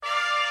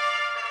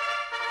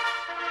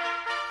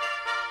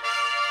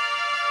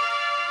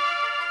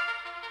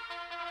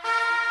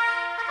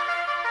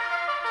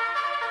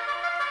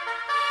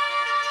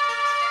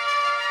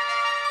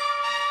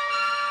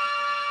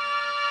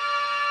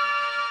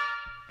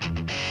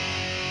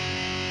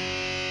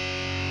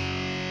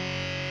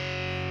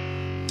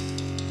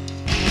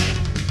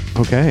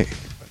Okay.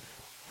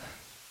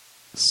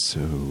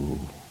 So...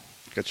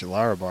 Got your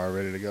Lara bar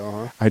ready to go,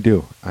 huh? I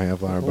do. I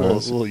have Lara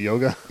bars. A little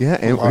yoga. Yeah,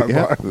 and Lara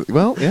yeah. bar.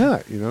 Well,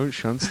 yeah.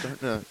 Sean's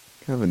starting a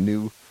kind of a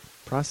new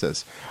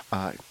process.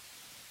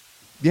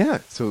 Yeah,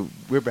 so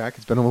we're back.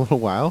 It's been a little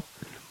while.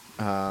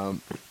 A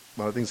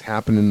lot of things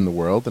happen in the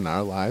world, in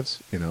our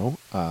lives,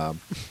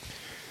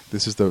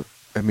 This is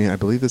I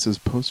believe this is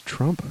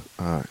post-Trump,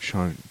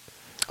 Sean.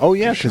 Oh,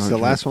 yeah, because the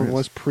Sean last one Prince.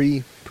 was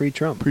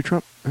pre-Trump.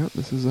 Pre-Trump. Yeah,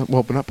 this is,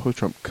 but not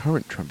post-Trump.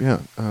 Current Trump, yeah.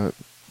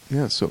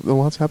 Yeah, so a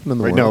lot's happened in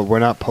the world. No, we're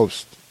not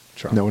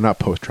post-Trump. No, we're not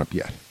post-Trump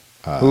yet.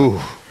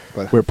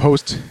 But We're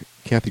post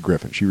Kathy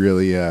Griffin. She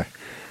really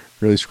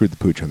screwed the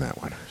pooch on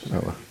that one.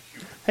 So,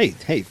 hey.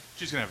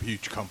 She's going to have a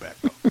huge comeback,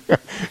 though.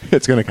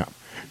 it's going to come.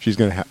 She's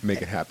going to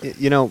make it happen.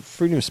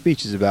 Freedom of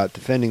speech is about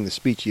defending the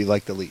speech you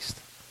like the least.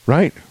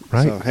 Right.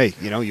 So, hey,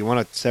 you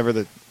want to sever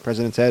the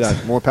president's head?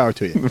 More power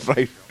to you.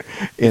 Right.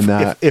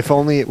 If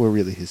only it were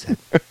really his head.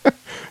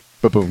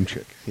 Ba-boom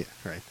chick. Yeah,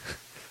 right.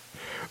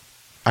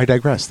 I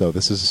digress, though.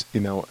 This is,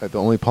 the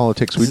only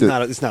politics It's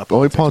not a the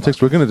only politics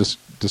politics we're going to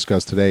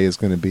discuss today is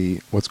going to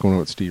be what's going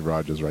on with Steve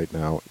Rogers right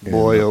now.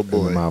 Boy, oh in the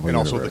boy. Marvel And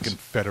also the universe.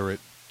 Confederate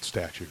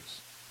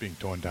statues being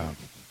torn down.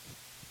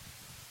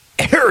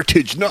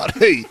 Heritage, not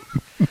hate.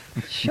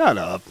 Shut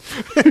up.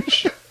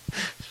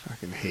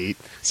 Fucking hate.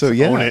 So Own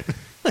yeah, it.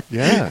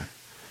 yeah.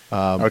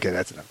 Okay,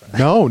 that's enough.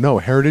 No,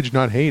 heritage,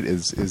 not hate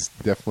is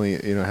definitely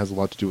has a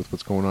lot to do with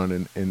what's going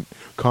on in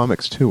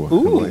comics too.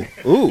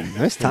 Ooh,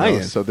 nice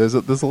tie-in. So there's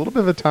a little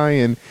bit of a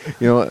tie-in.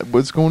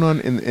 What's going on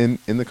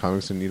in the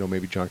comics, and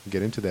maybe John can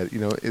get into that.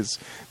 Is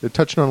they're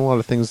touching on a lot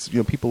of things.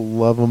 People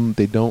love them,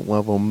 they don't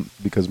love them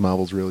because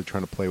Marvel's really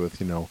trying to play with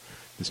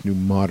this new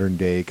modern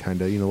day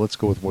kind of let's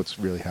go with what's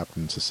really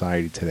happening in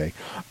society today.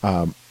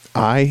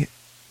 I,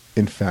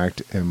 in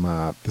fact, am.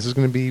 This is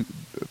going to be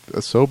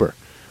a sober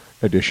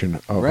edition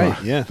of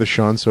the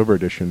Sean sober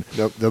edition.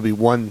 There'll be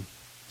one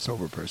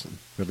sober person.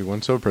 There'll be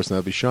one sober person.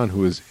 That'll be Sean,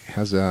 who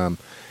has a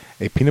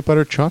peanut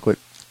butter chocolate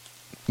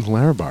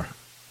Lara bar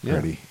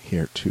ready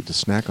here to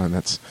snack on.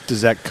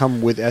 Does that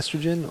come with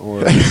estrogen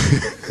or?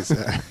 Is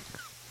that...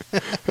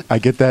 I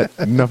get that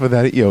enough of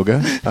that at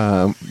yoga.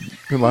 A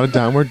lot of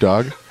downward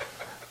dog,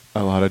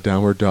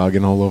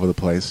 and all over the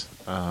place.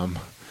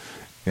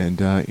 And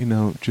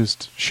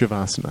just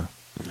shavasana.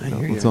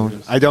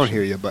 I don't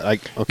hear you, but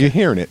okay. You're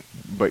hearing it,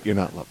 but you're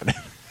not loving it.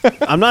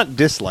 I'm not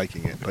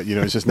disliking it, but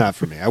it's just not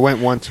for me. I went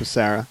once with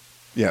Sarah.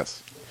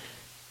 Yes.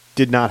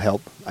 Did not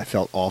help. I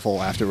felt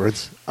awful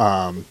afterwards.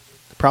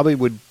 Probably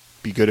would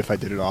be good if I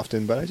did it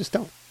often, but I just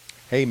don't.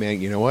 Hey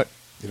man, you know what?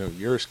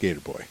 You're a skater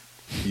boy.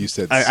 You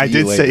said I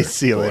did say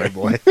see you later,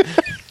 boy.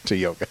 To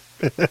yoga.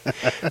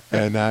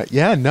 And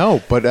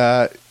but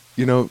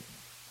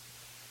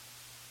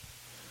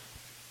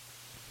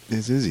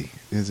is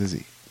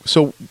Izzy.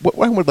 So what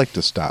I would like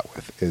to start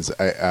with is,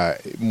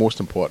 most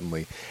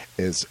importantly,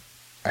 is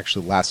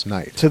actually last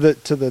night. To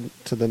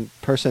the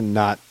person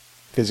not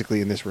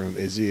physically in this room,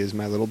 Izzy is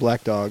my little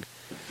black dog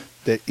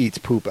that eats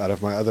poop out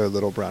of my other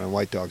little brown and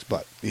white dog's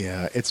butt.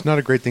 Yeah, it's not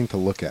a great thing to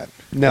look at.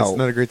 No, it's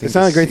not a great thing. It's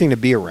not a great thing to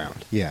be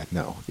around. Yeah,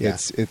 no. Yeah.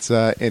 It's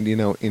and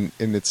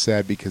it's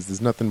sad because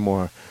there's nothing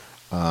more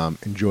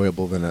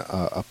enjoyable than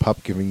a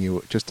pup giving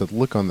you just a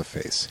look on the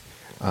face,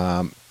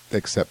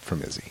 except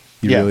from Izzy.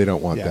 You really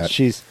don't want that.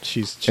 She's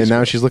and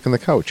now she's licking the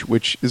couch,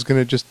 which is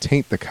going to just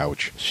taint the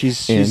couch.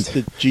 She's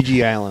the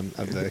Gigi Allen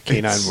of the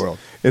canine world.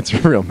 It's a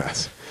real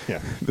mess. Yeah,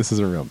 this is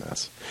a real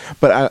mess.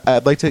 But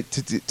I'd like to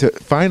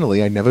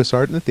finally. I never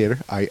saw it in the theater.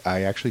 I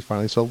actually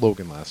finally saw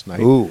Logan last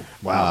night. Ooh,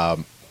 wow!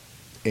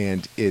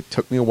 And it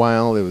took me a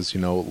while. There was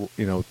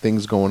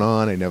things going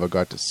on. I never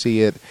got to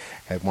see it.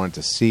 I wanted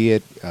to see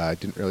it. I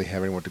didn't really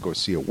have anyone to go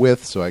see it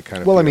with, so I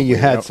kind of. Well, I mean, you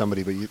had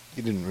somebody, but you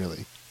didn't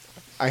really.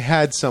 I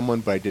had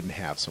someone, but I didn't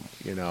have someone.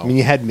 I mean,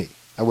 you had me.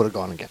 I would have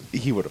gone again.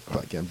 He would have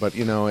gone again, but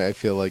I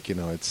feel like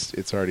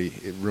it's already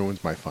it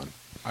ruins my fun.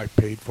 I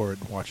paid for it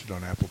and watched it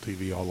on Apple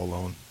TV all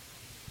alone.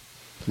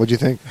 What'd you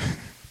think?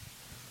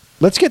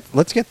 Let's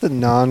get the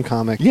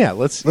non-comic. Yeah,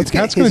 let's get.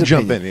 Pat's going to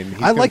jump in, and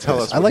he's I like tell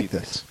this. us I what like he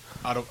this.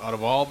 Out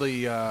of all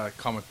the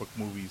comic book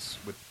movies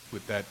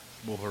with that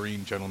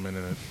Wolverine gentleman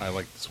in it, I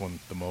like this one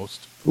the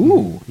most.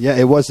 Ooh, yeah,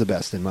 it was the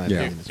best in my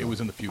opinion. It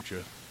was in the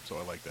future, so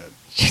I like that.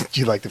 Do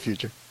you like the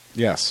future?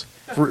 Yes,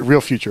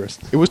 real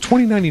futurist. It was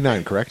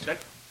 $20.99, correct?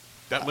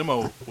 That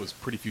limo was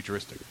pretty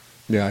futuristic.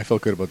 Yeah, I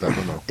felt good about that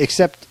limo.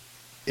 Except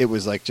it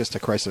was like just a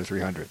Chrysler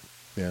 300.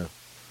 Yeah.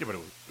 Yeah, but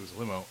it was a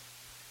limo.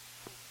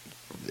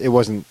 It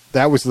wasn't.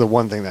 That was the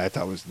one thing that I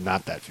thought was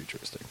not that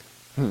futuristic.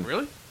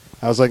 Really?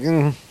 I was like,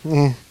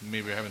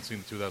 Maybe I haven't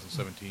seen the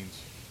 2017s.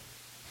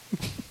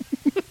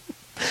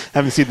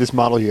 Haven't seen this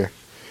model year.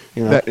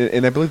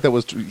 And I believe that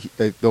was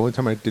the only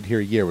time I did hear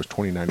a year was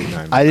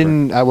 $20.99. I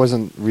didn't. I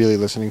wasn't really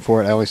listening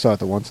for it. I only saw it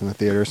the once in the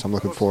theater, so I'm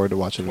looking forward to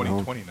watching it at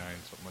home. 2029,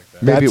 something like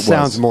that. Maybe that it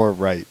sounds was. more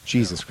right.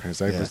 Jesus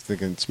Christ! I Yeah. was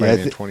thinking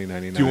Spider-Man Yeah,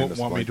 $20.99. Do you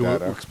want me to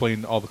that.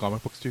 explain all the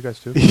comic books to you guys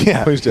too?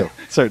 Yeah, Please do.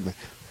 Certainly.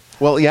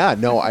 Well, yeah,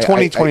 no.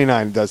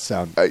 2029 does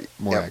sound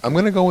more accurate. I'm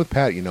going to go with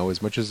Pat.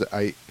 As much as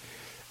I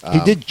He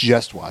did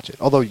just watch it,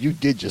 although you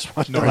did just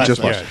watch it. No, I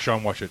just watched yeah,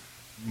 Sean watched it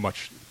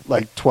much.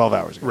 like 12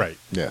 hours ago. Right.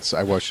 Yes,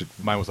 I watched it.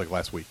 Mine was like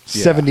last week.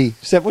 Yeah. 70.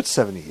 What's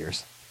 70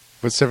 years?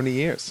 But 70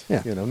 years.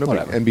 Yeah, You know, no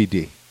whatever.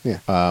 NBD. Yeah.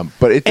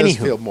 But it does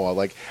Anywho. feel more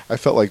like, I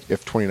felt like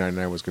if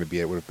 29.9 was going to be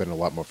it, would have been a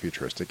lot more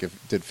futuristic. It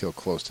did feel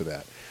close to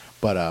that.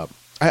 But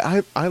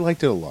I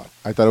liked it a lot.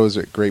 I thought it was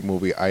a great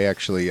movie. I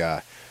actually,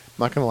 I'm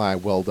not going to lie, I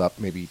welled up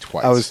maybe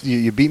twice.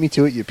 You beat me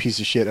to it, you piece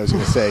of shit. I was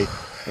going to say,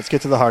 let's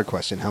get to the hard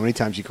question. How many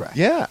times you cried?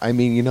 Yeah, I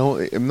mean, you know,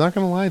 I'm not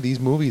going to lie. These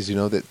movies, you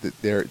know,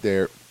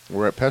 that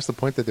we're past the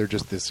point that they're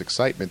just this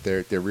excitement.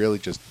 They're really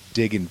just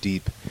digging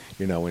deep,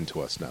 you know, into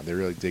us now. They're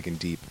really digging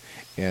deep,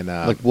 and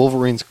Like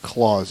Wolverine's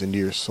claws into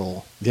your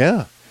soul.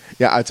 yeah,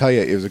 I tell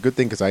you, it was a good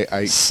thing because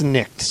I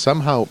Snicked.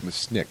 somehow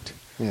snicked,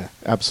 Yeah.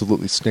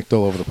 absolutely snicked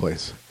all over the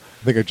place.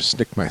 I think I just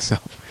snicked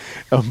myself,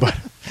 but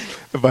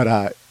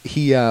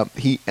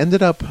he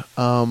ended up.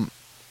 I'll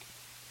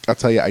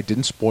tell you, I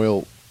didn't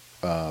spoil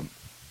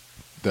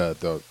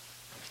the.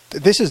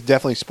 This is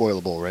definitely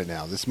spoilable right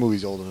now. This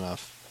movie's old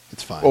enough.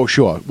 It's fine. Oh,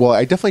 sure. Well,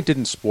 I definitely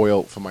didn't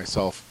spoil for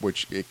myself,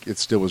 which it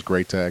still was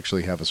great to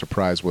actually have a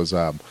surprise. Was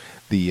the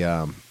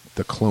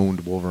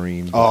cloned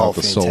Wolverine? Oh,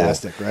 the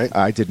fantastic, soul. right?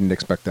 I didn't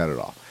expect that at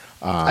all.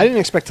 I didn't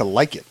expect to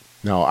like it.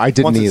 No, I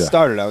didn't Once either. it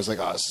started, I was like,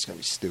 oh, this is going to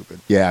be stupid.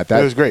 Yeah,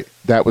 But it was great.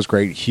 That was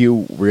great.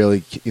 Hugh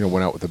really, you know,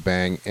 went out with a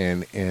bang,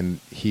 and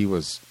he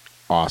was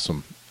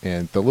awesome.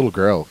 And the little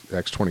girl,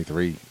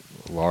 X-23,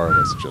 Laura,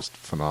 is just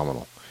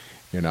phenomenal.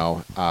 You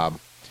know,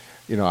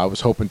 I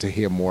was hoping to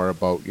hear more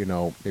about, you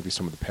know, maybe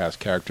some of the past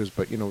characters,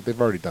 but you know, they've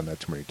already done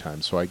that too many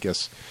times. So I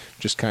guess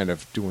just kind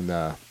of doing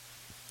the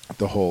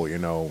whole, you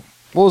know,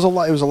 Well,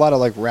 it was a lot of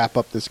like wrap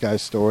up this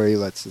guy's story.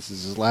 This is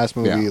his last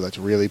movie. Yeah. Let's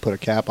really put a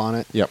cap on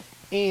it. yep,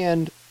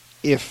 And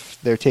if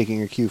they're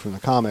taking a cue from the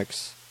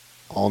comics,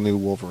 all new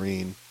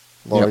Wolverine,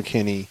 Laura Yep.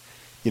 Kinney,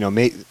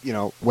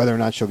 whether or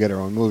not she'll get her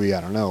own movie,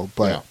 I don't know,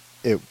 but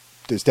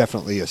there's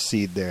definitely a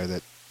seed there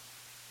that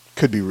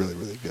could be really,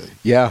 really good.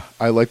 yeah,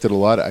 I liked it a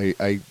lot.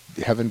 I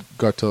haven't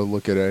got to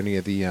look at any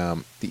of the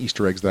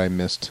Easter eggs that I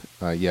missed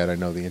yet. I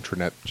know the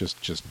intranet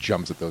just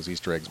jumps at those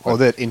Easter eggs. But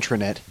That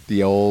intranet.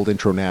 the old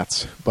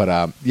intronats.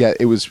 But yeah,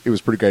 it was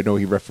pretty good. I know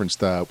he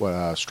referenced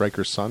what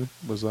Stryker's son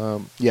was.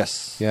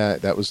 Yes. Yeah,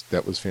 that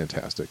was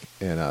fantastic.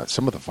 And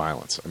some of the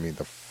violence. I mean,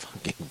 the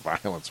fucking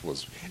violence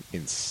was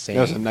insane.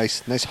 That was a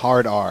nice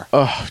hard R.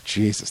 Oh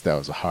Jesus, that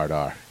was a hard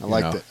R. I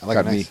liked it. I like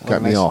got a me nice- I like got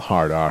a me nice- all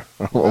hard R.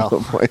 all Well, over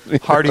the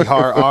place. Hardy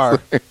hard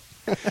R.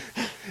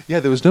 Yeah,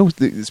 there was no.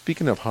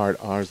 Speaking of hard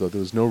R's, though, there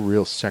was no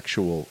real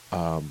sexual.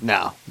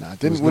 No, it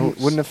There was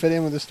wouldn't have fit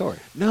in with the story.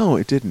 No,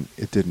 it didn't.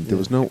 It didn't. There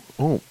was no.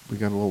 Oh, we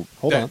got a little.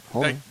 Hold that, on,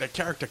 hold on. That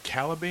character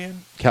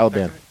Caliban.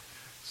 Caliban. That guy?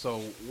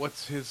 So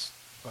what's his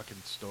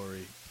fucking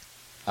story?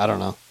 I don't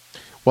know.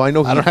 Well, I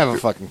know. I don't have a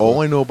fucking clue.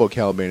 All I know about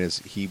Caliban is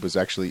he was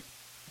actually.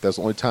 That's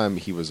the only time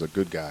he was a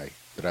good guy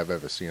that I've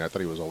ever seen. I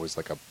thought he was always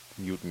like a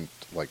mutant,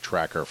 like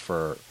tracker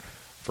for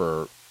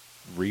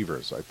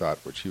Reavers. I thought,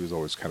 which he was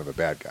always kind of a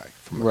bad guy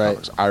from the Right.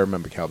 comics. I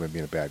remember Caliban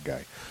being a bad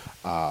guy.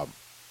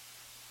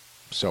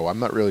 So I'm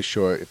not really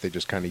sure if they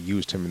just kind of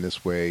used him in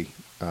this way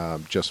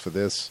just for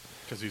this.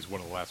 Because he's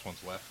one of the last ones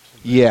left.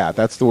 Yeah,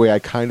 that's the way I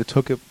kind of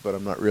took it, but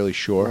I'm not really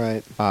sure.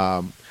 Right.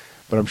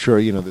 But I'm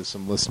sure there's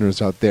some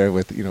listeners out there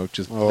with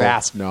just Oh.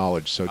 vast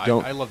knowledge. So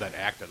don't. I love that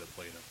actor that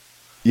played him.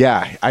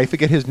 Yeah, I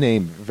forget his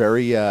name.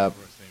 Very. I don't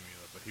remember his name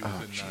either, but he was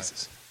Oh, in.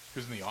 Jesus. He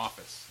was in the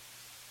Office,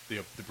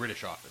 the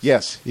British Office.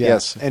 Yes. Yeah.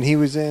 Yes. And he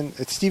was in.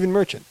 It's Stephen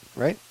Merchant,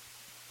 right?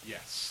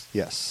 Yes.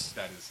 Yes.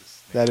 That is his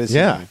name. That is.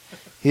 Yeah. his name.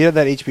 He had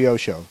that HBO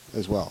show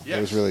as well. It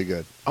was Yes. really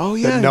good. Oh That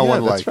yeah. no yeah,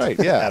 one that's liked.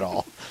 right. Yeah. At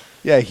all.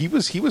 Yeah, he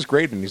was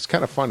great, and he's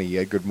kind of funny. He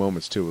had good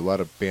moments too. A lot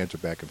of banter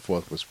back and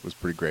forth was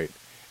pretty great.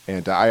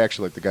 And I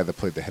actually like the guy that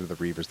played the head of the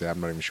Reavers. There, I'm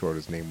not even sure what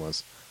his name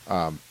was.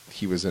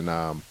 He was in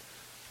Oh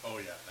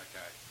yeah,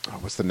 that guy.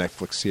 what's the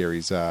Netflix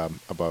series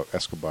about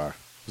Escobar?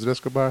 Was it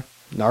Escobar?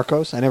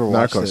 Narcos. I never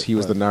watched Narcos. it. He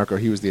was the but- narco.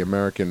 He was the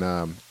American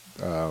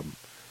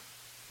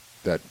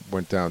that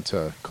went down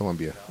to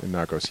Colombia in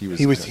Narcos. He was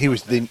He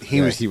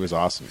was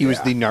awesome. He was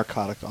Yeah. the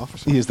narcotic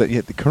officer. He is the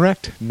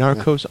correct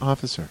Narcos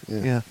officer.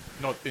 Yeah. Yeah.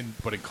 No,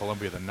 but in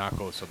Colombia, the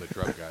narcos are the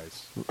drug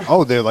guys.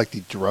 Oh, they're like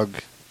the drug.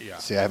 Yeah.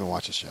 See, I haven't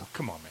watched the show.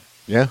 Come on, man.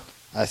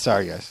 Yeah.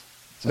 Sorry, guys.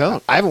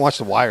 No. I haven't watched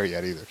The Wire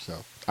yet either. So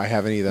I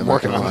haven't either. I'm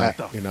Working not gonna on lie,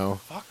 that. The You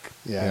know. Fuck.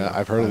 yeah, Yeah, I know,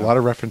 I've heard I a know. lot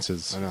of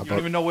references. I know. You don't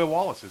even know where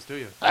Wallace is, do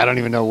you? I don't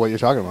even know what you're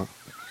talking about.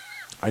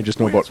 I just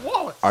know Where's about.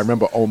 Wallace? I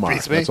remember Omar.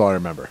 Beats me. That's all I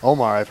remember.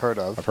 Omar, I've heard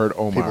of. I've heard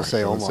Omar. People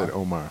say Someone Omar. said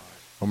Omar.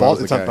 Omar was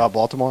the It's guy. about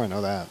Baltimore. I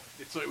know that.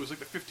 It was like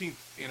the 15th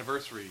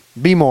anniversary,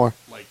 Be more.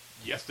 like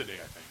yesterday,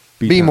 I think.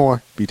 B-Town. Be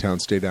more. B-Town,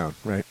 stay down.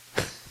 Right.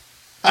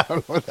 I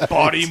don't know what that.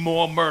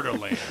 Bodymore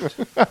Murderland.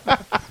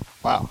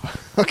 Wow.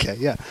 Okay.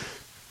 Yeah.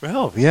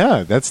 Well,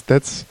 yeah. That's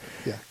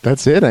Yeah.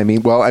 that's it. I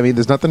mean,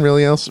 there's nothing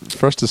really else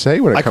for us to say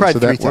when it I comes cried to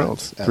that 3 world.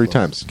 times at 3 Lowe's,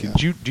 times.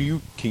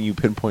 yeah. Can you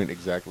pinpoint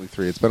exactly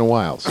 3? It's been a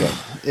while. So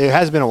It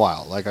has been a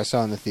while. Like I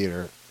saw in the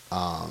theater,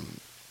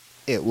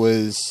 it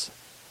was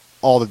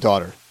all the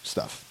daughter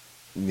stuff.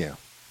 yeah.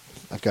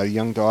 I've got a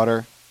young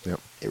daughter. Yep.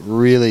 It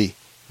really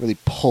really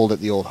pulled at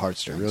the old It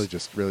heartstrings.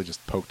 really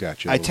just poked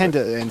at you. I tend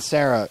to, and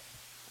Sarah,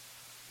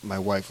 my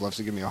wife, loves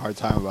to give me a hard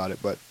time about it,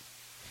 but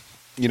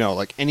you know,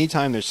 like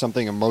anytime there's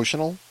something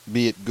emotional,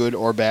 be it good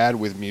or bad,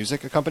 with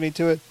music accompanied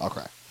to it, I'll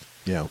cry.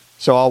 Yeah.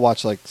 So I'll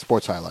watch like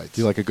sports highlights.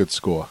 You like a good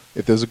score.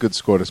 If there's a good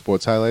score to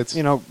sports highlights,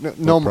 You know,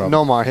 No problem.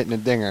 Nomar hitting a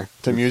dinger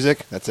to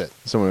music. That's it.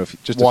 someone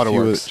just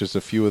Waterworks. just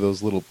a few of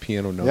those little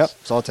piano notes. Yep,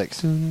 that's all it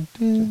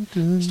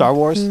takes. Star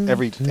Wars.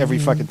 Every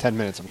fucking 10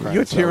 minutes, I'm crying.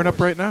 You're at Star tearing Wars. up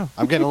right now.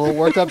 I'm getting a little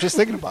worked up just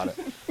thinking about it.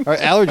 Our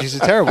allergies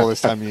are terrible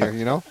this time of year.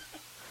 You know.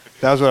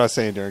 That was what I was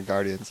saying during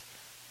Guardians.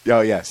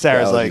 Oh yeah.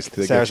 Sarah's The allergies,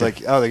 they Sarah's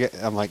get you. like,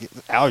 oh, I'm like,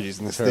 allergies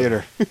in this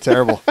theater.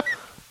 Terrible.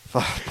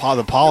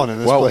 The pollen in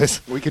this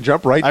place. we could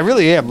jump right. I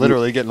really am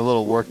literally getting a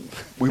little worked.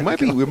 We might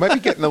be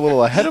getting a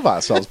little ahead of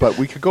ourselves, but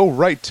we could go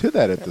right to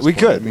that at this We point.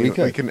 could, I mean, we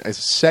could. We can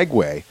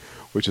segue,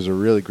 which is a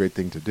really great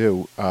thing to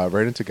do,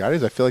 right into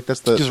Guardians. I feel like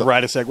that's Just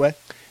ride a Segway.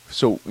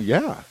 So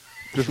yeah,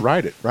 just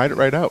ride it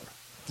right out.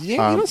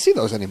 Yeah, you don't see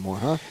those anymore,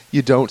 huh?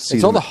 You don't see.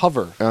 It's all them. the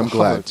hover. I'm the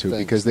glad hover too,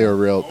 things. because they are a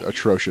real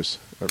atrocious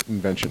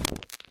invention.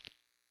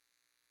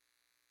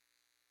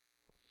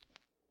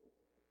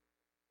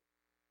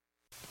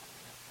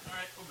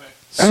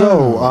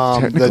 So, Oh,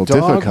 the technical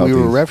dog we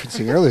were difficulties.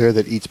 referencing earlier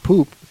that eats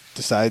poop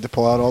decided to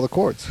pull out all the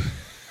cords.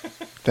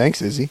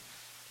 Thanks, Izzy.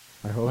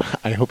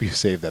 I hope you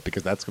save that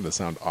because that's going to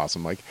sound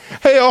awesome. Like,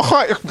 hey, oh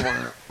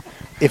hi.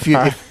 If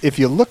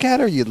you look at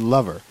her, you'd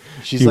love her.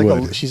 She's You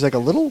like would. she's like a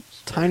little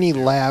tiny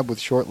lab with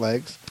short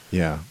legs,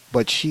 Yeah,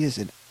 but she is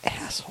an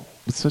asshole.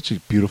 it's such a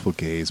beautiful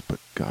gaze, but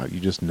God,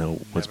 you just know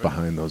what's Never.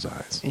 behind those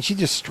eyes. And she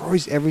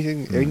destroys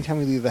everything. Mm. Anytime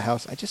we leave the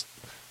house, I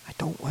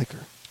don't like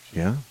her.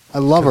 Yeah, I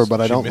love her, Because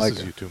but I don't she like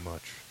misses her. you too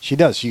much. She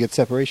does. She gets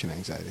separation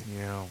anxiety.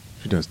 Yeah.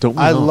 she does. Don't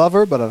we I all? love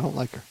her, but I don't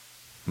like her.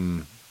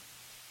 Mm.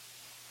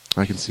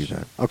 I can see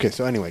that. Okay,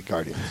 so anyway,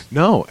 Guardians.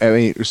 No, I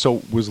mean,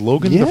 so was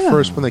Logan the Yeah.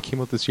 first one that came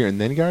out this year,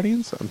 and then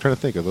Guardians? I'm trying to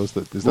think of those.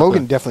 Is that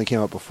Logan the- definitely came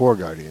out before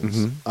Guardians.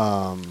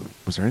 Mhm.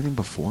 Was there anything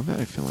before that?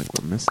 I feel like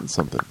we're missing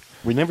something.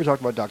 We never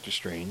talked about Doctor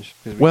Strange.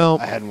 'Cause Well-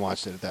 I hadn't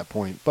watched it at that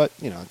point, but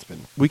you know, it's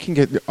been. We can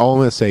get. All I'm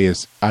going to say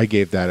is I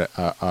gave that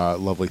a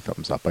lovely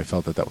thumbs up. I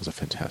felt that was a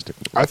fantastic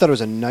movie. I thought it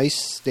was a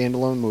nice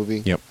standalone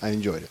movie. Yep. I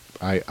enjoyed it.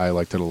 I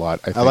liked it a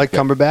lot. I think like that-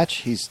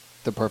 Cumberbatch. He's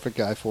the perfect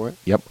guy for it.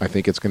 Yep, I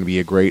think it's going to be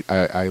a great.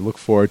 I look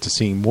forward to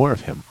seeing more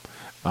of him.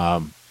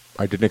 I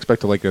didn't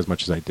expect to like it as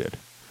much as I did.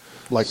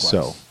 Likewise.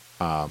 So,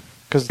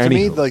 because to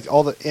me, anywho.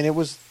 like and it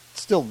was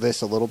still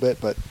this a little bit,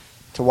 but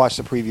to watch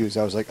the previews,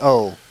 I was like,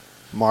 oh,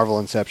 Marvel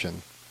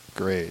Inception,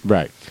 great.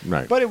 right.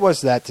 But it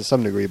was that to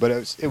some degree, but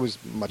it was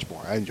much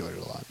more. I enjoyed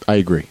it a lot. I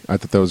agree. I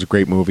thought that was a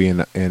great movie,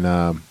 and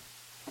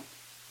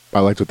I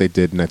liked what they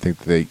did, and I think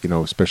they,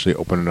 especially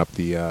opening up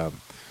the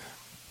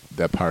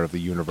that part of the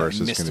universe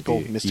That is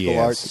going to be mystical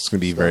arts It's going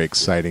to be stuff. very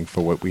exciting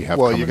for what we have.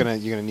 Well, coming.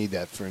 you're gonna need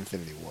that for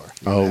Infinity War.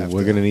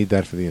 We're going to need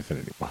that for the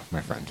Infinity War, my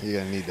friend.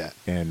 You're gonna need that.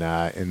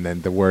 And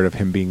then the word of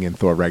him being in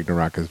Thor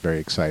Ragnarok is very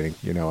exciting.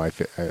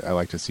 I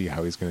like to see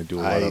how he's going to do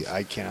a lot of.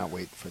 I cannot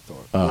wait for Thor.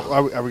 Oh.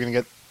 Are we gonna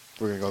get?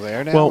 We're gonna go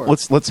there now. Well, or-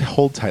 let's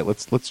hold tight.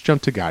 Let's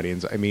jump to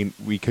Guardians. I mean,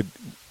 we could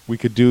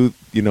do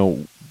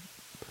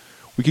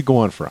we could go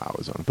on for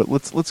hours on it, but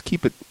let's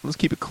keep it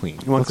clean.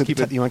 You want Let's to keep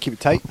it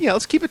tight? Yeah,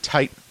 let's keep it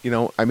tight.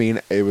 I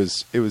mean, it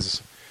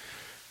was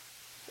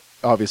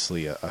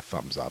obviously a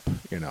thumbs up.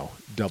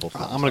 Double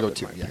thumbs. I'm gonna up, go in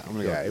two. my Yeah, opinion. I'm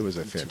gonna go Yeah, it was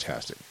a two.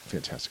 fantastic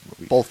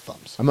movie. Both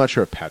thumbs. I'm not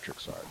sure if Patrick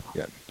saw it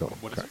yet.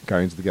 What is it?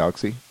 Guardians of the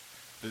Galaxy.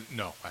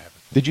 No, I haven't.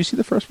 Did you see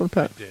the first one,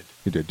 Pat? I did.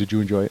 You did. Did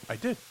you enjoy it? I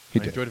did. He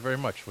I did. enjoyed it very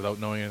much without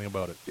knowing anything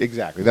about it.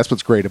 Exactly. That's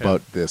what's great Yeah.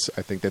 about this.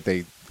 I think that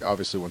they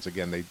obviously, once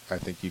again, I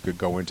think you could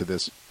go into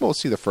this. Well,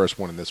 see the first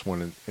one and this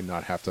one, and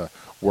not have to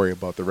worry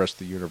about the rest of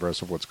the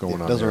universe of what's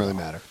going on. Doesn't there. really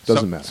matter.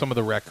 Doesn't matter. Some of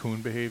the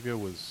raccoon behavior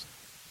was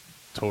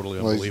totally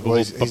Well, unbelievable.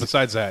 But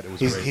besides that, it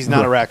was great. He's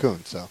not a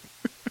raccoon, so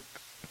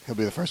he'll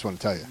be the first one to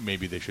tell you.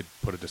 Maybe they should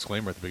put a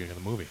disclaimer at the beginning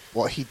of the movie.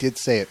 Well, he did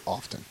say it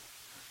often.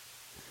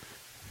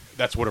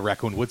 That's what a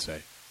raccoon would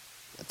say.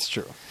 That's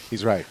true.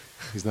 He's right.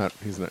 He's not.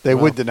 They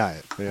well, would deny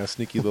it. They are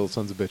sneaky little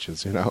sons of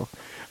bitches,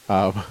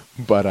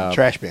 But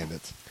Trash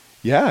bandits.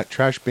 yeah,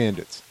 trash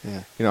bandits.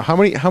 Yeah. How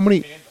many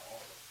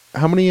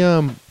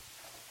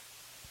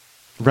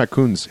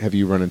raccoons have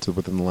you run into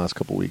within the last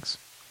couple weeks?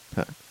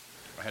 Pat?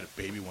 I had a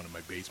baby one in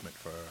my basement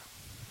for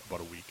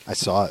about a week. I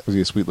saw it. Was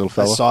he a sweet little I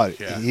fella? saw it.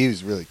 Yeah. He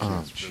was really cute. Oh,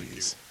 It's really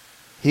jeez.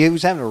 He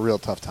was having a real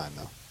tough time,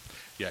 though.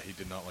 Yeah, he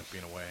did not like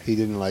being away. He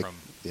didn't like, from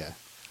yeah,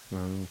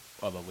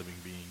 other living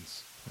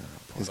beings.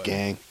 his But,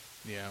 gang.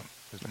 Yeah,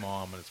 his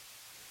mom and his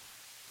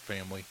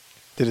family.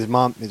 Did his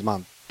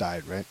mom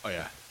died, right? Oh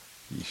yeah,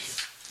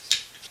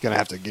 He's going to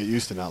have to get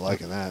used to not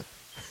liking that.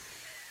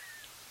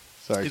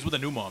 Sorry. he's with a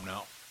new mom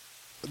now.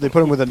 They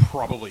put him with a,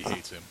 Probably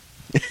hates him,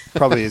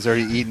 probably is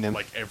already eating him.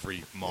 like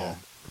every mom.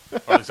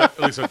 Or at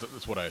least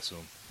that's what I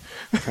assume.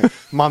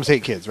 Moms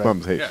hate kids, right?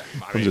 Moms hate. Yeah,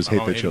 Moms just hate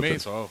mom their hated children. Me,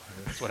 so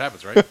that's what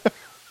happens, right?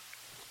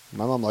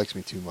 My mom likes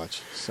me too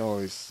much. She's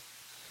always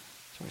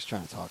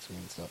trying to talk to me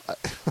and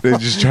stuff. They're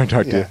just trying to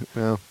talk Yeah. to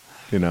you.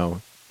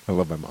 Well, I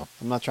love my mom.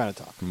 I'm not trying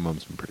to talk. My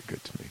mom's been pretty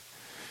good to me.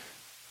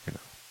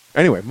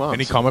 Anyway, moms.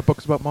 Any comic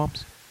books about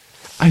moms?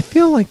 I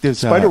feel like there's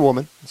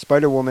Spider-Woman.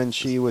 Spider-Woman,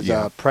 she was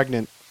Yeah.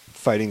 pregnant,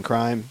 fighting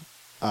crime,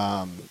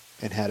 and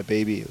had a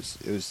baby. It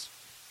was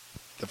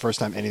the first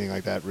time anything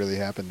like that really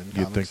happened in You'd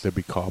comics. think there'd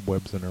be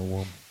cobwebs in her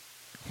womb.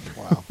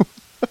 Wow.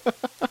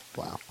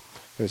 Wow.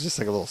 There was just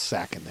like a little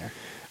sack in there.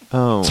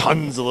 Oh,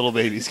 Tons of little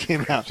babies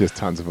came out. just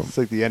tons of them. It's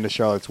like the end of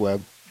Charlotte's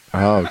Web.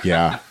 Oh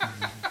yeah,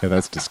 yeah,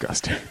 that's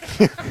disgusting.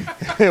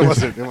 It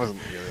wasn't really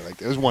like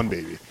that. It was one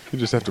baby, You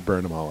just have to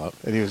burn them all up.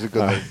 and he was a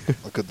good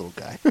little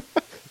guy.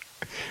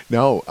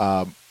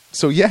 No,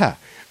 so yeah,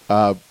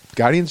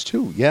 Guardians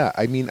 2. Yeah,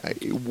 I mean,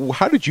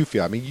 how did you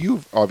feel? I mean,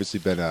 you've obviously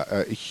been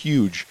a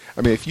huge.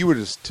 I mean, if you were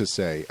to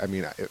say, I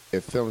mean,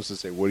 if film was to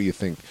say, what do you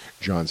think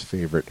John's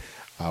favorite,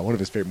 one of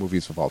his favorite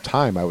movies of all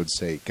time? I would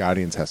say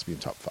Guardians has to be in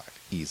top 5,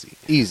 easy,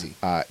 Easy.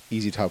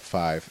 top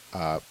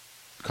 5.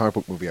 Comic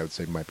book movie, I would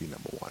say, might be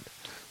number 1.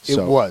 It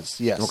was,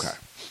 yes. Okay.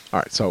 All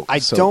right. So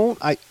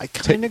I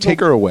kind of take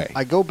her away.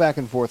 I go back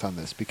and forth on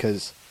this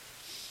because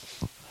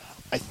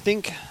I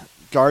think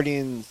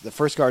the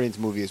first Guardians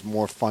movie is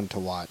more fun to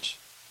watch,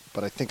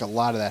 but I think a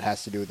lot of that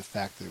has to do with the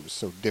fact that it was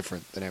so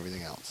different than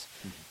everything else,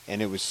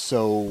 and it was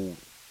so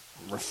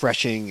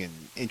refreshing and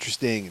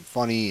interesting and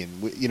funny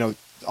and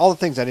all the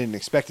things I didn't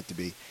expect it to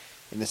be.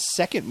 And the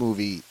second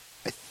movie,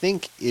 I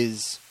think,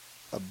 is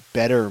a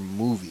better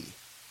movie,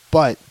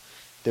 but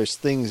there's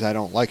things I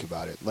don't like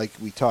about it. Like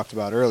we talked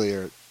about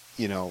earlier,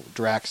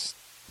 Drax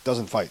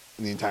doesn't fight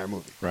in the entire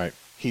movie. Right.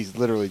 He's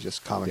literally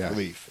just comic Yeah.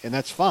 relief. And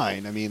that's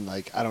fine. I mean,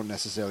 like, I don't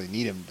necessarily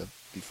need him to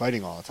be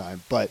fighting all the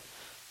time. But,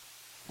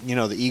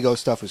 the ego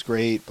stuff was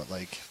great. But,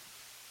 like,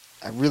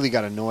 I really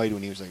got annoyed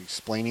when he was, like,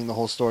 explaining the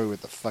whole story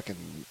with the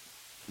fucking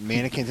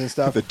mannequins and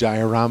stuff. The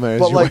diorama, as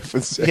But, your like, wife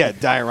would say. yeah,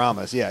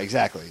 dioramas. Yeah,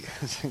 exactly.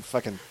 It's like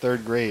fucking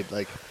third grade.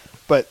 Like,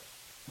 but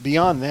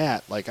beyond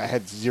that, like, I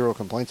had zero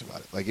complaints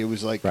about it. Like, it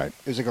was like, Right.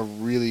 it was like a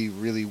really,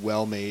 really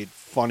well-made,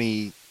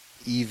 funny,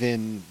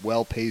 even,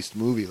 well-paced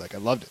movie. Like, I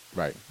loved it.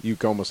 Right. You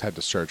almost had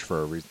to search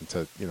for a reason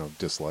to,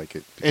 dislike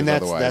it. Because And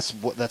otherwise,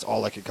 that's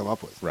all I could come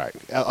up with. Right.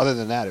 Other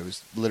than that, it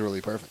was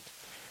literally perfect.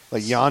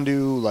 Like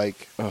Yondu,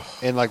 like,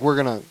 and like we're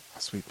gonna.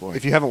 Sweet boy.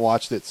 If you haven't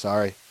watched it,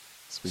 sorry,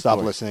 Sweet stop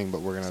boy. listening.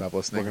 But we're gonna Stop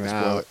listening we're gonna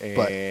now spoil it.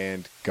 But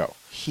and go.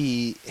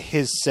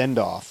 his send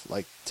off,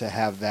 like to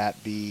have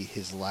that be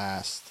his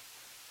last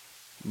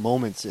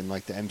moments in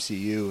like the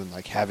MCU, and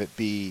like have it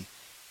be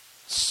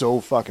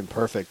so fucking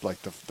perfect,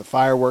 like the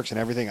fireworks and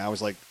everything. I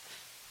was like,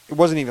 it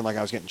wasn't even like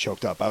I was getting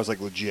choked up. I was like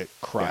legit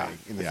crying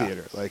in the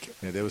theater. Like,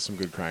 Yeah, there was some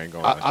good crying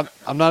going on.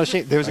 I'm not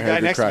ashamed. There was a I heard guy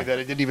you next to cry. me that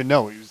I didn't even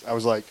know. I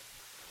was like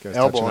Guys touching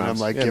elbowing him,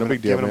 arms. like Yeah, no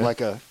big deal, giving him man. like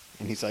a,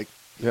 and he's like,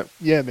 Yep.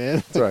 yeah, man.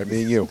 That's all right.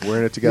 Me and you, we're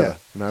in it together.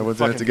 Yeah. And I was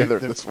in it Fucking together.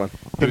 the- This one.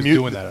 He was mu-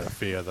 doing that out of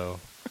fear, though.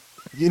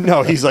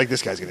 He's like,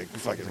 this guy's gonna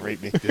fucking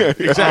rape me.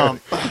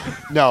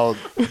 No,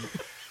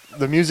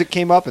 the music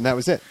came up and that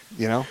was it.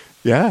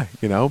 Yeah,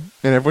 and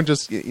everyone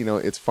just,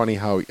 it's funny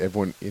how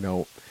everyone,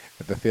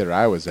 at the theater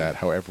I was at,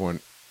 how everyone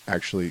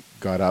actually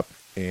got up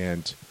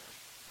and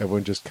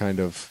everyone just kind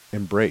of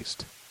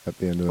embraced at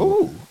the end of the,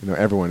 Ooh.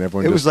 everyone. It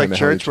just was like kinda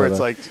held church each where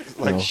other, it's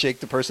like shake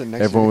the person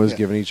next everyone to you. was Yeah.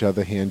 giving each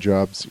other hand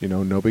jobs,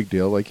 no big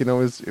deal. Like, it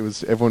was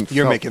everyone.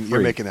 You're felt making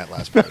free. that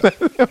last part up.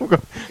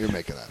 You're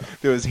making that up.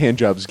 There was hand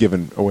jobs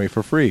given away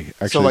for free.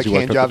 Actually, So as like you walked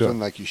hand out the jobs door. when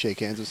like you shake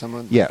hands with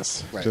someone?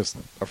 Yes, Right. just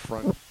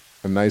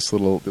a nice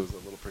little. There was a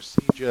little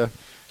procedure,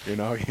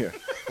 yeah,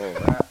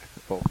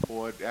 full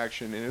forward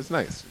action, and it was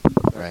nice.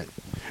 Right.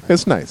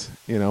 It's nice,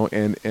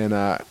 and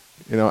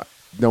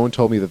no one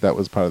told me that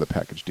was part of the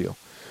package deal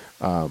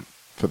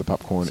for the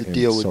popcorn So and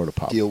deal soda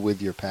pop. with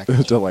your It was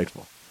package.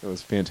 delightful. It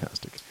was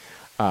fantastic.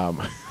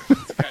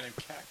 There's a guy named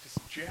Cactus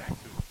Jack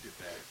who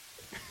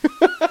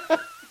did that.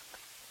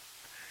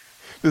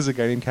 There's a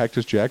guy named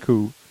Cactus Jack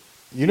who.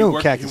 You know He who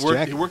worked- Cactus he worked,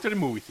 Jack? He worked at a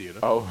movie theater.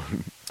 Oh,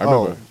 I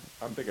Oh. remember.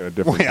 I'm thinking of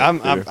different. Wait, I'm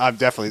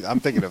theater.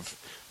 thinking of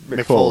Mick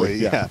Mick Foley, Foley.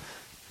 yeah. Yeah.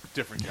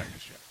 Different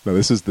Cactus Jack. No,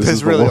 this is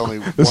There's the really local, only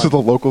this is one.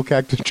 the local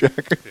Cactus Jack.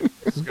 Yeah,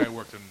 this guy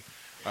worked in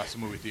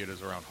some movie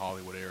theaters around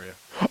Hollywood area.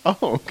 Oh,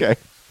 okay.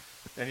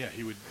 And yeah,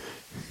 he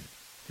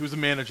was a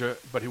manager,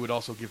 but he would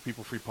also give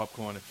people free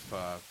popcorn if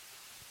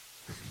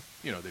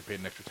they paid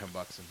an extra $10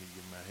 and he'd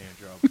give them a hand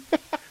job.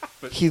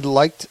 But He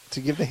liked to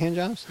give the hand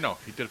jobs? no,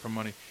 he did it for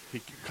money.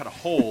 He cut a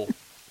hole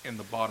in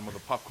the bottom of the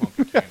popcorn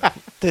container.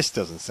 This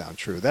doesn't sound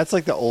true. That's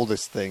like the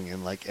oldest thing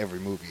in like every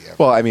movie ever.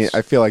 Well, I mean,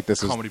 I feel like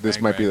this Comedy this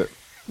Bang might be Bang. the.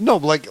 No,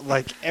 like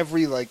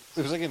every it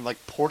was like in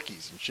like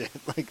Porky's and shit.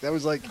 Like that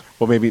was like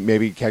Well,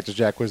 maybe Cactus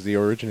Jack was the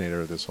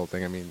originator of this whole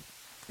thing. I mean,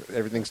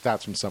 everything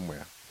starts from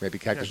somewhere. Maybe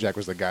Cactus Jack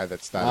was the guy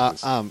that started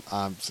this.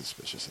 I'm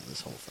suspicious of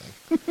this whole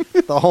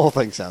thing. The whole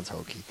thing sounds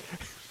hokey.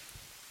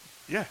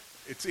 Yeah,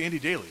 it's Andy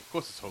Daly. Of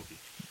course, it's hokey.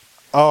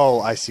 Oh,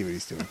 I see what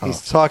he's doing. Oh.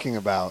 He's talking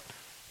about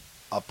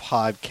a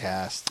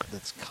podcast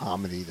that's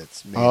comedy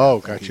that's made. Oh,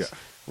 up, and gotcha.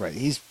 Right.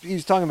 He's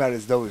talking about it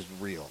as though it's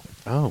real.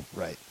 Oh,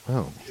 Right.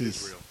 oh, It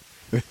is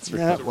real. it's,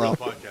 Yeah, It's a well,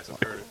 real podcast.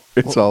 I've heard it.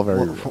 it's all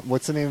very real.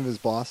 What's the name of his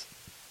boss?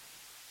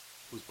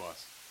 Who's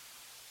boss?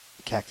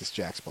 Cactus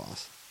Jack's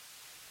boss.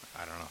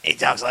 I don't know. He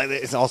talks like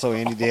this. It's also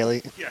Andy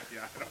Daly. Yeah,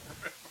 I don't know.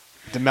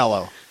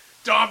 DeMello.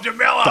 Dom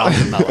DeMello. Dom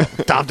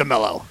DeMello. Dom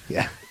DeMello.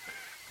 Yeah.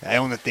 I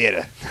own the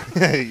theater.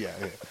 Yeah.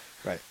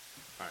 Right.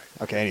 All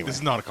right. Okay, anyway. This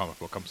is not a comic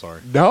book. I'm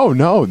sorry.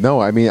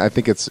 No. I mean, I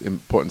think it's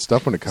important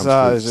stuff when it comes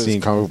to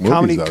seeing comic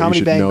book movies. Though. Comedy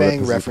You should Bang know that Bang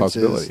this is a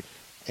references. possibility.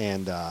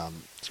 And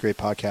it's a great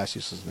podcast.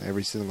 You should listen to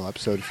every single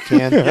episode if you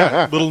can.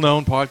 Yeah, little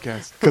known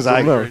podcast. Because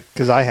I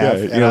have.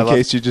 Yeah, and you know, I in love,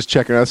 case you're just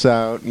checking us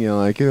out, you know,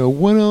 like, you know,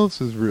 what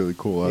else is really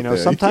cool out there?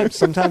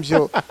 sometimes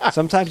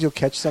you'll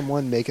catch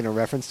someone making a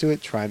reference to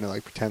it, trying to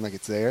like pretend like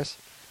it's theirs.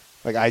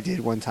 Like I did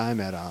one time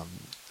at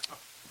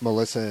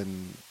Melissa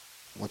and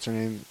what's her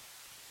name's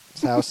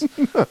house.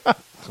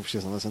 Hope she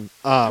doesn't listen.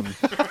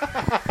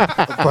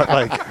 But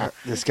like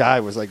this guy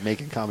was like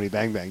making Comedy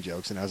Bang Bang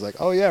jokes, and I was like,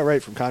 "Oh yeah,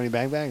 right, from Comedy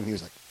Bang Bang," and he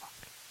was like,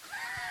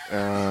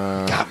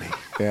 "Got me,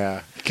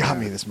 Yeah, got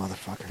me, this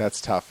motherfucker."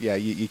 that's tough. Yeah,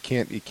 you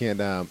can't. You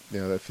know,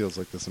 that feels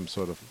like there's some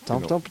sort of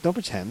Don't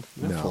pretend.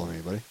 You're not No. fooling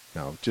anybody.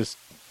 No, just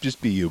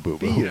be you, boo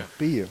boo. Be you. Yeah.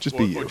 Be you. Just Or,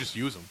 be you. or just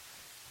use them.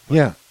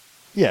 Yeah.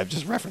 Yeah,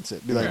 just reference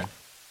it. Be like Okay.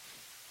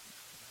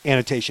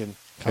 annotation.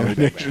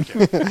 Comedy Bang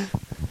Bang.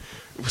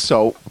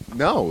 So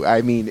no,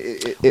 I mean,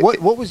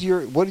 What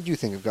did you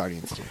think of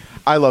Guardians 2?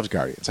 I loved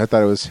Guardians. I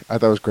thought it was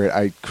great.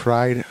 I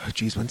cried. Oh,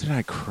 geez, when did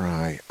I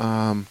cry?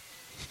 I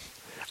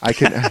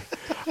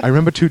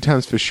remember 2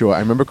 times for sure. I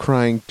remember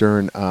crying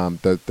during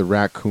the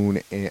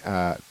raccoon,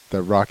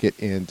 the rocket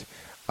and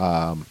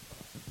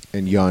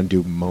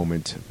Yondu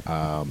moment.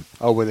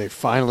 Where they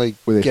finally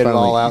Where they get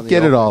finally it all out. in the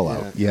get it open. all Yeah.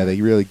 out. Yeah, they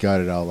really got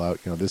it all out.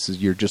 You know, this is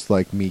you're just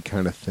like me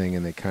kind of thing,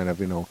 and they kind of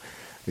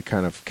they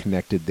kind of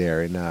connected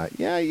there. And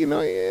yeah.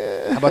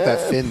 How about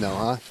that fin though,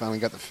 huh? Finally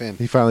got the fin.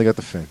 He finally got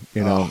the fin.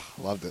 You know,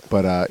 loved it.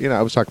 but you know,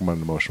 I was talking about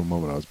an emotional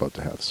moment I was about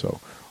to have. So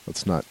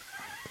let's not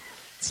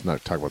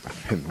talk about the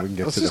fin. We can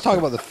get Let's to just the talk fin.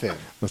 about the fin.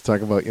 Let's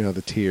talk about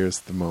the tears,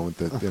 the moment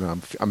that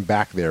I'm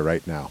back there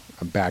right now.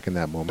 I'm back in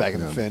that moment. Back in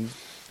the fin.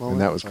 and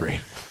that was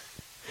great.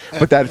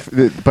 but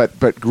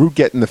Groot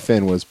getting the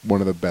fin was one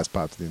of the best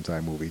parts of the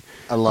entire movie.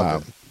 I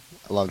loved it.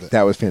 I loved it.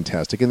 That was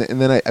fantastic. And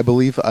then I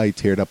believe I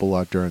teared up a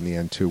lot during the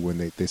end too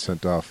when they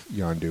sent off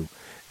Yondu.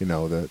 You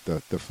know,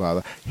 the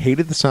father.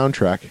 Hated the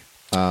soundtrack.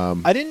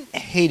 I didn't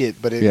hate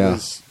it, but Yeah.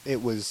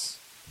 it was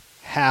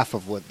half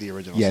of what the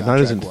original. Yeah, soundtrack not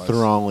as was.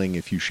 enthralling,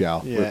 if you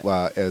shall.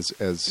 Yeah. As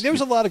There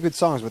was a lot of good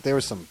songs, but there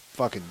was some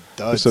fucking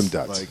duds. some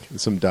duds. Like,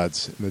 Some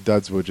duds. And the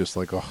duds were just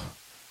like, oh,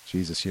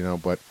 Jesus,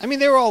 But I mean,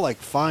 they were all like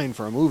fine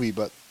for a movie,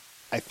 but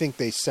I think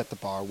they set the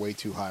bar way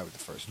too high with the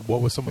first one.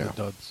 What was some Yeah. of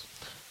the duds?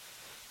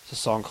 It's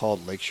a song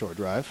called Lakeshore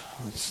Drive.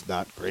 It's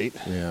not great.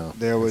 yeah,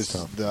 There was it's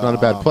tough. the Not a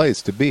bad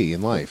place to be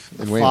in life.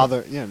 The in Wayne.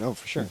 father, yeah, no,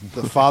 for sure.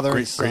 The father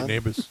and son. Great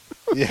neighbors.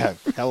 Yeah,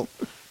 hell.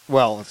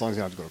 Well, as long as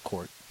you don't have to go to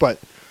court. But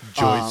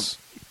Joyce.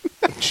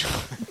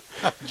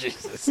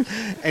 Jesus.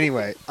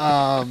 Anyway,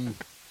 that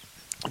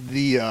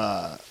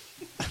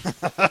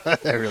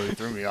really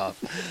threw me off.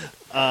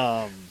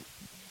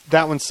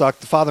 That one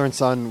sucked. The father and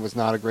son was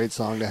not a great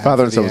song to have.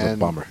 Father for and Son the was a end.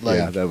 bummer. Like,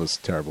 Yeah, that was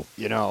terrible.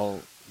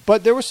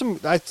 But there was some.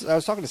 I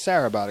was talking to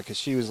Sarah about it because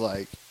she was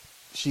like,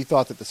 she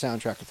thought that the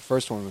soundtrack of the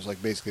first one was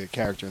like basically a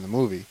character in the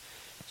movie.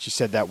 She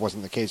said that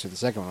wasn't the case with the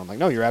second one. I'm like,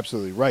 no, you're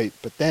absolutely right.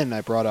 But then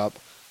I brought up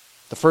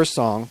the first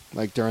song,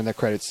 like during the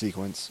credits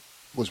sequence,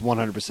 was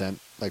 100%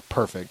 like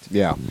perfect.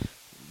 Yeah.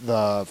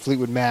 The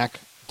Fleetwood Mac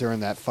during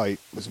that fight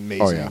was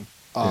amazing.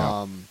 Oh,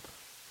 yeah.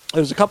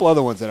 There was a couple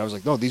other ones that I was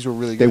like, no, these were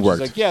really They good. She's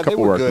worked. like, yeah, a couple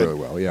they were worked good. really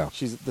well. Yeah.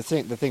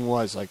 The thing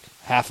was like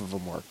half of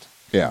them worked.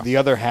 Yeah. The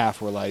other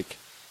half were like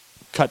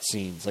cut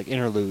scenes, like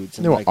interludes,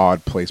 and There were like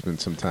odd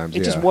placements sometimes.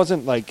 it just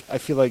wasn't like, I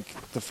feel like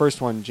the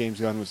first one, James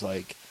Gunn was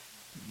like,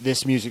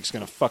 this music's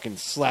gonna fucking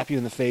slap you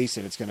in the face,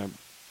 and it's gonna,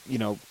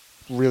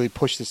 really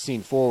push the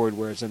scene forward.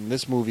 Whereas in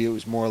this movie, it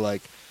was more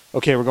like,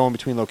 okay, we're going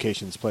between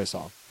locations, play a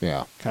song,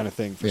 Yeah. kind of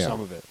thing for Yeah.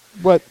 some of it.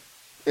 But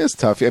It's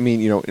tough. I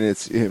mean, and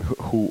it's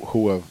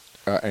who of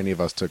any of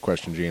us to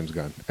question James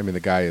Gunn. I mean, the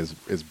guy is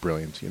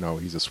brilliant.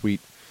 He's a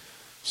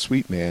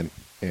sweet man,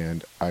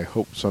 and I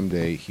hope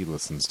someday he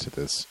listens to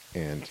this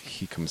and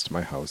he comes to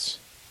my house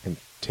and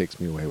takes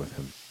me away with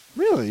him.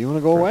 really, you want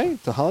to go away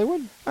to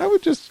Hollywood? I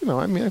would just, I feel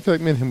like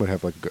me and him would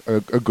have like a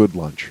good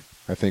lunch.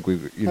 I think we,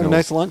 Have a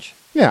nice lunch.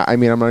 Yeah, I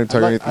mean, I'm not even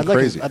talking anything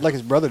crazy. I'd like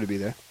his brother to be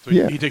there. So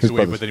Yeah, he takes his it away,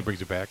 brothers. but then he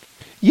brings it back.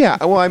 Yeah,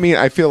 well, I mean,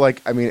 I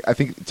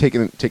think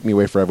taking me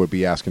away forever would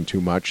be asking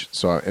too much.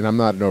 So, and I'm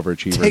not an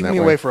overachiever. Take in that me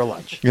way. away for a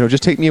lunch.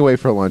 Just take me away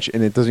for a lunch,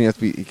 and it doesn't have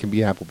to be. It can be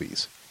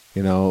Applebee's.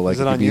 Like Is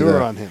it could on be you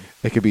or on him?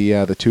 It could be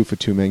the 2 for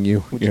 $2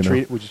 menu. Would you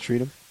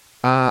treat him?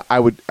 I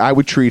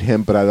would treat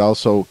him, but I'd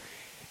also,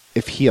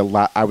 if he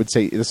I would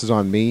say this is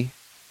on me.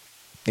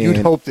 You'd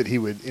and hope that he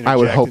would interject. I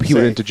would hope and he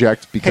would say,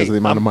 interject because "Hey, of the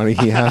amount of money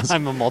he has.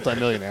 I'm a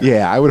multimillionaire.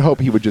 Yeah, I would hope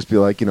he would just be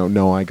like,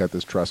 no, I got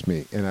this. Trust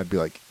me, and I'd be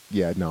like,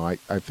 yeah, no, I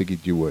figured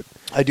you would.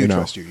 I do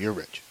trust you. You're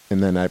rich.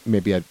 And then I'd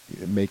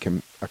make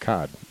him a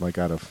card, like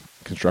out of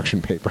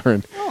construction paper,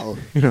 and Oh,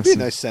 be a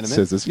nice sentiment.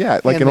 Scissors. Yeah,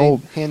 like Handmade- an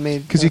old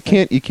handmade. because you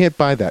can't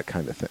buy that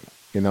kind of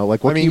thing.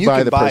 Like what I mean, can you buy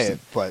can the buy person? it,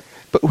 but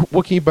But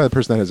what can you buy the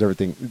person that has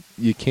everything?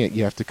 You can't.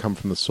 You have to come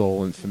from the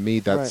soul, and for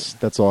me,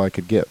 that's all I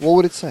could give. what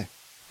would it say?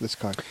 this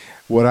card?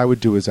 What I would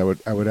do is I would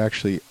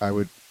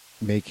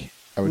make.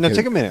 I would No, get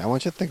take it- a minute. I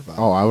want you to think about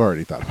Oh, I've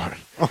already thought about it.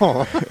 it.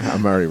 Oh,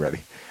 I'm already ready.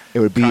 It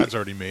would be Card's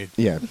already made.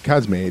 Yeah,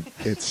 card's made.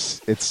 It's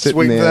sitting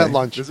waiting for there. that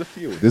lunch. There's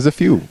a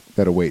few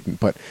that are waiting.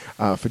 But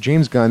for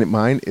James Gunn,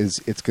 mine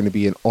is it's going to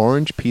be an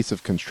orange piece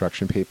of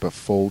construction paper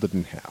folded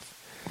in half.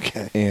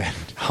 okay. And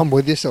I'm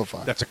with you so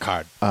far. That's a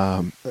card.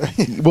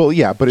 well,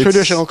 yeah, but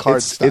Traditional card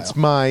it's, style.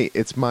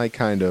 It's my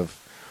kind of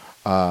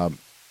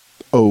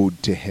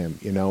ode to him,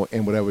 you know.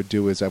 And what I would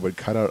do is I would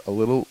cut out a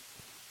little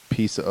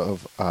piece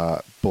of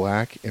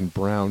black and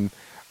brown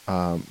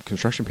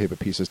construction paper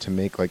pieces to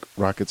make like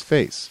Rocket's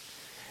face.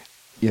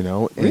 You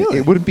know, and Really?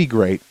 it wouldn't be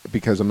great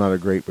because I'm not a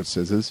great with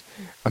scissors.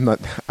 I'm not.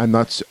 You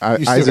still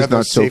Isaac's got not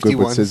those so safety good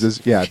with ones?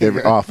 scissors. Yeah,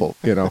 they're awful.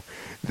 You know,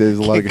 there's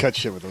a lot Can't of cut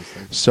shit with those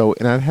things. So,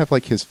 and I'd have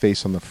like his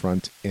face on the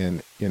front,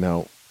 and you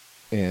know,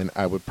 and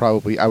I would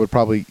probably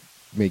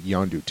make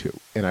Yondu too,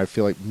 and I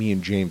feel like me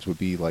and James would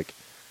be like,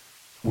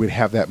 we'd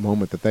have that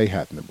moment that they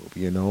had in the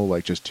movie. You know,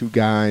 like just two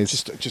guys.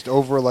 Just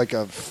over like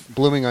a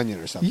blooming onion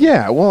or something.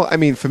 Yeah, well, I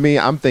mean, for me,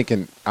 I'm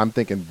thinking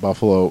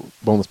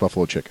boneless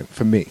buffalo chicken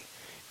for me,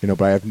 you know.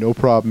 But I have no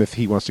problem if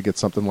he wants to get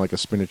something like a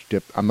spinach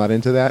dip. I'm not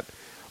into that,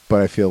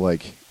 but I feel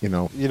like You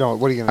know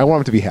what are you gonna? I want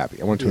him to be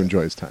happy. I want him to Yeah.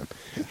 enjoy his time.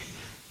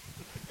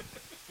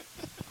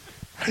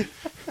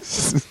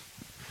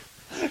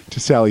 To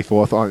sally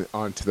forth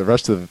on to the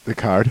rest of the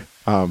card.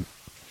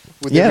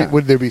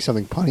 Would there be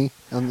something punny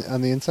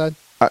on the inside?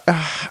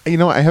 You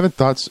know, I haven't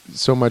thought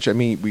so much. I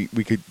mean,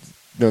 we could.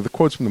 You know, the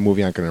quotes from the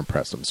movie aren't going to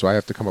impress him, so I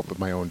have to come up with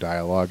my own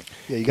dialogue.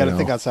 Yeah, you got to know.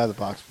 think outside the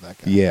box for that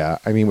guy. Yeah,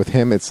 I mean, with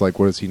him, it's like,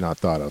 what has he not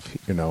thought of?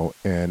 You know,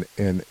 and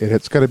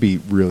it's got to be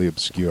really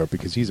obscure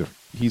because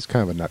he's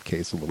kind of a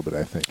nutcase a little bit,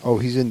 I think. Oh,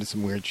 he's into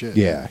some weird shit.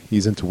 Yeah,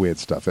 he's into weird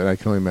stuff, and I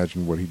can only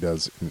imagine what he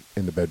does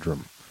in the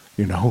bedroom.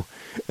 You know,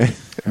 and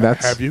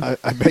that's Have you?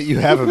 I bet you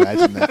have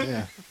imagined that.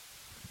 Yeah.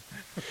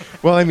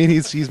 well. I mean,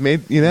 he's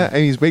made and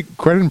he's made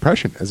quite an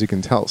impression, as you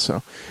can tell.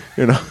 So,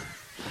 you know,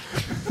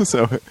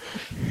 so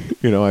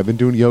you know, I've been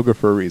doing yoga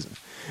for a reason,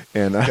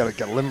 and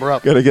Gotta limber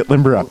up. gotta get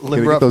limber up,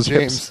 Limber gotta up, get those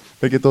James. hips,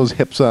 gotta get those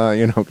hips.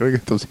 You know, gotta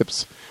get those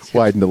hips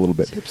widened a little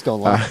bit. Hips don't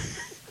lie.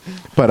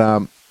 But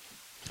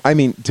I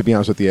mean, to be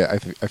honest with you, I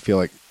feel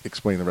like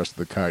explaining the rest of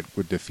the card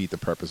would defeat the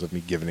purpose of me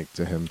giving it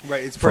to him.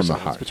 Right, it's from the personal.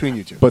 It's heart. between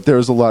you two. But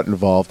there's a lot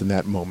involved in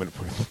that moment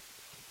with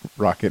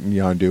Rocket and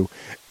Yondu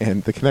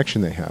and the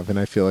connection they have, and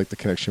I feel like the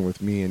connection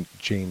with me and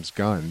James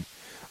Gunn.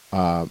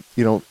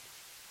 You know,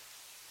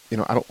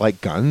 I don't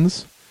like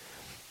guns.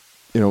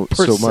 You know,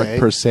 much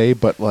per se,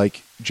 but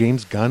like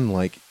James Gunn,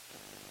 like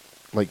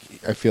I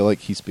feel like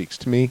he speaks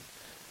to me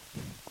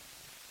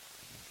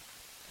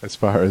as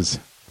far as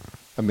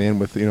a man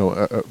with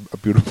a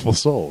beautiful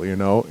soul, you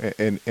know,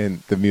 and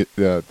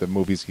the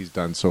movies he's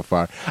done so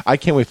far. I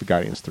can't wait for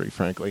Guardians 3,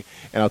 frankly,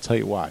 and I'll tell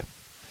you why.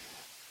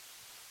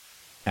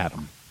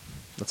 Adam,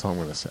 that's all I'm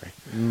going to say.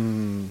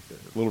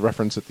 A little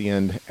reference at the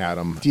end,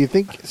 Adam. Do you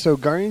think so?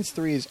 Guardians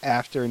 3 is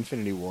after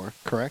Infinity War,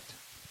 correct?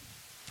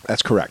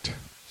 That's correct.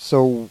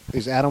 So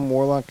is Adam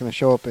Warlock going to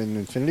show up in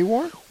Infinity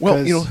War? Well,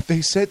 'Cause you know,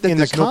 they said that in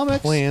there's the no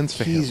comics, plans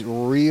for he's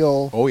him.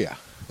 real. Oh yeah,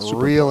 Super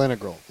real cool.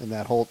 integral in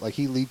that whole. Like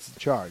he leads the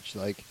charge.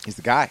 Like He's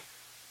the guy.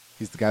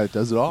 He's the guy that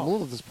does it I'm a all.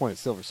 little disappointed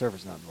Silver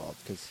Surfer's not involved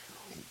because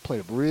he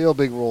played a real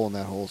big role in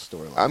that whole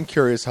storyline. I'm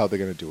curious how they're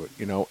going to do it,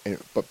 you know.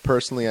 But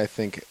personally, I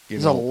think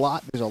There's a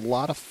lot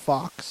of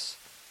Fox,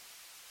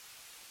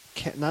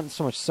 not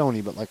so much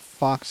Sony, but like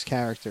Fox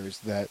characters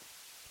that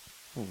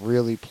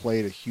really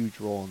played a huge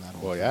role in that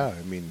whole. Well, thing. yeah,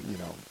 I mean, You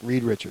know,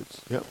 Reed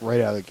Richards, Yep.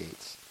 right out of the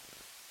gates.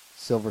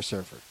 Silver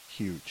Surfer,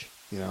 huge.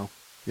 You know,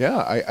 yeah,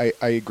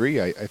 I agree.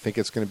 I think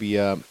it's going to be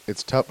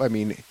it's tough. I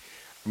mean,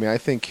 I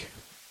think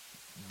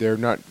they're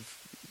not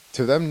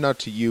to them not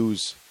to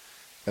use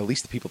at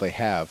least the people they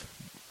have,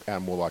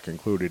 Adam Warlock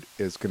included,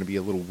 is going to be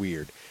a little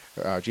weird.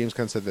 James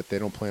Gunn said that they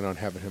don't plan on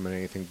having him in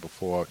anything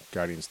before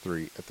Guardians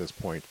 3 at this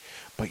point.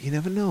 But you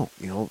never know.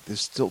 You know,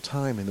 there's still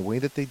time. And the way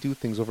that they do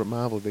things over at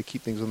Marvel, they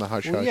keep things on the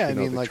hush-hush. well, yeah. you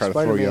know, I mean, they like try to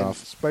throw you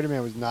off.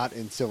 Spider-Man was not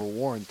in Civil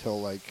War until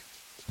like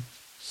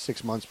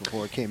 6 months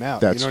before it came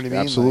out. That's you know what I mean?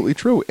 absolutely Like,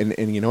 true. And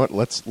you know what?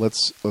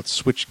 Let's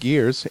switch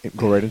gears and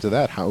go right into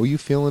that. How are you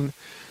feeling?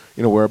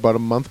 You know, we're about a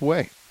month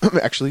away.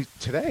 Actually,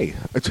 today.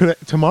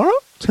 Tomorrow?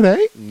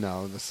 Today?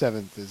 no, the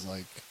 7th is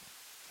like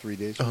 3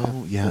 days. From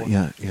Oh, now.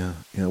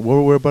 yeah.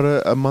 We're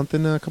about a month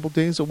and a couple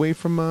days away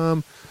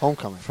from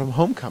Homecoming.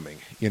 Homecoming,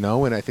 you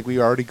know, and I think we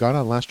already got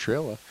our last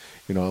trailer,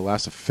 you know, our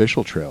last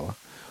official trailer.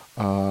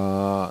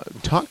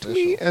 Talk to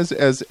me as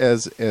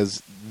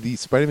the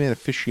Spider-Man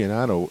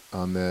aficionado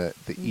on the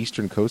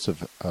eastern coast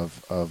of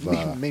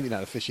Maybe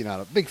not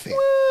aficionado, big fan.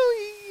 well,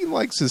 he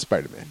likes his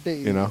Spider-Man,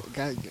 you know.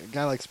 guy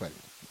like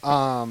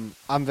Spider-Man.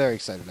 I'm very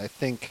excited. I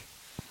think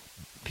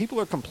people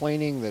are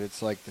complaining that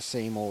it's like the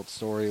same old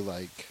story,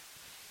 like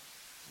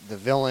the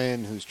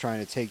villain who's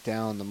trying to take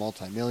down the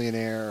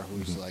multimillionaire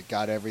who's like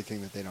got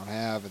everything that they don't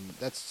have, and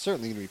that's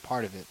certainly going to be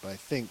part of it. But I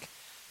think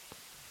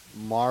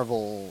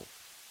Marvel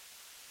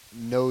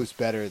knows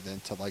better than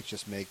to like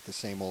just make the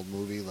same old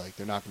movie. Like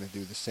they're not going to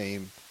do the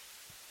same,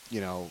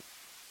 you know,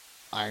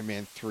 Iron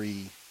Man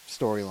 3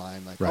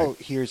 storyline. Like, Right. oh,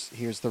 here's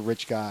the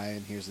rich guy,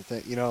 and here's the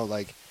thing. You know,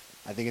 like,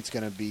 I think it's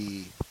going to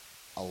be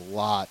a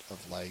lot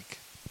of, like,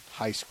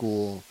 high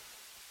school,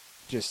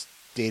 just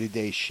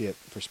day-to-day shit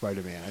for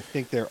Spider-Man. I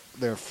think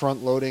they're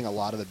front-loading a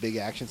lot of the big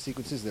action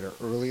sequences that are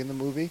early in the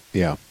movie.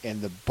 Yeah.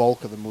 And the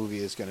bulk of the movie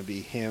is going to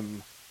be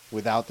him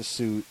without the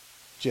suit,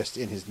 just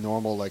in his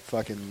normal, like,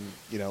 fucking,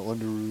 you know,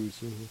 underoos.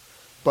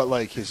 But,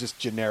 like, his just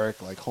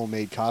generic, like,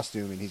 homemade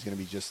costume, and he's going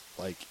to be just,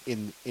 like,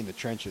 in the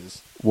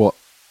trenches. Well,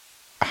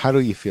 how do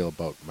you feel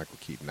about Michael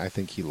Keaton? I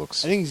think he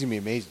looks I think he's going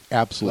to be amazing.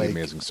 absolutely Like,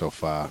 amazing so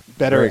far.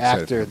 Better Very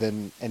excited actor for him.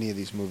 than any of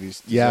these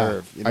movies Yeah,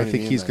 deserve. You know I what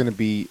think mean? he's Like, going to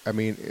be. I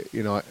mean,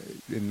 you know,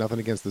 nothing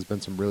against. There's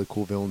been some really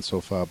cool villains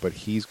so far, but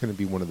he's going to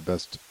be one of the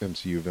best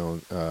MCU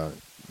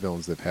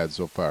villains they've had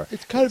so far.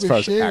 It's kind of as far a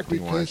as shame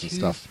acting wise because and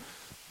stuff.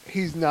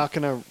 he's not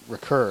going to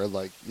recur.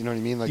 Like, you know what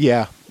I mean? Like,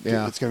 Yeah.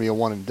 it's going to be a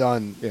one and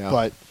done. Yeah.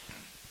 But,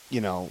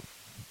 you know,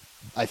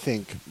 I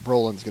think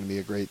Brolin's going to be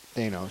a great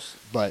Thanos.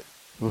 But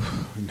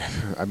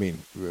I mean,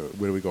 where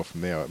do we go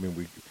from there? I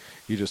mean,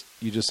 you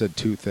just said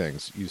two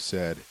things. You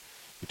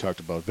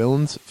talked about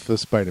villains for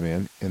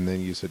Spider-Man, and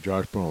then you said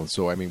Josh Brolin.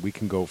 So I mean, we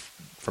can go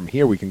from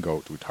here. We can go.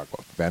 Do we talk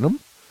about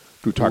Venom?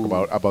 Do we talk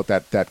about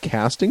that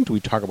casting? Do we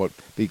talk about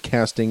the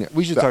casting?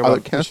 we should the talk other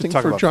about casting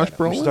for Josh Venom.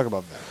 Brolin. We should talk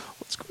about Venom.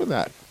 Let's go to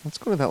that.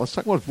 Let's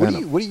talk about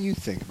Venom. What do you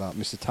think about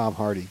Mr. Tom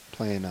Hardy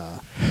playing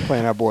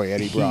our boy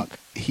Eddie Brock?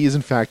 He is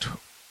in fact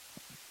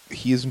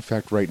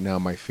right now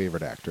my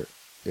favorite actor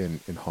in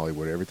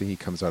Hollywood. Everything he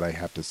comes out, I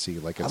have to see.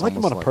 Like, I it's like him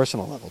almost on a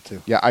personal level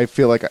too. Yeah, I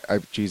feel like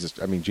Jesus.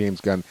 I mean,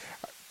 James Gunn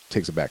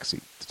takes a back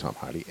seat to Tom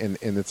Hardy, and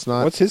it's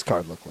not. What's his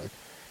card look like?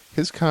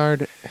 His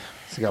card?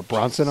 Has he got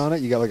Bronson on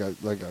it? You got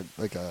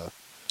like a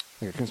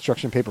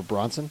construction paper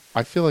Bronson?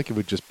 I feel like it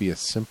would just be a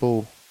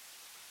simple.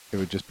 It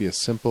would just be a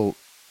simple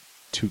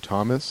to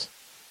Thomas,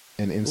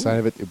 and inside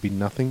of it would be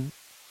nothing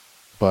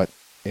but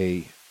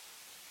a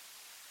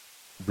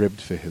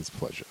ribbed for his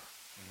pleasure.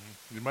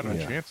 You might have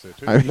Yeah. a chance there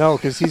too. No,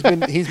 because he's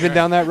been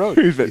down that road.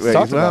 He's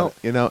talked about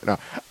it. No.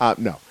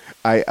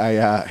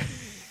 I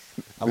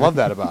love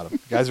that about him.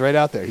 Guy's right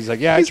out there. He's like,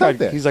 yeah, He's I out tried.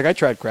 there. He's like, I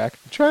tried crack.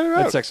 Try it I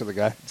had out. sex with a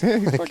guy.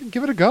 Fucking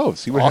give it a go.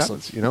 See what Awesome.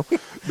 happens. You know.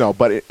 No,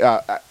 but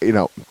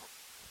Yeah.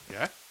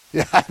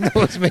 Yeah, I know it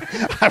was me.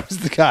 I was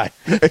the guy.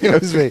 It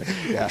was me.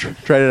 Yeah.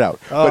 tried it out.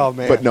 Oh, but,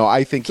 man. But no,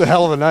 I think It's a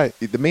hell of a night.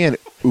 the man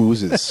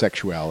oozes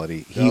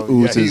sexuality. He Oh, yeah,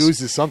 oozes. he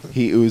oozes something.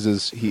 He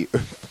oozes.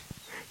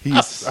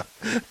 He's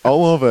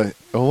all over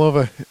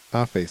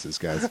our faces,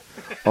 guys.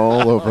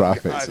 All over our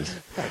faces.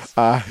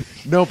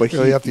 No, but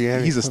Really up the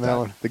ante he's a on that stud.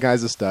 one. The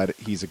guy's a stud.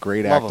 He's a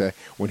great Love actor. him.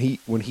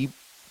 When he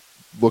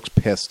looks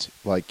pissed,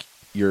 like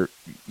you're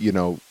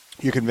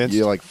convinced?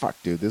 you're like, fuck,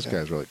 dude, this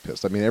guy's really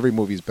pissed. I mean, every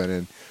movie he's been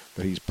in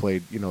that he's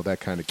played, that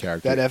kind of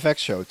character. That FX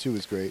show too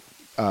is great.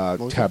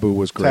 Taboo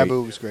was great.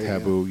 Taboo was great,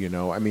 Taboo,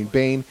 I mean,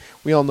 Bane.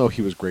 We all know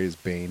he was great as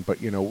Bane, but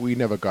we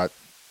never got.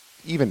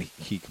 Even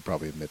he could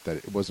probably admit that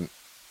it wasn't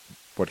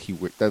what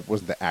that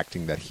wasn't the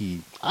acting that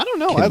he. I don't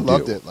know. can I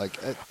loved do. it. Like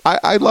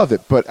I loved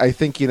it, but I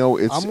think it's.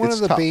 I'm one it's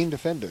of the tough. Bane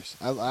defenders.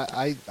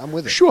 I'm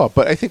with it. Sure,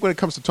 but I think when it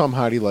comes to Tom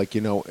Hardy, like a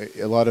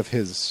lot of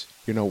his,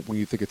 when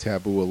you think of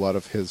Taboo, a lot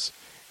of his,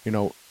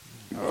 yeah.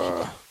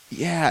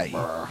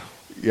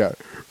 Yeah.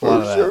 A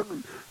lot of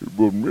that.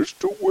 Well,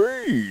 Mr.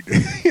 Wade.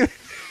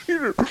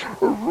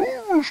 Mr.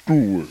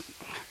 Wade.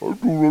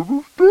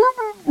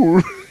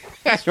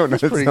 I don't understand it. I don't know.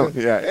 pretty good.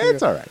 Yeah,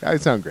 it's all right. I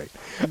sound great.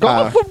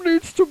 Gotham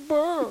needs to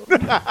burn.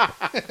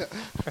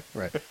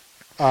 Right.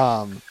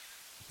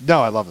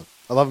 No, I love him.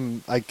 I love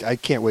him. I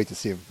can't wait to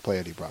see him play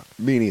Eddie Brock.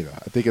 Me neither.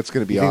 I think it's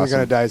going to be You think awesome. they're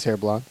gonna dye his hair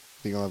blonde?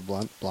 Think he'll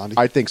have blondie?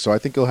 I think so. I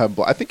think he'll have.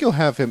 I think he'll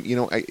have him.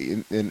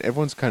 And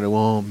everyone's kind of,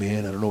 oh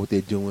man, I don't know what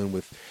they're doing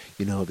with,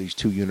 these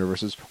two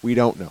universes. We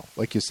don't know.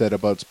 Like you said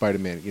about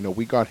Spider-Man,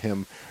 we got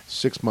him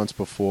 6 months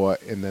before,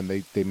 and then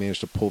they managed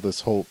to pull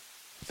this whole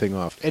thing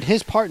off. And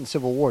his part in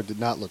Civil War did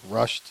not look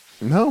rushed.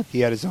 No,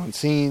 He had his own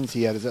scenes.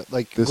 He had his There's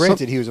Granted,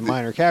 some- he was a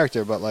minor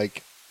character, but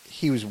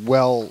he was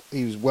well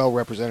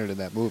represented in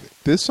that movie.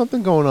 there's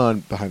something going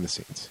on behind the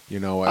scenes.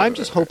 I'm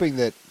just hoping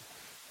that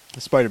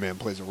Spider-Man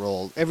plays a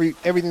role.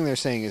 Everything they're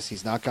saying is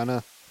he's not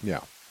gonna.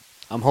 Yeah.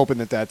 I'm hoping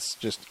that that's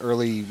just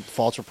early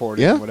false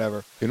reporting Yeah. or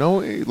whatever.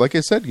 Like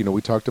I said,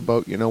 we talked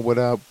about, what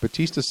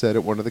Batista said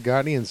at one of the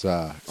Guardians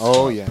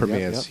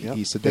premieres. Yep.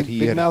 He said big, that he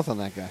big had, mouth on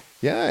that guy.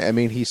 Yeah, I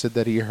mean, he said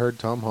that he heard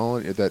Tom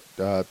Holland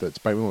that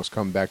Spider-Man was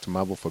coming back to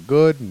Marvel for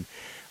good, and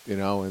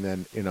and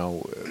then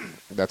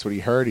that's what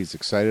he heard. He's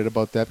excited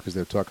about that because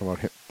they're talking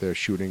about they're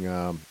shooting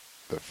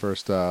the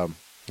first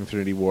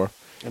Infinity War.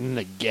 And then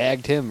they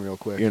gagged him real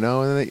quick. And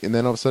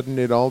then all of a sudden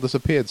it all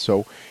disappeared.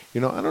 So, I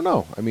don't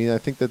know. I mean, I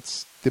think there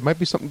might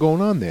be something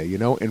going on there,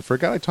 And for a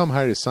guy like Tom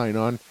Hardy to sign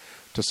on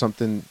to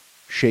something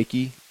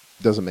shaky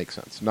doesn't make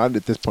sense. Not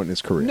at this point in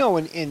his career. No,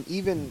 and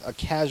even a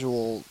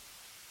casual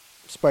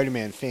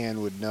Spider-Man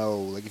fan would know,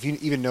 like if you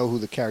even know who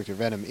the character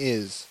Venom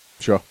is,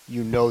 Sure.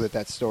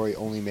 that story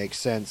only makes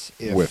sense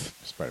if With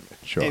Spider-Man.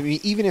 Sure. I mean,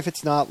 even if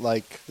it's not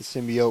like the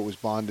symbiote was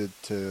bonded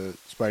to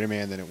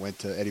Spider-Man, then it went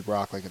to Eddie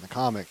Brock like in the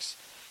comics.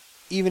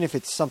 even if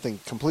it's something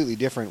completely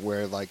different,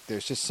 where like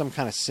there's just some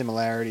kind of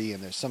similarity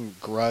and there's some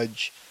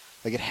grudge,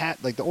 like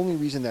the only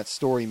reason that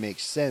story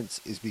makes sense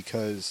is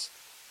because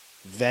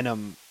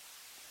Venom,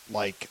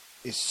 like,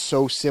 is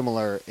so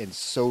similar and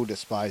so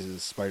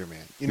despises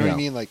Spider-Man. You know what I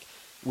mean? Like,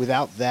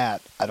 without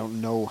that, I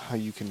don't know how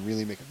you can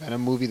really make a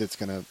Venom movie that's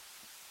gonna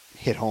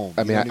hit home.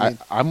 I mean,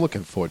 I'm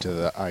looking forward to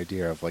the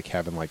idea of like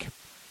having like,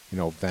 you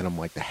know, Venom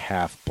like the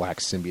half black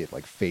symbiote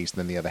like face, and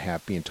then the other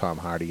half being Tom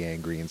Hardy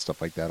angry and stuff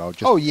like that. I'll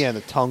just and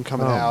the tongue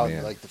coming out,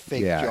 man. like the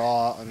fake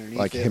jaw underneath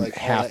like it, him like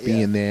half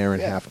being there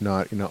and half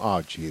not. You know,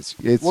 oh jeez.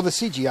 Well, the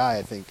CGI,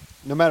 I think,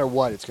 no matter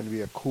what, it's going to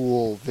be a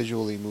cool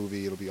visually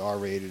movie. It'll be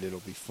R-rated. It'll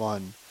be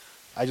fun.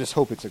 I just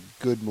hope it's a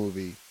good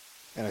movie,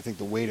 and I think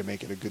the way to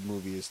make it a good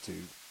movie is to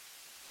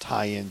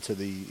tie into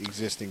the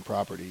existing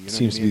property. You know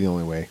Seems to be the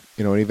only way.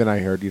 You know, and even I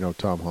heard, you know,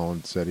 Tom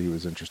Holland said he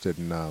was interested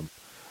in,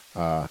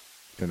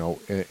 you know,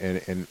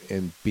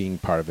 and being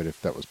part of it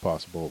if that was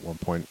possible. At one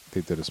point,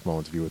 they did a small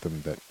interview with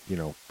him that, you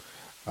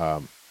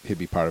know, he'd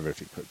be part of it if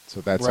he could.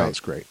 So that sounds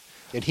great.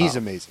 And he's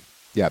amazing.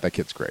 Yeah, that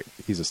kid's great.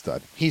 He's a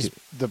stud. He's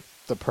the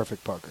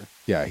perfect Parker.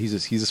 Yeah, he's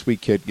a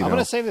sweet kid. I'm going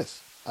to say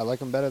this. I like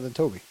him better than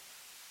Toby.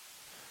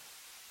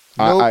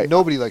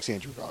 Nobody likes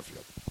Andrew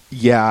Garfield.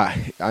 Yeah,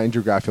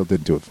 Andrew Garfield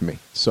didn't do it for me.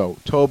 So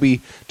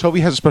Toby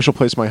has a special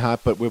place in my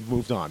heart, but we've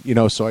moved on. You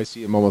know, so I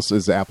see him almost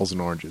as apples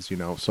and oranges. You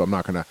know, so I'm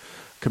not going to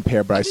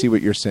compare, but I see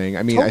what you're saying.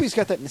 I mean, Toby's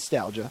got that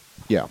nostalgia.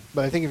 Yeah,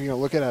 but I think if you're going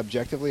to look at it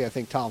objectively, I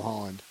think Tom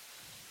Holland,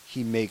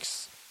 he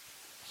makes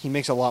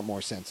a lot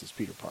more sense as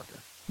Peter Parker.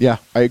 Yeah,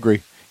 I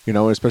agree. You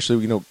know,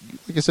 especially, you know,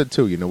 like I said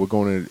too. You know, we're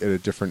going at a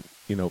different,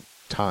 you know,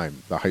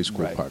 time, the high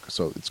school Parker.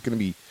 So it's going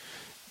to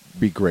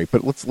be great.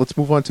 But let's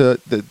move on to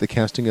the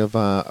casting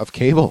of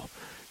Cable.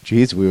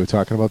 Jeez, we were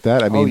talking about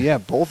that. I mean,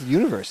 both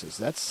universes.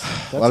 That's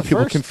a lot of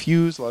people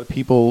confused. A lot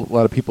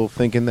of people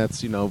thinking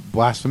that's, you know,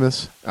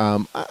 blasphemous. I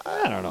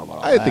don't know about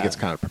all I that. think it's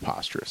kind of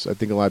preposterous. I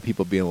think a lot of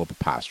people being a little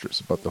preposterous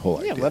about the whole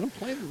idea. Let him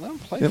play. Let him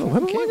play. You know,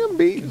 let him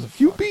be.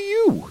 You be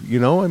you. You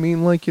know, I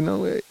mean, like, you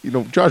know,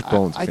 Josh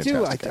Brolin's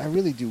fantastic. I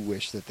really do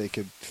wish that they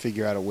could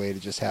figure out a way to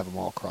just have them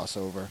all cross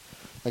over.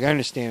 Like, I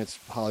understand it's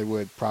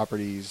Hollywood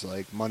properties.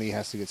 Like, money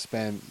has to get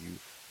spent.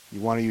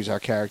 You want to use our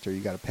character, you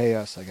got to pay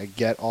us. Like, I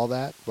get all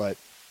that, but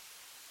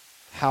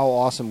how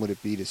awesome would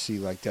it be to see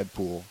like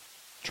Deadpool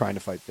trying to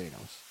fight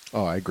Thanos?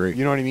 Oh, I agree.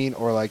 You know what I mean?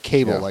 Or like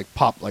Cable, like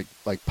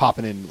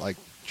popping in, like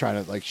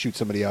trying to like shoot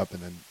somebody up and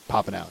then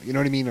popping out. You know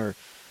what I mean? Or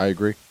I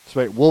agree.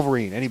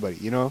 Wolverine, anybody?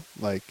 You know,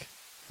 like,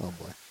 oh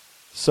boy.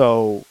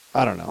 So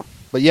I don't know,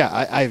 but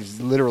yeah, I have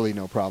literally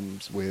no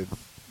problems with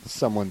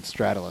someone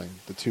straddling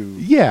the two.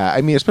 Yeah, I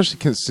mean, especially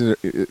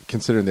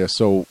considering they're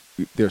so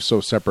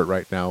separate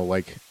right now.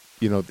 Like,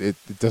 you know, it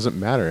doesn't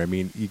matter. I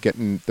mean, you're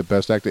getting the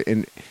best actor,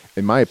 in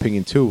my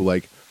opinion, too.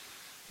 Like,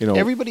 you know,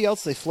 everybody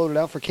else they floated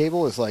out for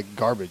Cable is like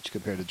garbage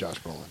compared to Josh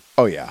Brolin.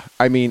 Oh yeah,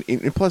 I mean,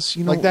 and plus,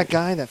 you know, like that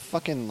guy, that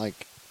fucking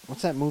like,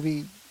 what's that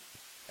movie?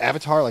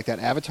 Avatar, like that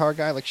Avatar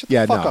guy. Like, shut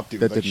the fuck up,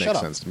 dude. That like, didn't make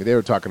sense to me. They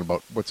were talking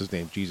about what's his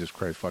name? Jesus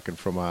Christ, fucking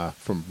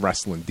from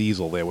Wrestling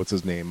Diesel. There, what's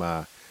his name?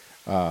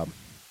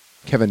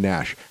 Kevin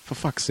Nash. For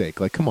fuck's sake,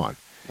 like, come on.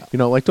 No. You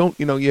know, like, don't,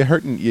 you know, you're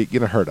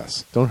gonna hurt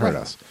us. Don't hurt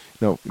us.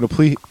 No,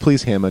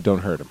 please, Hammer, don't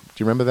hurt him.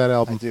 Do you remember that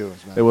album? I do.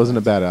 It wasn't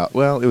a bad album.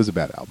 Well, it was a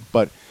bad album,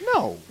 but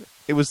no,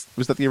 it was.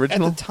 Was that the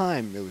original? At the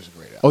time, it was a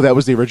great album. Oh, that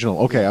was the original.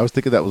 Okay, I was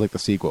thinking that was like the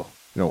sequel.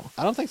 You know,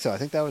 I don't think so. I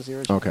think that was the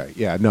original. Okay,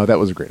 yeah, no, that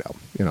was a great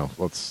album. You know,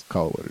 let's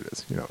call it what it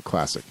is. You know,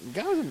 classic.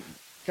 The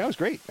guy was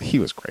great. He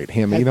was great.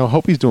 Hammer. You know,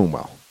 hope he's doing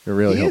well. I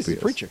really hope he is. He's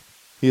a preacher.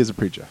 He is a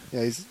preacher.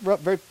 Yeah, he's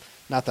very.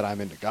 Not that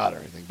I'm into God or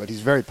anything, but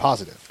he's very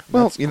positive.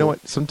 Well, that's know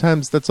what?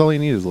 Sometimes that's all you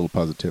need is a little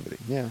positivity.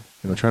 Yeah.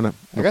 You know, trying to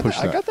push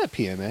that. I got that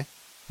PMA.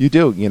 You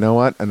do. You know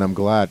what? And I'm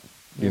glad.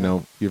 You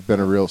know, you've been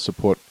a real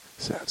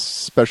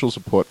special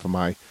support for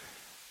my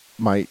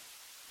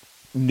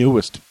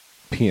newest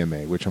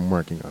PMA, which I'm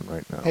working on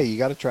right now. Hey, you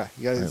got to try.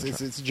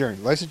 It's a journey.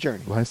 Life's a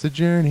journey. Life's a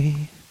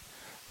journey.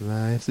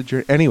 Life's a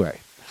journey. Anyway,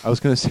 I was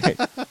going to say,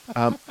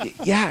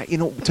 yeah, you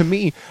know, to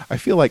me, I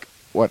feel like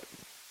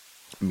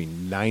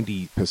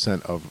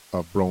 90% of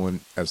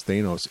Brolin as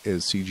Thanos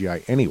is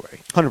CGI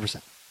anyway.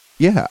 100%.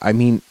 Yeah, I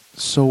mean,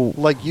 so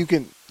like you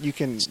can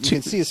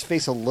see his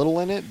face a little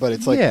in it, but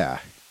it's like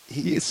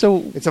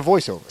so it's a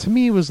voiceover. To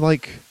me, it was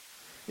like,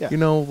 you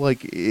know,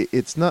 like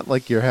it's not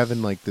like you're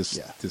having like this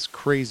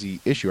crazy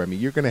issue. I mean,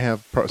 you're going to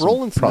have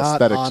Brolin's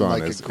prosthetics not on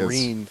like as, a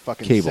green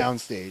fucking Cable.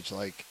 soundstage,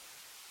 like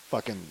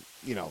fucking,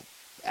 you know,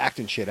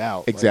 acting shit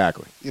out.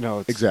 Exactly. Like, you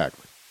know,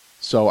 exactly.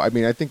 So, I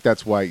mean, I think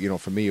that's why, you know,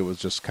 for me, it was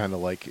just kind of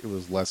like, it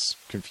was less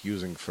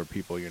confusing for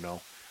people, you know.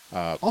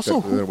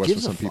 Also, than it was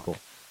gives for some a fuck? people.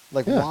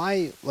 Like,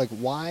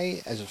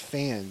 why, as a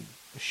fan,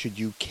 should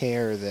you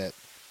care that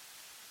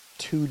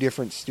two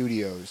different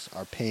studios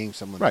are paying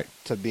someone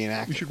to be an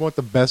actor? You should want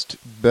the best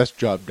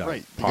job done.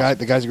 Right.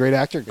 The guy's a great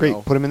actor.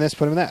 Great. Put him in this,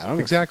 put him in that. I don't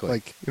exactly.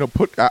 Like, you know,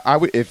 I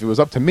would, if it was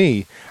up to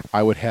me,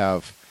 I would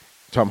have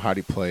Tom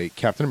Hardy play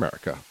Captain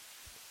America,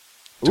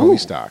 Tony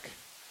Stark,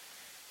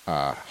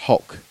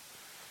 Hulk.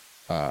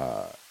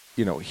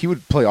 You know, he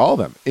would play all of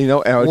them. You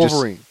know, and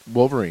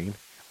Wolverine.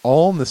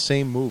 all in the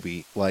same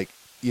movie, like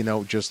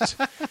just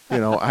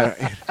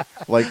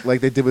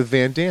like they did with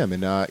Van Damme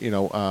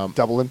and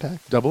Double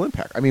Impact. Double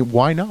Impact. I mean,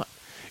 why not?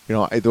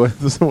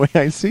 This is the way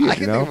I see it. I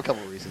can think of a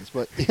couple of reasons,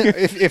 but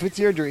if it's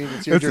your dream,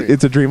 it's your dream.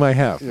 It's a dream I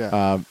have.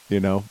 Yeah.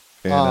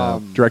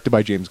 And directed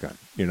by James Gunn.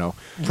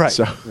 Right.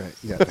 So. Right.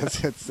 Yeah.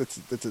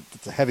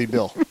 It's a heavy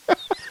bill.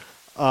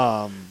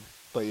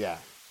 But yeah,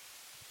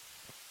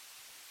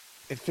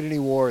 Infinity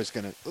War is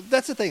gonna.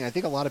 That's the thing. I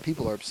think a lot of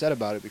people are upset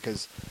about it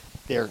because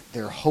they're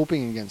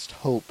hoping against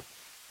hope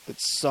that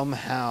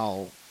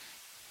somehow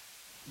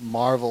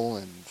Marvel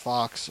and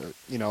Fox, or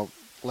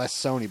less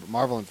Sony, but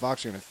Marvel and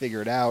Fox are going to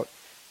figure it out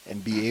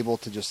and be able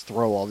to just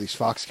throw all these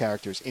Fox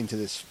characters into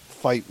this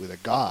fight with a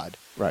god.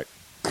 Right.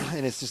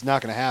 And it's just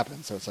not going to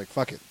happen. So it's like,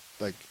 fuck it.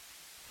 Like,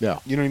 Yeah.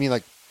 you know what I mean?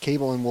 Like,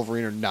 Cable and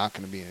Wolverine are not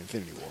going to be in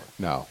Infinity War.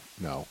 No.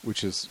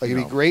 Which is Like,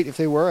 it'd be great if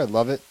they were. I'd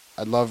love it.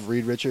 I'd love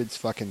Reed Richards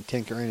fucking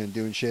tinkering and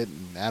doing shit,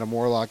 and Adam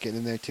Warlock getting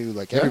in there too,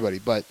 like everybody.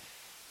 But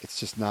it's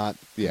just not.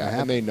 Yeah,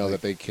 gonna and they happen. know Like,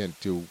 that they can't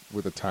do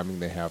with the timing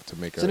they have to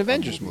make It's an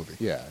Avengers movie.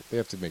 Yeah, they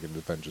have to make an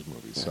Avengers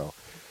movie.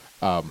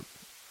 Yeah.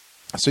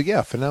 So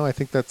yeah, for now, I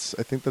think that's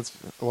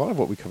a lot of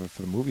what we covered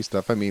for the movie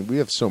stuff. I mean, we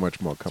have so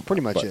much more coming.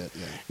 pretty much but, it.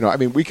 Yeah. I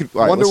mean, we could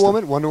Wonder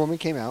Woman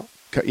came out.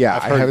 Yeah,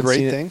 I've I heard haven't great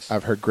seen things. It.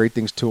 I've heard great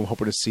things too. I'm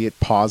hoping to see it.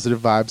 Positive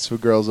vibes for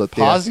girls out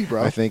there. Posy,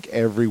 bro. I think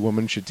every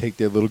woman should take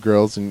their little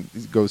girls and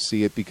go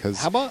see it because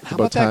How about time.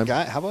 that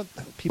guy? How about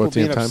people About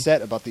damn being time.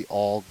 upset about the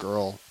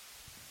all-girl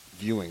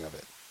viewing of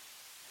it?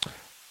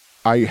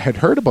 I had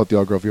heard about the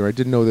all-girl viewer. I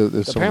didn't know that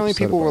there's Apparently, someone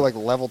upset people were about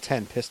like level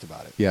 10 pissed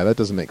about it. Yeah, that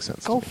doesn't make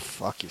sense. Go to me.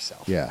 fuck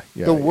yourself. Yeah.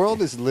 The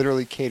world is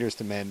literally caters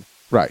to men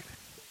Right.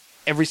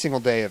 every single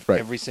day of Right.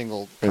 every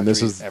single country And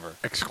this is- ever.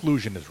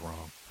 Exclusion is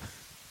wrong.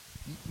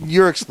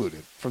 You're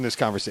excluded from this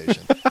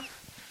conversation.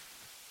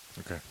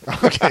 Okay.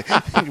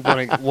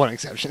 Okay, one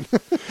exception.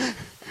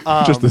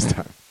 Just this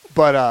time.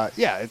 But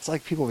yeah, it's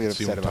like people get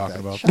See upset what I'm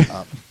about that. talking Shut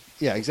up.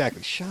 Yeah,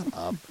 exactly. Shut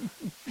up.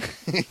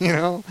 You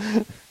know?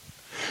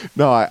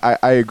 No,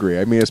 I agree.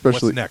 I mean,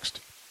 especially What's next?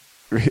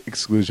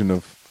 exclusion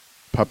of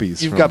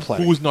puppies. You've from- got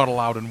plenty. Who's not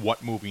allowed in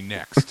what movie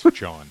next,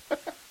 John?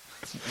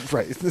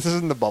 Right. This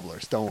isn't the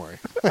bubblers. Don't worry.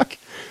 Like,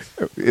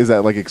 Is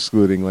that like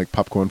excluding like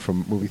popcorn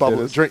from movie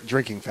theaters?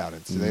 drinking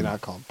fountains. Do they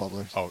not call them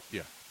bubblers? Oh,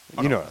 yeah.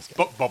 You know what I was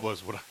getting.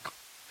 Bubblers, what I call.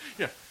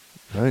 Yeah.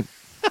 Right.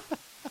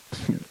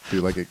 Do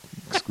you like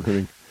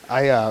excluding?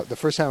 The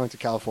first time I went to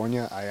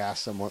California, I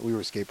asked someone. We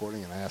were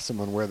skateboarding, and I asked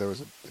someone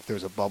if there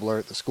was a bubbler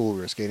at the school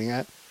we were skating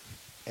at,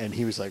 and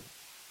he was like,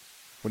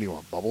 "What do you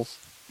want, bubbles?"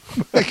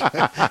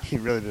 He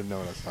really didn't know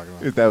what I was talking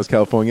about. That was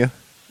California.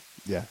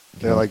 Yeah,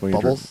 they're like California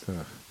bubbles.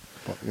 drink.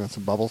 You want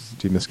some bubbles?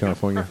 Do you miss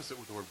California? Preface it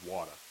with the word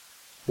water.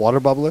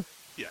 Water bubbler?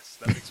 Yes,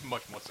 that makes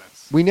much more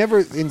sense. We never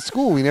in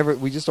school.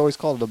 We just always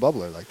called it a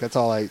bubbler. Like that's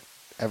all I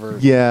ever.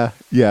 Yeah,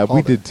 we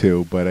Called did it.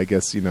 too. But I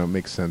guess it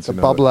makes sense. The you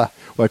know, bubbler.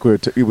 like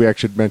we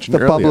actually mentioned The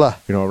earlier.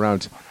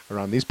 bubbler.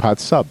 Around these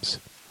pots, subs.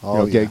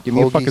 Oh, yeah. Give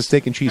me a fucking Hoagies.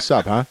 steak and cheese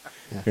sub, huh?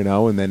 Yeah.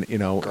 And then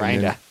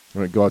Grinder.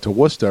 And then go out to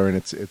Worcester and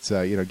it's let's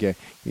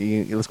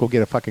go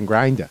get a fucking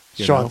grinder.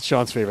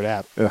 Sean's favorite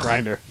app, Ugh.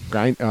 Grinder.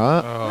 Grind.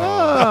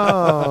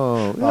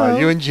 Oh,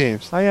 You and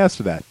James. I asked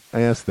for that.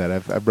 I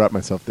brought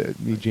myself there.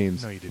 Me,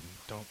 James. No, you didn't.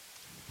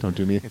 Don't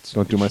do me. It's-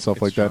 Don't do it's- myself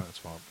it's like that. Sean's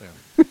fault, yeah.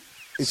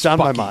 It's on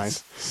my Spuckies. mind.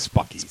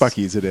 Spuckies.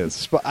 Spuckies, it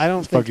is. I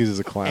don't Spuckies think is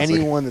a classic.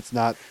 anyone that's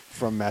not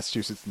from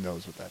Massachusetts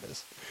knows what that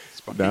is.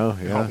 Spuckies. No,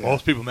 yeah.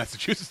 Most people in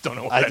Massachusetts don't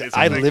know what that is.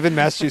 I think. live in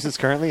Massachusetts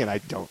currently, and I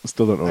don't.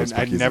 Still don't know what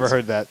I Spuckies never is.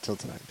 heard that till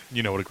tonight.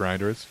 You know what a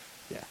grinder is?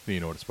 Yeah. You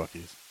know what a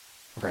Spucky is?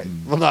 Right.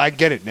 Well, no, I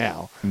get it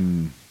now. I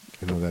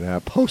know that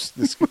app. Post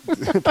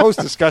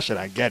discussion,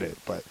 I get it.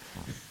 But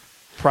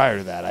prior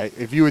to that,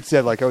 if you had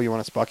said like, "Oh, you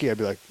want a Spucky?" I'd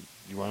be like,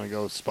 "You want to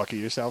go Spucky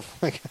yourself?"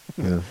 Like,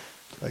 Yeah.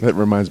 like- That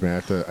reminds me, I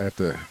have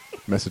to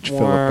message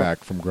Philip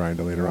back from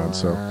Grindr later on.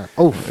 So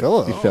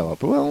Philip.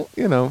 Philip. Well,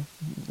 he's a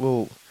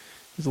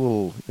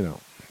little, a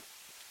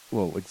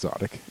little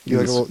exotic. You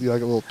like a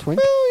little twink?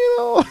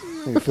 Well,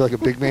 You feel like a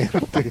big man?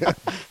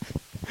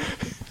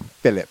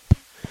 Philip.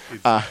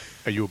 Are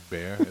you a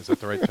bear? Is that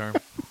the right term?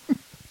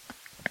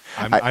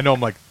 I know I'm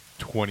like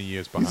 20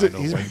 years behind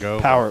on he's lingo.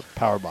 power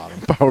bottom.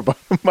 Power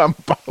bottom. I'm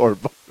power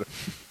bottom.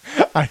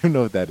 I don't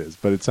know what that is,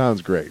 but it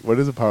sounds great. What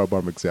is a power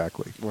bottom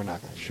exactly? We're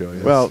not going to Show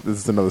you. Well, this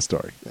is another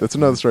story. That's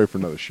another story for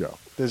another show.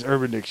 There's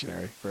Urban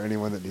Dictionary for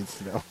anyone that needs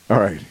to know. All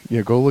right.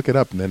 Yeah, go look it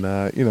up and then,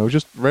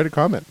 just write a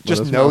comment. Let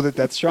Just us know that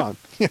that's Sean.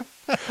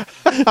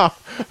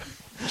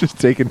 Just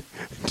taking.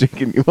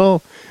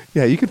 Well,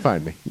 yeah, you can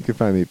find me. You can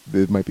find me.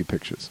 There might be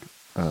pictures.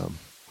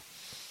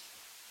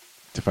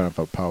 To find out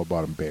about Power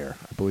Bottom Bear.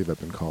 I believe I've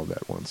been called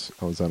that once.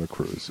 I was on a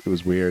cruise. It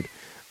was weird.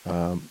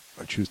 I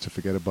choose to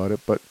forget about it,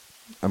 but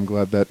I'm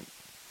glad that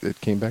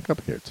it came back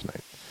up here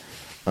tonight.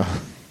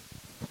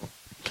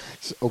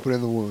 Just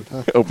opening the wound,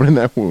 huh? Opening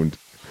that wound.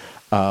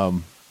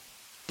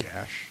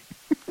 Gash.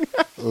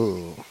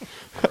 Oh,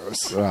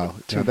 gross. Wow.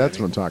 Too Yeah, that's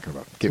many. what I'm talking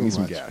about. Give Too me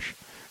some much. gash.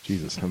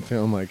 Jesus, I'm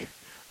feeling like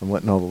I'm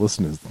letting all the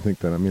listeners think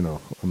that I'm, on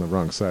the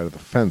wrong side of the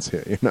fence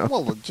here,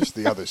 Well, just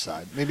the other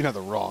side. Maybe not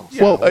the wrong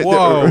side. Well,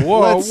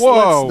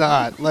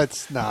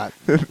 Let's not.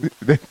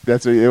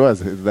 That's what it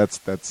was.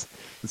 That's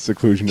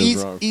seclusion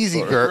is wrong.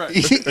 Easy Right.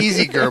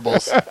 easy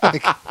Goebbels.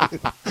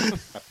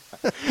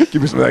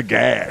 Give me some of that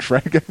gas,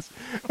 right, guys?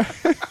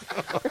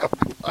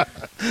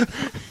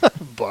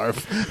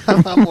 Barf.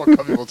 I'm more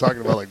comfortable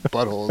talking about like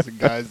buttholes and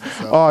guys and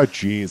stuff. Oh,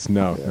 jeez,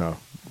 no,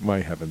 my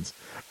heavens.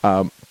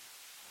 It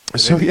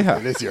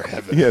is your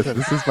heaven. Yes,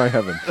 this is my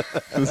heaven.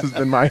 This has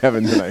been my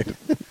heaven tonight.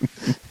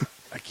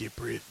 I can't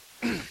breathe.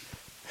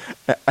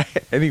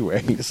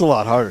 Anyway, It's a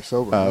lot harder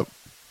sober.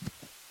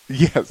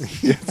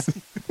 yes.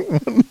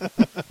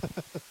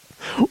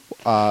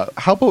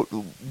 How about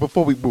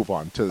before we move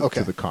on to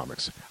the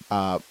comics?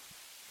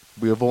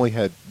 We have only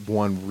had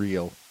one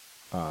real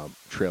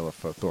trailer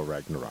for Thor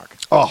Ragnarok.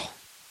 Oh,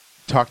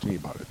 Talk to me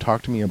about it.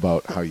 Talk to me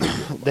about how you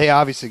feel. they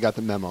obviously got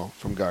the memo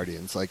from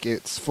Guardians. Like,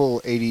 it's full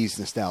 80s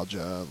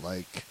nostalgia.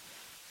 Like,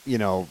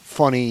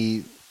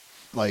 funny,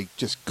 like,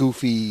 just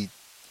goofy.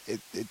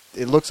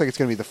 It looks like it's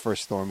going to be the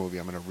first Thor movie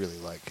I'm going to really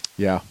like.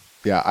 Yeah,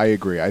 I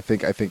agree. I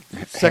think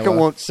Second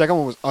one was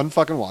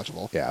unfucking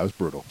watchable. Yeah, it was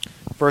brutal.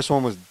 First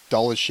one was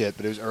dull as shit,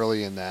 but it was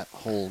early in that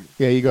whole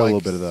Yeah, you got like, a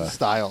little bit of the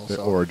style, the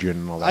so origin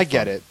and all that. I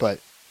get fun. it, but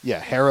yeah,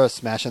 Hera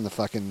smashing the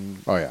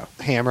fucking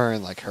hammer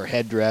and like her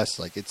headdress,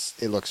 like it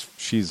looks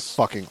She's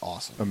fucking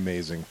awesome.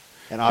 amazing.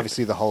 And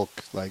obviously the Hulk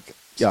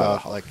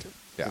stuff, Hulk.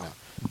 Yeah.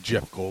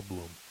 Jeff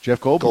Goldblum. Jeff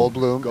Goldblum.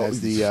 Goldblum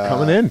as the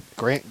coming in.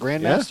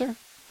 Grandmaster.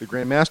 The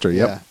Grandmaster.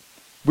 Yep. Yeah.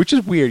 Which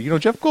is weird.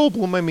 Jeff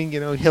Goldblum, I mean,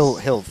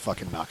 He'll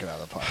fucking knock it out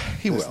of the park.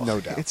 he There's will. no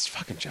doubt. It's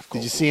fucking Jeff Goldblum.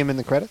 Did you see him in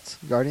the credits,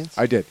 Guardians?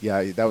 I did.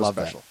 Yeah, that was Love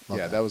that. special. Love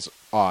Yeah, that. that was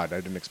odd. I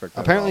didn't expect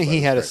that. Apparently at all. he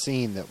That had a was great.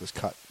 scene that was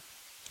cut.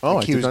 Oh,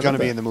 Like I he did was not going know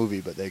to be that. in the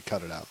movie, but they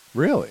cut it out.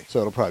 Really? So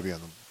it'll probably be on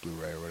the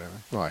Blu-ray or whatever.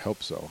 Oh, I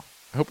hope so.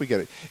 I hope we get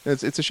it.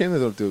 It's a shame they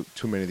don't do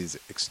too many of these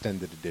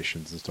extended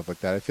editions and stuff like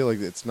that. I feel like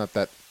it's not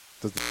that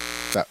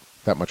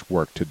much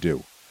work to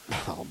do.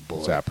 Oh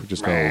boy. Zap,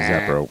 just go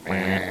Zapper.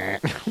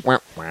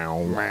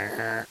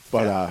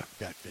 But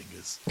Fat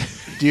fingers.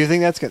 Do you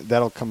think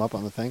that'll come up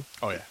on the thing?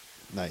 Oh yeah,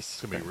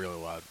 Nice. it's gonna be really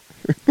loud.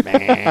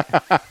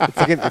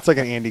 It's like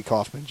an Andy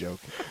Kaufman joke,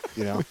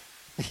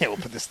 Yeah, we'll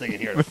put this thing in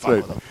here to that's fuck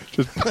right. with them.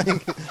 Just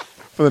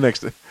for the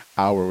next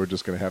hour, we're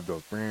just gonna have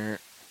those.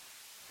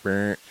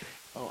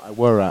 Oh, I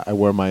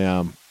wore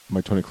my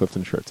my Tony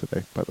Clifton shirt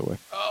today. By the way,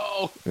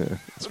 Oh, yeah, it's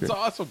that's great.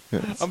 awesome. Yeah,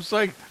 it's- I'm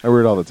psyched. I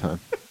wear it all the time.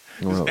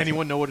 I wear it all Does the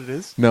anyone know what it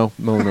is? No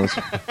one knows.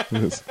 It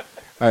is.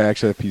 I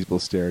actually have people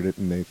stare at it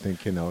and they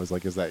think, is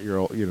like, is that your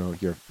old,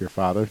 your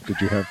father?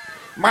 Did you have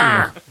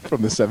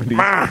from the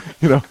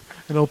 70s?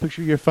 An old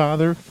picture of your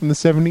father from the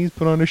 70s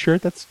put on a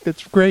shirt. That's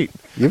great.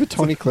 You have a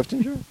Tony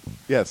Clifton shirt?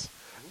 Yes,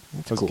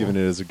 I was cool. given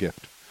it as a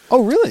gift.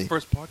 Oh, really?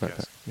 First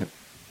podcast. Yep.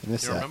 I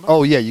missed You that. remember?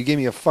 Oh, yeah, you gave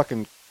me a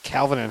fucking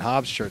Calvin and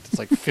Hobbes shirt that's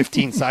like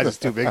 15 sizes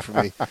too big for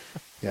me.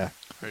 Yeah.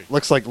 Great.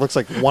 Looks like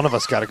one of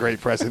us got a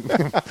great present.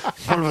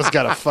 One of us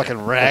got a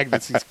fucking rag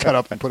that's he's cut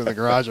up and put in the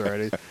garage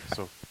already.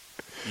 So,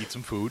 eat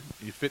some food.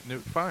 You fit in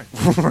it fine.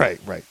 Right.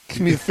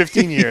 Give me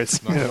 15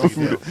 years. Not a big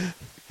deal.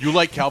 You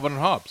like Calvin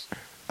and Hobbes.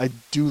 I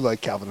do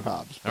like Calvin and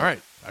Hobbes. All right,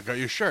 I got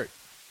your shirt.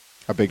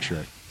 A big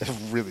shirt. A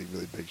really,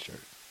 really big shirt.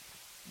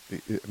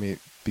 I mean,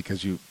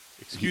 because you.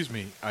 Excuse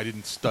me, I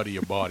didn't study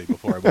your body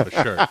before I bought a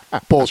shirt.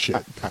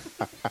 Bullshit.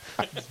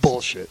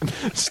 Bullshit.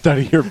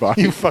 Study your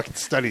body. You fucking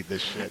studied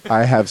this shit.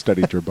 I have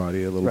studied your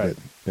body a little Right. bit.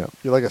 Yeah.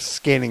 You're like a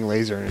scanning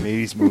laser in an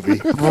 80s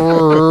movie. I'm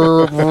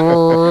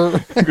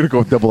gonna go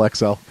with double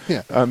XL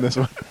Yeah. on this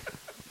one.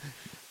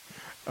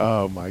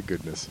 Oh my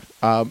goodness.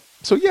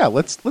 So yeah,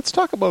 let's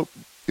talk about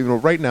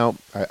right now.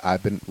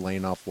 I've been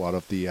laying off a lot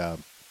of the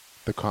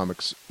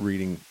comics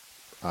reading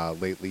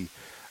lately.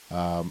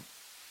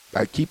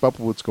 I keep up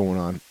with what's going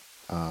on.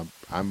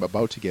 I'm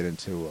about to get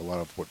into a lot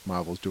of what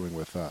Marvel's doing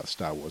with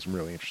Star Wars. I'm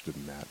really interested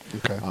in that.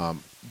 Okay.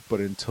 But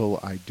until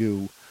I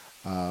do,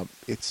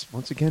 it's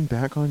once again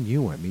back on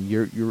you. I mean,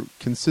 you're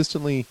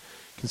consistently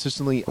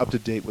up to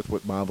date with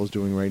what Marvel's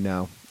doing right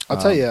now.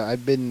 I'll tell you,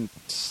 I've been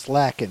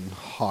slacking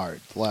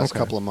hard the last Okay.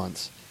 couple of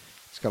months.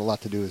 It's got a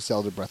lot to do with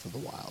Zelda Breath of the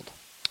Wild.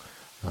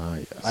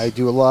 Yes. I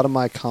do a lot of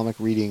my comic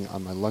reading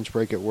on my lunch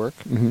break at work,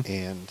 Mhm.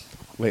 and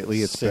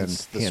Lately, it's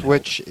since been the handheld.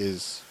 Switch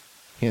is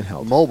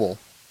handheld. mobile,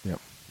 Yep.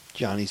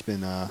 Johnny's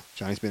been in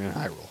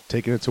Hyrule.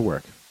 Taking it to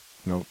work.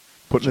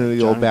 Putting it in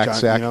the old back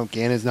sack.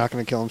 Ganon's not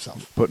going to kill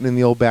himself. Putting in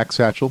the old back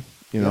satchel.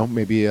 Yeah.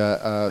 Maybe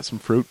some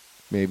fruit.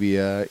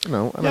 Maybe I don't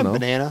know.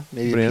 Banana,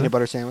 maybe Banana. a peanut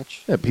butter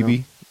sandwich. Yeah,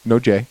 PB no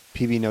J.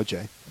 PB no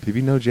J.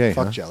 PB no J.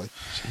 Fuck huh? jelly.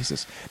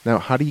 Jesus. Now,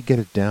 how do you get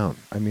it down?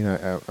 I mean,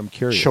 I'm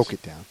curious. Choke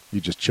it down.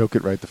 You just choke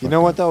it right the fuck You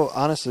know what down. though?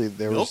 Honestly,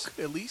 there Milk,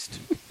 was at least.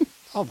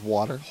 of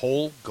water.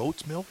 Whole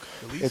goat's milk,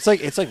 at least.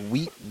 It's like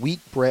wheat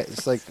bread.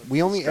 It's like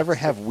we only ever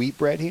have wheat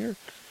bread here,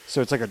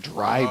 so it's like a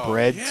dry Oh,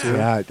 bread yeah. too.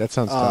 Yeah, that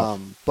sounds tough.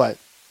 But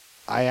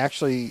I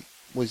actually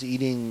was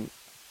eating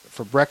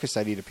for breakfast.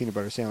 I'd eat a peanut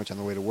butter sandwich on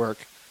the way to work,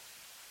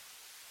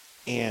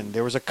 and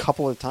there was a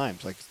couple of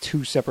times, like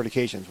 2 separate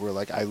occasions, where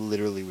like I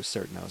literally was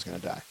certain I was going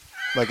to die.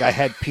 Like, I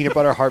had peanut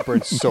butter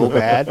heartburn so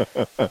bad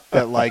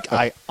that, like,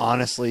 I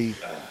honestly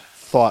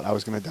thought I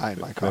was going to die in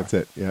my car. That's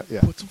it. Yeah.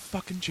 Yeah. Put some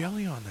fucking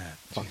jelly on that.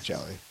 Fuck Jesus.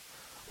 jelly.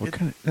 What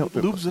kind of? No, It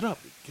lubes it up.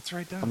 It gets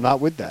right down. I'm not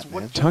with that, That's what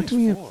man. talk to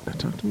me. jelly's for.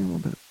 Talk to me a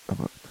little bit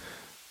about.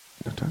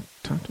 No,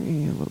 talk to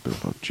me a little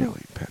bit about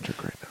jelly,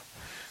 Patrick, right now.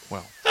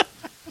 Well,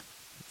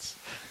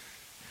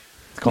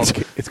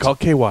 it's called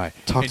KY.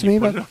 Talk And to me you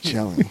put about it on-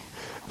 jelly.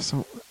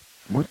 So,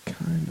 what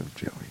kind of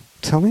jelly?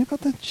 Tell me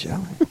about the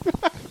jelly.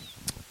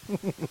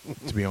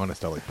 To be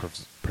honest, I like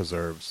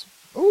preserves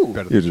Ooh.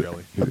 better You than do.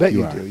 jelly. I bet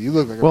you are. do. You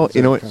look like a Well,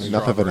 you know preserve what? kind of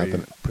Nothing for guy. Strawberry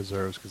nothing.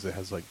 preserves because it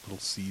has like little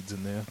seeds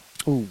in there.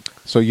 Ooh.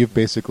 So you've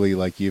basically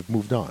you've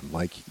moved on,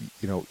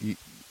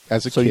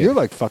 as a So kid. you're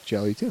like fuck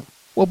jelly too.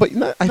 well, but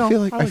I No, feel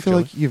like I I like feel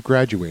like jelly. you've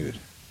graduated.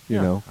 You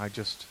Yeah, know. I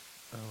just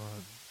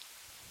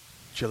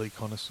jelly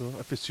connoisseur,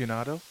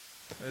 aficionado.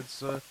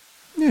 It's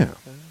Yeah.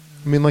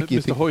 I mean, like you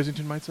Mr. think.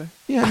 Hoisington might say.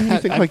 Yeah, I mean, you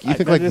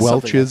think that is something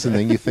Welch's, I'd and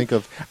then you think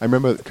of. I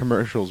remember the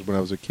commercials when I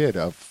was a kid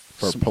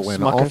for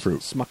Polana All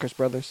Fruit. Smuckers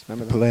Brothers.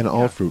 Remember that? Polana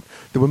All Yeah. Fruit.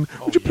 The woman,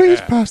 Oh, would you please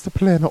yeah. pass the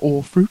Polana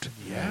All Fruit?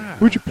 Yeah.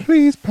 Would you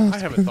please pass? I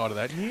the haven't Polana-" thought of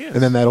that in years.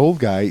 And then that old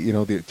guy,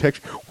 the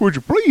text, would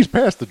you please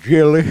pass the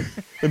jelly?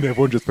 And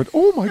everyone just went,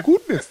 oh my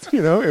goodness.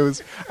 It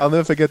was, I'll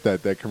never forget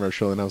that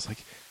commercial. And I was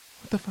like,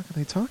 what the fuck are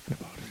they talking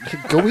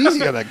about? Go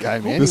easy on that guy,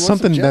 man. He There's wants some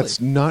something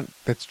jelly.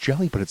 that's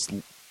jelly, but it's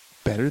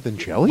better than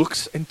jelly?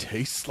 looks and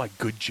tastes like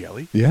good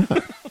jelly. Yeah.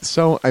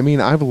 So, I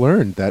mean, I've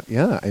learned that,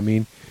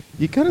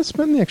 you got to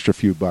spend the extra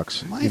few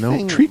bucks. My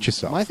thing- treat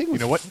yourself. My thing You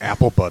with know what?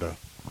 Apple butter.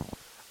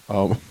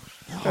 Oh,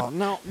 Oh,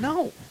 no.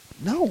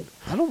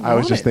 I don't. I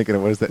was want just it.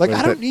 thinking, what is that? Like, what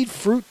is I don't that- need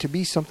fruit to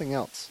be something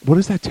else. What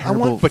is that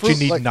terrible? want But you Fruit,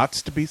 need like-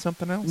 nuts to be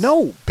something else?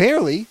 No,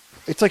 barely.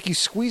 It's like you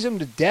squeeze them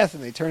to death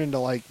and they turn into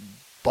like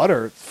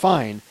butter.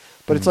 Fine,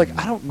 but it's like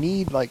I don't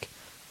need like.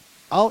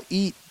 I'll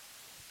eat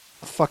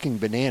a fucking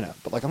banana,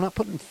 but like I'm not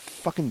putting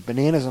fucking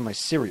bananas on my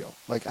cereal.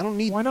 Like I don't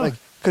need. Why not? Like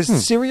because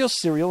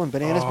cereal and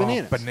bananas Oh,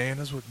 bananas.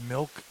 Bananas with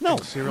milk. No,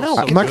 and cereal. no,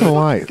 so I'm not good. going to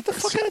lie. Get the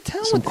fuck out of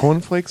town Some with that.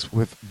 cornflakes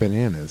with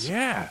bananas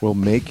Yeah. will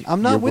make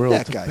I'm not your with world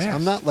that, the guys. best.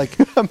 I'm not like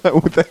I'm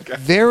not with that guy.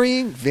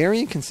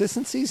 varying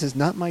consistencies is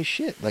not my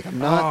shit. Like I'm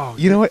not. Oh,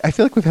 You know what? I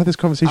feel like we've had this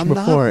conversation I'm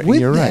not before, and with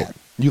you're that. right.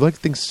 You like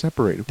things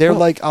separated. They're Well,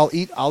 like I'll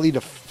eat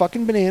a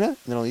fucking banana and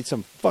then I'll eat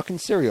some fucking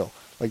cereal.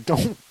 Like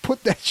don't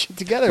put that shit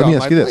together let on me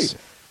my ask you plate. this: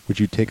 would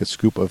you take a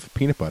scoop of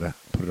peanut butter,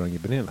 put it on your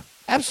banana?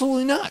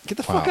 Absolutely not. Get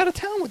the fuck Wow. out of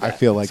town with that. I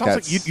feel like Sounds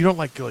that's like you don't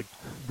like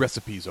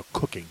recipes or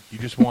cooking. You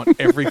just want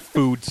every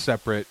food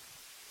separate.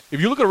 If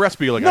you look at a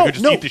recipe, you're like, I could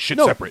just eat this shit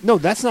separate. No,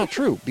 that's not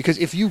true. Because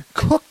if you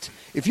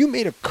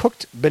made a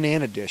cooked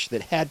banana dish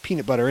that had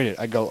peanut butter in it,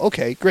 I'd go,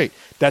 okay, great.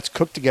 That's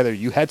cooked together.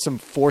 You had some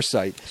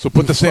foresight. So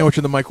put the sandwich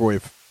in the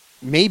microwave.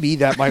 Maybe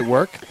that might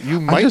work. You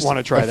might just- want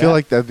to try I that. feel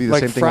like that'd be the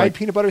like same thing, fried like-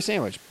 peanut butter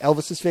sandwich.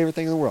 Elvis's favorite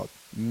thing in the world.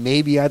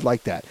 Maybe I'd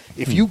like that.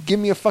 If you give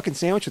me a fucking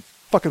sandwich with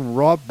fucking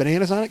raw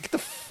bananas on it, get the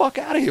fuck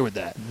out of here with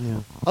that.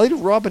 I'll eat a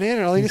raw banana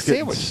and I'll eat a He's getting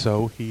sandwich.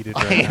 so heated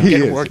I right am now.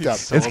 getting is. worked up.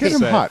 So It's getting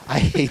upset. hot. I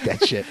hate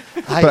that shit.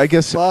 But I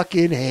guess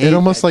fucking hate it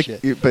almost that like,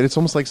 shit. but it's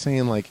almost like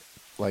saying like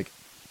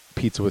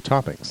pizza with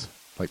toppings,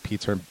 like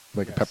pizza,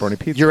 like a pepperoni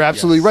pizza. You're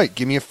absolutely Yes. right.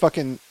 Give me a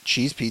fucking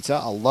cheese pizza.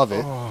 I'll love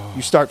it.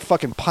 You start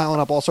fucking piling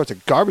up all sorts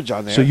of garbage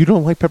on there. So you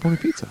don't like pepperoni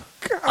pizza?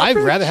 I'd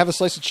rather have a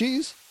slice of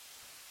cheese.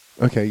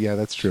 Okay, yeah,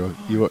 that's true.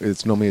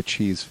 It's normally a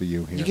cheese for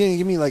you here. You can't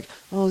give me like,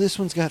 oh, this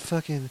one's got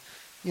fucking,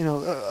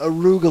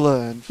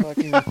 arugula and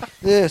fucking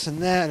this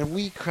and that and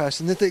wheat crust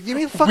and this. Give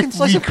me a fucking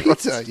slice of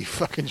pizza, you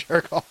fucking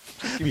jerk off.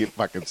 Give me a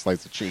fucking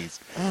slice of cheese.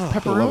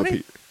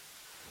 Pepperoni?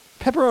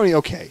 Pepperoni,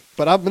 okay,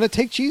 but I'm gonna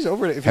take cheese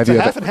over it if Have it's you a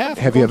ever, half and half.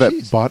 have I'm you going ever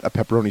cheese. bought a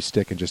pepperoni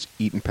stick and just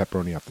eaten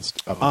pepperoni off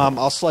the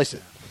I'll slice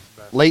it.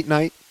 Late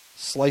night,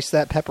 slice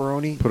that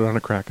pepperoni. put it on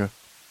a cracker?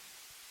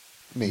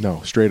 Maybe.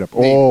 No, straight up.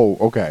 Maybe. Oh,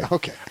 okay.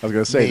 Okay. I was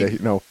gonna say Maybe.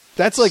 that. No,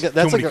 That's like Too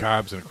that's like many a,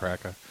 carbs in a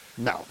cracker.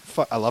 no.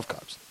 I love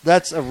carbs.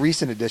 That's a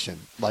recent addition.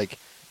 Like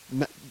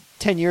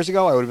 10 years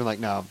ago, I would have been like,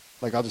 no,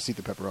 like I'll just eat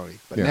the pepperoni.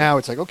 But Yeah. now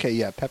it's like, okay,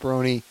 yeah,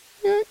 pepperoni,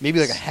 maybe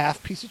like a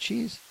half piece of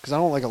cheese because I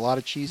don't like a lot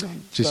of cheese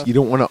on just stuff. you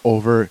don't want to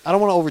over I don't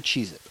want to over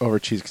cheese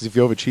it. cheese because if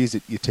you over cheese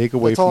it, you take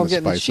away That's all from I'm the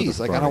getting is spice of cheese.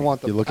 the Like, I don't pepperoni.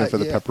 want the- You're looking for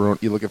the yeah.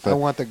 pepperoni. You're looking for. I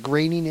want the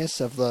graininess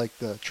of like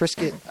the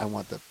Triscuit. I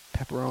want the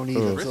pepperoni.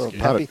 Ugh. That's a little Triscuit.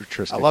 Not a peppy.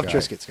 Triscuit I love guy.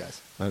 Triscuits,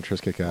 guys. I'm a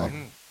Triscuit guy.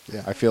 Mhm.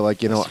 Yeah, I feel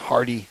like It's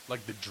hearty.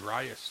 Like the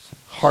driest,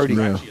 Hearty.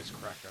 Yeah. scratchiest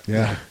cracker.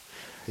 Yeah.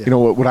 Yeah. You know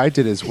what I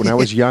did is when I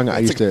was young, I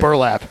It's used like to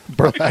burlap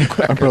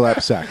cracker. a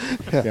burlap sack.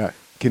 Yeah. Yeah.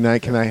 Can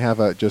I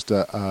have just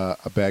a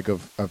bag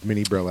of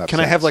mini burlap? Can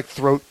I have sacks? like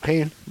throat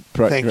pain?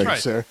 Right, Thank right.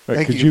 you, sir. Right,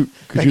 Thank could you.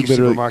 could Thank you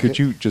literally supermarket. could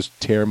you just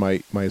tear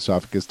my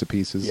esophagus to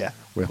pieces? Yeah.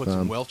 With Put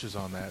some Welch's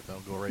on that, they'll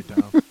go right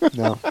down.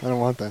 No, I don't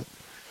want that.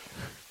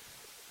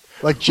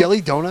 Like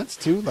jelly donuts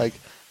too. Like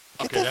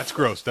Okay, that's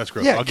gross. That's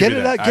gross. Yeah, I'll get give you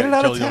it that. out- get it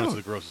out of jelly town. donuts are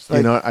the grossest you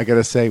thing. know, I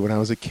gotta say, when I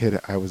was a kid,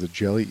 I was a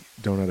jelly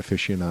donut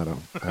aficionado.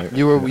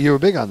 you were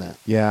big on that.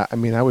 Yeah, I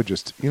mean, I would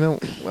just,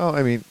 well,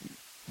 I mean,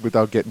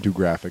 without getting too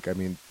graphic, I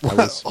mean, I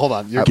was, Hold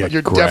on, you're I'd like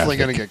definitely graphic.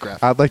 gonna get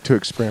graphic. I'd like to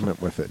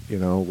experiment with it,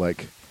 like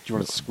Do you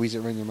want to squeeze it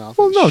right in your mouth?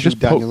 Well, and no, shoot just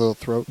down poke- your little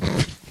throat.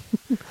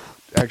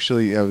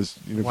 actually, I was.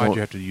 Why'd you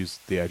have to use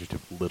the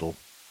adjective "little"?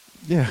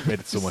 Yeah. Made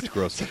it so much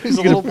grosser. He's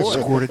a You little could have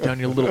boy. squirted down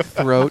your little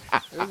throat.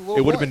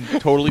 It would have been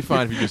totally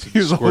fine if you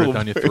just squirted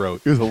down your throat.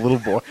 He was a little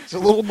boy. It's a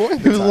little boy.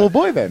 He was a little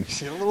boy then.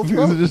 He had a little He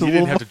was throat. just a You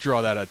little didn't have boy. to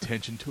draw that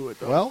attention to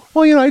it, though. Well,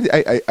 Well,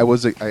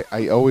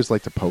 I always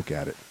like to poke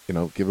at it. Give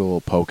it a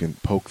little poke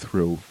and poke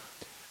through.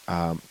 get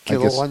I a guess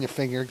little on your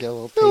finger, get a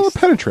little no, taste.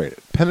 penetrate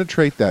it.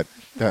 Penetrate that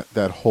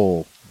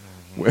hole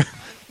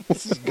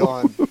This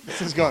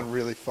has gone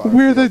really far.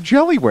 where the afield.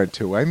 jelly went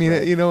to. I mean,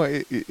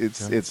 Right.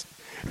 it's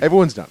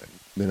everyone's done it.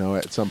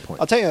 At some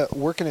point. I'll tell you,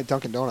 working at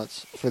Dunkin'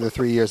 Donuts for the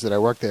 3 years that I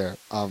worked there,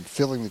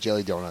 filling the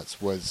jelly donuts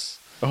was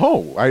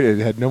Oh, I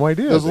had no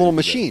idea. there was a that little you did that.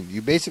 machine.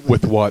 You basically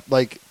With what?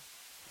 Like,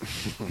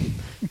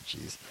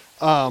 jeez.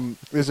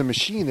 There's a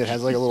machine that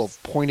has like a little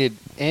pointed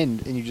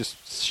end, and you just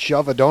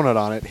shove a donut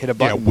on it, hit a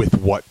Yeah, button. with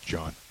what,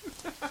 John?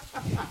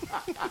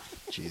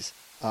 Jeez,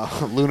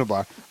 Luna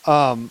Bar.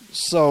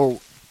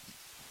 So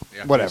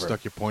Yeah, Whatever. You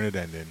stuck your pointed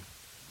end in.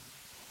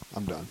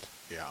 I'm done.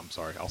 Yeah, I'm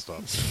sorry. I'll stop.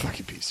 This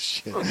fucking piece of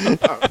shit.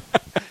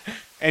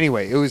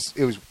 Anyway, it was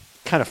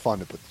kind of fun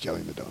to put the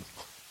jelly in the donut.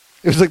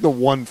 It was like the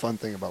one fun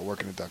thing about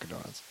working at Dunkin'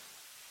 Donuts.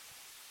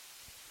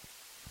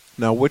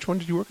 Now, which one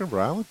did you work in,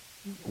 Rhode Island?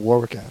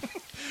 Warwick Ave,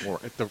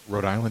 At the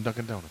Rhode Island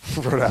Dunkin' Donuts.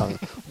 Rhode Island.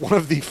 One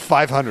of the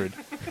 500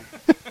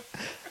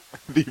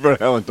 The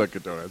Rhode Island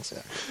Dunkin' Donuts.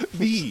 Yeah.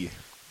 The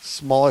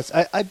smallest.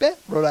 I bet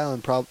Rhode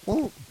Island probably.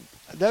 Well,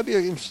 that'd be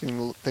an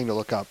interesting thing to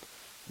look up.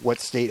 What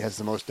state has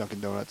the most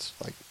Dunkin' Donuts,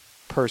 like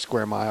per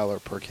square mile or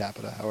per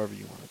capita, however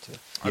you want it to.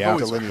 I've Yeah.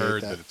 always delineate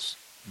heard that it's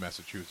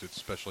Massachusetts,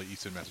 especially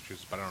Eastern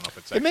Massachusetts, but I don't know if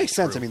it's It makes actually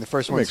sense. true. I mean, the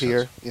first It one's makes here.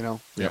 sense. You know,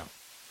 Yeah.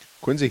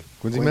 Quincy,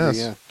 Quincy, Mass.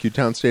 yeah.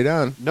 Q-Town, stay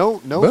down. no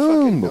Boom.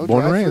 fucking no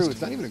Born and drive-through. raised.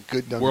 It's not even a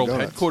good Dunkin' World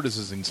Donuts. headquarters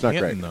is in It's not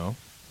Canton, great. though.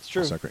 It's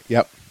true. That's not great.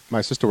 Yep.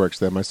 My sister works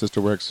there. My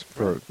sister works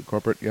for the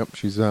corporate. Yep.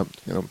 She's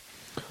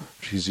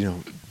she's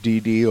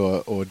DD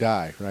or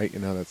die, right?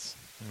 That's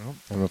Well,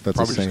 I don't know if that's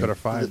probably a saying. just got her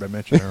fired by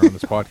mentioning her on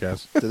this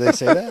podcast. Did they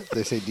say that? Did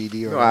they say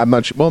DD or? No, I'm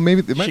not sure. Well, maybe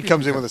it might She be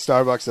comes some in with a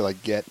Starbucks. They're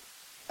like, get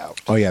out.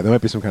 Oh yeah, there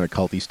might be some kind of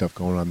culty stuff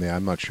going on there.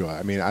 I'm not sure.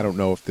 I mean, I don't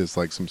know if there's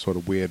like some sort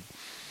of weird,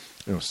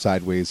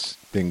 sideways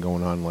thing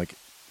going on like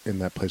in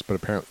that place. But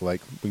apparently,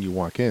 like when you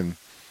walk in,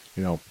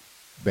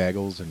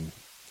 bagels and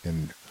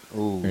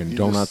Ooh, and you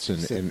donuts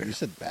just said, and you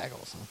said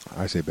bagels.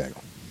 Huh? I say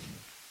bagel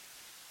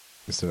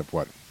instead of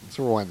what? Let's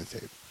rewind the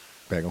tape.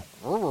 Bagel,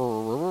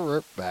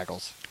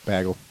 Bagels.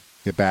 bagel,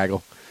 yeah,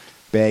 bagel,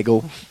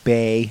 bagel,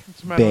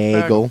 What's the matter with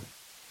bagel.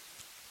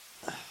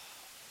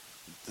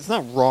 It's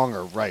not wrong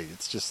or right.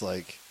 It's just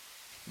like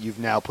you've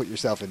now put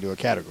yourself into a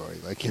category.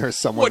 Like you're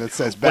someone that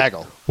says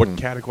bagel. What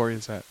category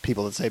is that?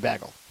 People that say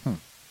bagel.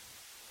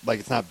 Like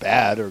it's not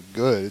bad or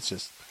good. It's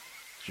just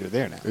you're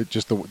there now. It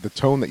just the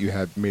tone that you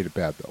had made it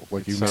bad though.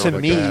 Like you Sounds made To it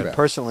like me that bad.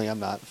 personally, I'm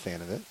not a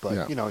fan of it. But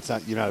Yeah. it's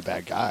not. You're not a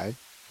bad guy.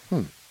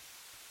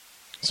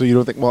 So you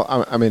don't think? Well,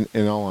 I mean,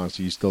 in all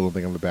honesty, you still don't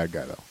think I'm the bad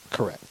guy though.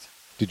 Correct.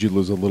 Did you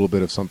lose a little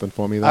bit of something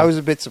for me though? I was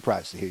a bit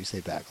surprised to hear you say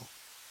bagel.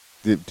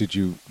 Did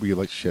you? Were you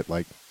like shit?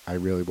 Like I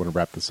really want to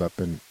wrap this up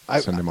and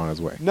send him on his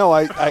way. No,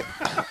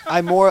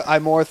 I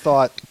more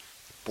thought,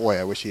 boy,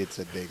 I wish he had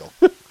said bagel.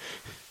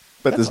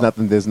 But there's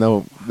nothing. There's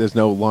no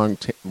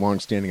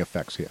long-standing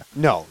effects here.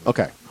 No.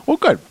 Okay. Well,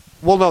 good.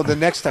 Well, no. The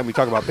next time we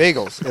talk about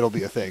bagels, it'll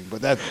be a thing.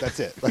 But that's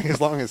it. Like as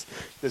long as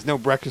there's no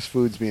breakfast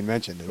foods being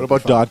mentioned. What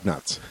about dog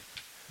nuts?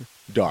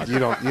 Dog. You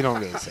don't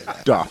really say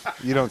that. Doff.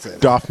 You don't say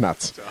that. Doff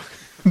nuts.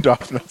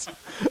 Doff nuts.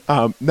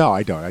 No,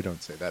 I don't. I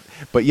don't say that.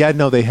 But yeah,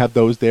 no, they have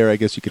those there. I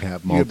guess you could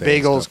have them all You have day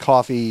and bagels, stuff.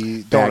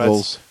 coffee,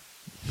 donuts.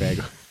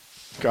 Bagel.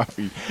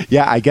 Coffee.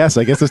 Yeah, I guess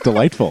it's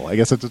delightful. I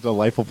guess it's a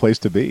delightful place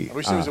to be. I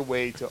wish there was a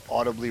way to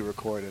audibly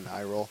record an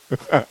eye roll.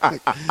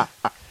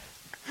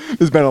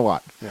 There's been a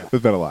lot. Yeah.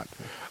 There's been a lot.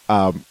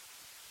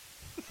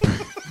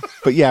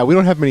 But yeah, we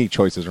don't have many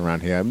choices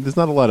around here. I mean, there's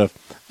not a lot of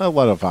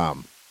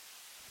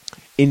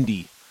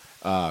indie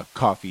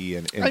coffee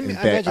and I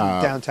imagine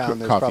downtown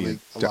there's coffee probably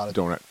and a lot of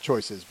donut.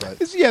 choices, but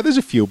There's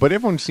a few, but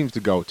everyone seems to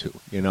go to.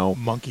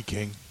 Monkey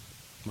King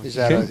is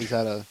King.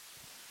 that a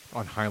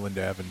on Highland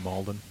Ave in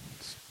Malden.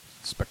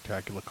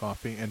 Spectacular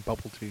coffee and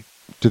bubble tea.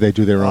 Do they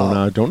do their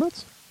own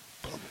donuts?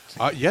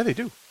 Yeah, they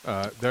do.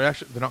 They're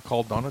not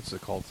called donuts. They're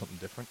called something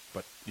different.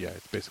 But yeah,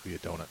 it's basically a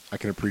donut. I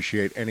can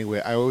appreciate anyway.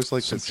 I always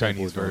like Some the simple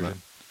Chinese donut.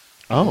 version.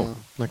 Oh,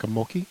 like a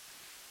mochi?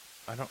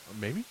 I don't.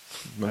 Maybe.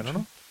 I Mochi? don't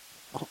know.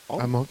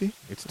 A mochi?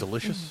 It's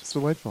delicious. It's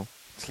delightful.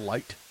 It's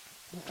light.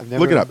 I've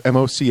never, Look it up.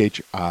 Mochi.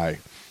 I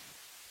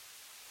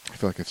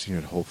feel like I've seen it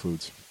at Whole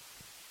Foods.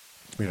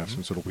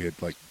 Some sort of weird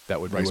That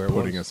would be rice where it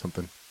pudding was. or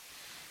something.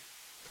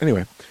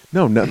 Anyway,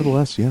 no,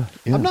 nevertheless, yeah.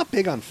 I'm not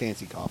big on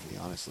fancy coffee,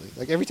 honestly.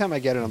 Like every time I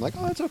get it, I'm like,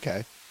 oh, it's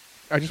okay.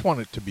 I just want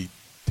it to be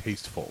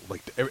tasteful.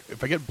 Like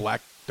if I get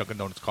black Dunkin'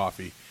 Donuts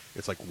coffee,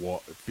 it's like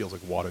it feels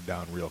like watered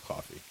down real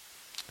coffee.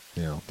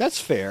 Yeah. That's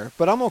fair,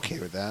 but I'm okay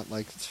with that.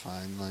 Like it's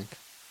fine. Like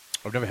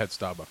I've never had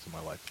Starbucks in my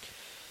life.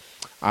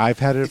 I've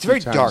had it. it's very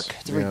dark.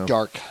 It's very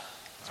dark.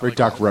 It's very like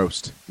dark that.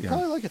 roast. You Yeah.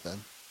 probably like it then.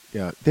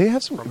 Yeah. They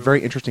have some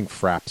very interesting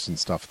fraps and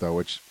stuff though,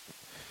 which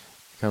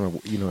kind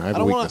of, you know, I have I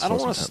don't weakness want. I don't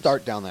for want to sometimes.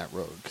 start down that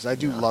road because I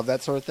do love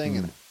that sort of thing,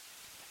 and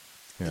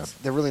Yeah.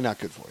 they're really not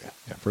good for you.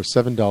 Yeah, for a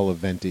 $7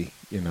 venti,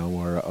 you know,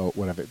 or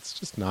whatever, it's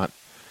just not.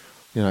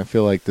 You know, I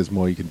feel like there's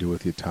more you can do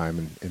with your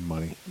time and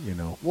money. You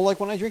know. Well, like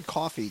when I drink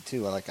coffee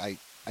too, I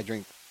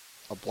drink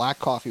a black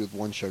coffee with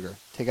 1 sugar.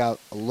 Take out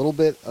a little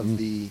bit of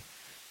the,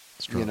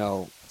 Strong. you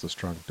know. It's a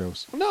strong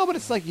dose. No, but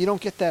it's like you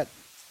don't get that,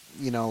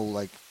 you know,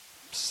 like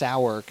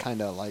sour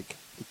kind of like.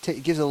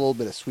 It gives it a little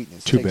bit of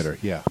sweetness. Too bitter,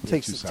 yeah.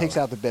 Takes Too sour. takes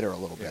out the bitter a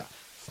little bit.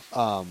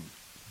 Yeah.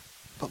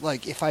 But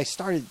like if I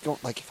started getting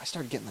like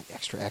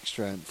extra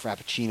and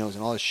frappuccinos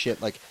and all this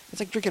shit, like it's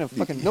like drinking a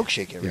fucking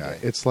milkshake every day.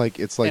 Yeah, it's like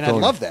and I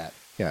love that.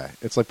 Yeah,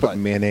 it's like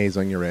putting mayonnaise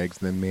on your eggs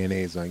and then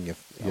mayonnaise on your.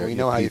 Yeah, we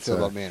know how you feel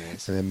about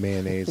mayonnaise. And then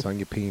mayonnaise on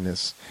your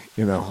penis.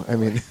 You know, I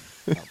mean.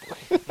 Oh,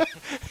 boy.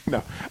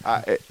 No,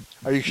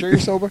 Are you sure you're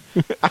sober?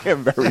 I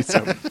am very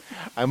sober.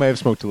 I might have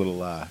smoked a little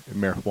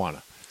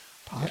marijuana.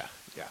 Pot?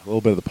 Yeah, a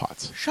little bit of the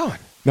pots. Sean,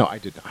 No, I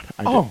did not.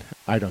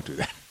 I don't do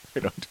that. I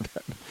don't do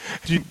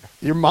that.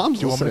 Your mom's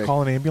do you want me to listening.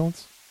 call an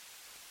ambulance?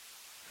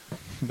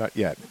 Not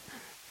yet.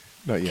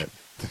 Not yet.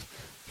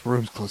 The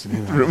room's closing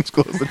in. The room's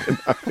closing in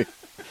on me.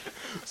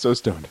 So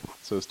stoned.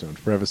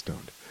 Forever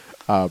stoned.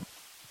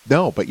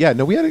 No, but yeah,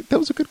 no, that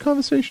was a good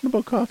conversation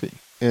about coffee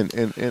and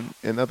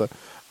other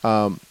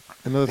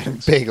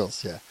things.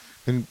 Bagels, yeah.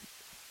 And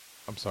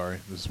I'm sorry.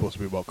 This is supposed to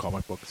be about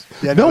comic books.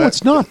 Yeah, no, that-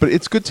 it's not. But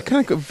it's good to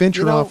kind of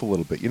venture You know, off a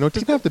little bit. You know, it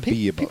doesn't have to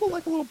be about. People that.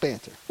 like a little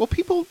banter. Well,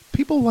 people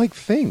like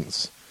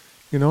things.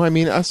 You know, I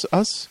mean, us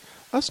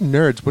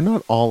nerds, we're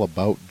not all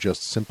about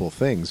just simple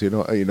things. You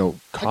know,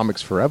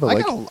 comics forever. I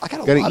Like got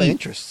a gotta lot of eat.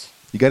 interests.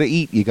 You got to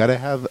eat. You got to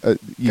have.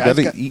 You got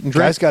to eat and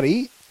drink. Guys got to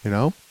eat. You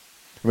know,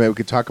 I mean, we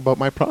could talk about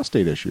my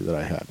prostate issue that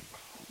I had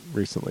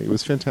recently. It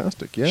was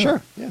fantastic. Yeah,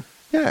 Sure. Yeah.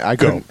 Yeah, I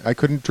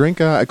couldn't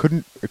drink. I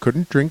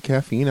couldn't drink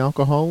caffeine,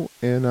 alcohol,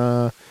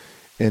 and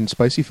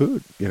spicy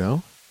food. You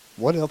know,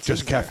 What else?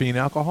 Just is there? caffeine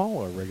alcohol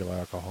or regular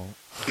alcohol?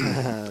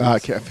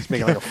 caffeine.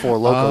 Making like a Four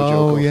Loko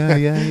Oh joke.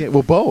 yeah.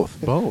 Well,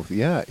 both.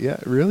 Yeah.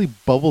 It really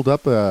bubbled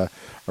up a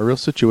real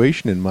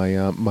situation in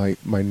my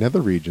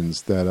nether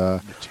regions that.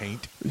 The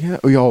taint. Yeah.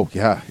 Oh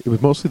yeah. It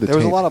was mostly the. There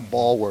was a taint. lot of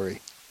ball worry.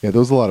 Yeah, there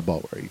was a lot of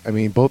ball worry. I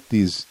mean, both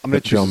these I'm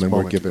gonna choose gentlemen this were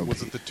moment to given.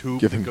 Was it the tube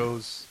Give him- that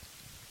goes,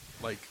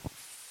 like,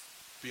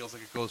 feels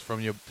like it goes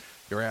from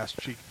your ass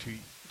cheek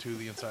to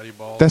the inside of your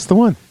balls? That's the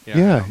one. Yeah,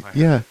 Yeah, I know. I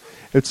yeah.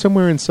 It's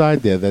somewhere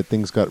inside there that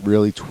things got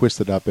really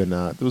twisted up, and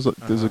there was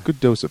a good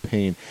dose of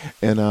pain.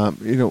 And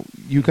you know,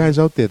 you guys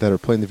out there that are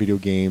playing the video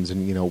games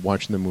and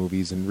watching the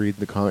movies and reading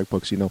the comic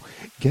books,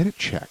 get it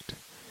checked.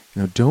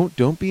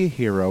 Don't be a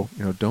hero.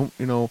 Don't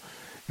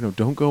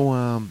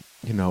go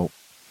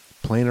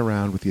playing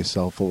around with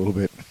yourself a little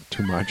bit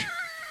too much.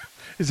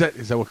 Is that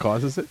what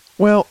causes it?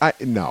 Well,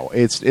 no,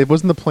 it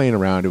wasn't the playing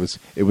around.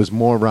 It was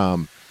more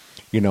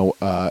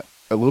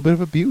a little bit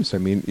of abuse. I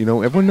mean,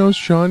 everyone knows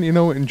Sean,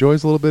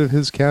 enjoys a little bit of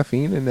his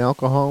caffeine and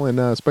alcohol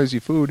and spicy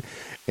food,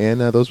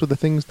 and those were the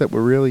things that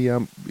were really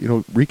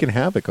wreaking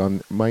havoc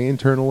on my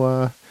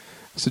internal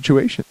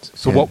situations.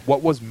 So And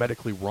what was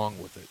medically wrong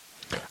with it?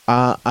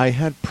 I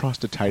had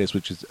prostatitis,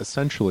 which is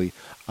essentially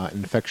an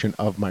infection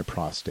of my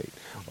prostate,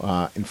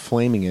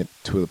 inflaming it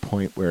to the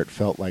point where it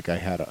felt like I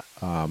had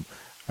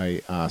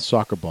a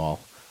soccer ball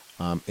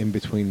in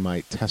between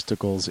my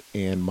testicles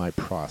and my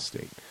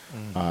prostate.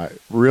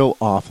 Real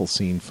awful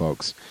scene,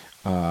 folks.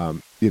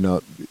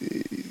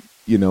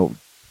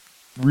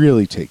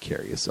 Really take care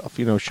of yourself.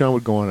 Sean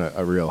would go on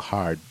a real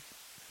hard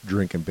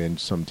drinking binge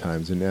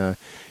sometimes, and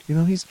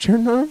he's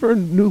turning over a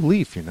new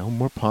leaf.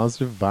 More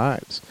positive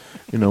vibes.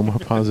 More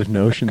positive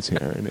notions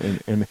here,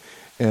 and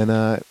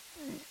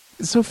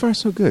so far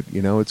so good.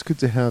 It's good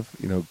to have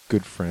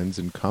good friends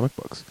and comic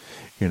books,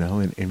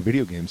 and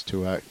video games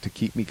to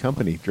keep me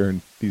company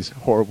during these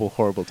horrible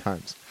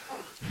times.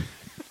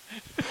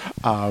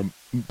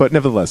 But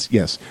nevertheless,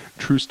 yes,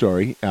 true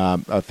story.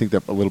 I think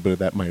that a little bit of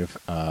that might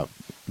have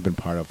been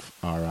part of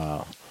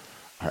our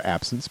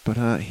absence, but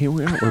here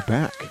we are. We're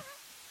back.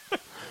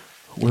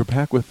 We're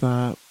back with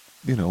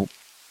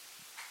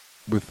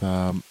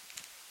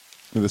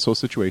this whole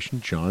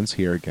situation. John's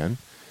here again.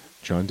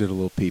 John did a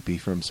little pee-pee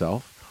for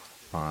himself.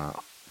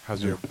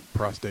 How's your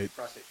prostate?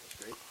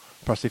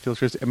 Prostate feels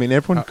great. I mean,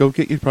 everyone go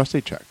get your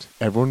prostate checked.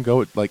 Everyone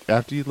go,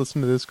 after you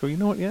listen to this, go, you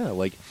know what? Yeah,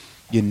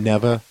 you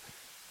never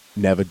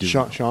do.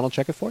 Sean will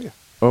check it for you.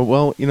 Oh,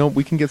 well,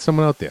 we can get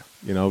someone out there.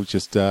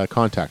 Just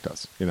contact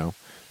us.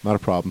 Not a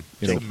problem.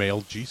 It's a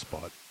male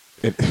G-spot.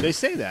 They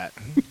say that.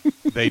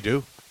 They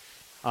do.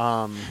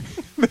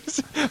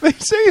 They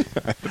say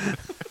that.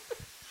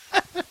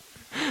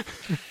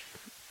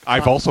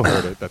 I've also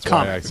heard it. That's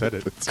why I Comics. said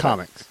it.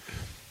 Comics.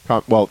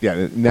 Well,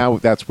 yeah. Now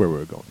that's where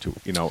we're going to.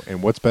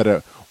 And what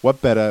better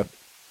What better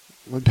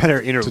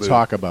interlude to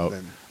talk about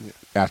than- yeah.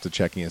 after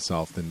checking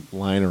yourself than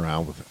lying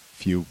around with a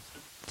few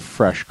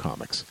fresh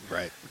comics?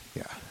 Right.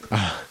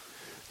 Yeah.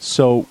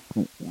 So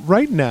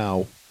right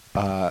now,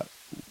 I'm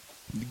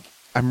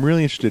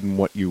really interested in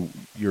what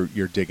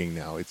you're digging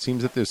now. It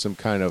seems that there's some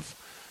kind of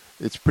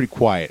it's pretty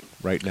quiet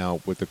right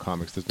now with the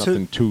comics. There's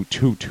nothing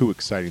too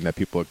exciting that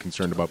people are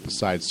concerned about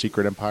besides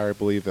Secret Empire, I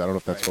believe. I don't know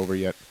if that's over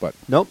yet, but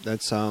Nope,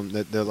 that's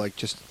they're like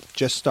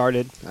just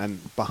started. I'm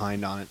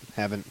behind on it.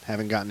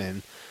 Haven't gotten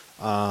in.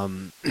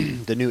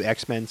 The new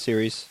X-Men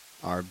series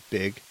are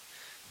big.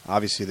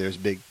 Obviously, there's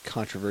big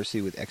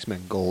controversy with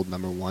X-Men Gold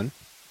 #1.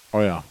 oh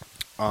yeah,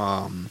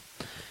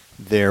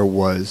 There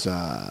was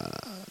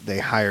they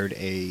hired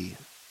a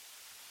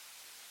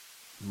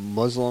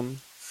Muslim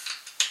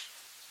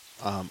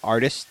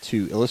artist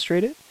to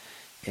illustrate it,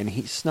 and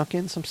he snuck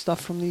in some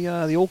stuff from the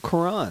old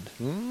Quran.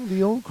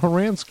 the old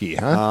Koransky,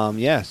 huh?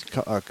 Yes,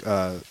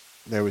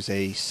 there was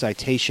a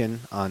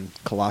citation on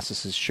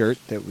Colossus's shirt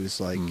that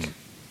was like,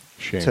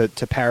 Shame.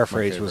 to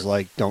paraphrase, was favorite.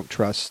 like, "Don't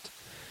trust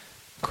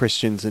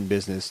Christians in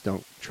business.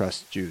 Don't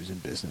trust Jews in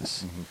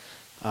business,"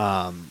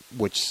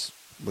 which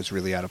was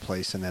really out of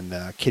place. And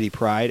then Kitty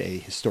Pryde, a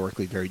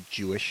historically very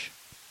Jewish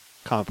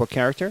comic book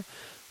character,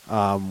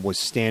 was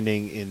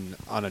standing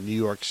on a New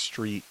York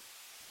street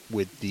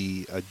with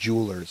the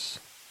jeweler's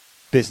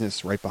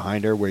business right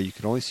behind her, where you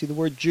could only see the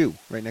word Jew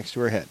right next to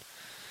her head.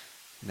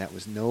 And that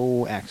was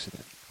no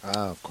accident.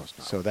 Of course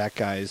not. So that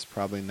guy is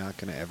probably not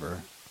going to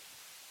ever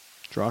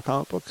draw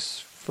comic books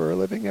for a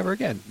living ever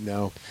again.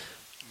 No.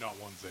 Not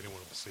ones anyone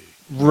will see.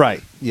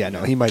 Right. Yeah,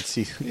 no, he might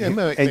see. Yeah, he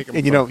might and make him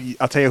and, you know,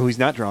 I'll tell you who he's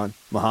not drawing.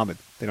 Muhammad.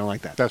 They don't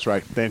like that. That's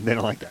right. They don't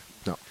like that.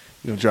 No.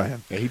 You don't draw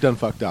him. Yeah, he done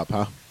fucked up,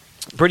 huh?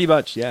 Pretty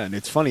much, yeah. And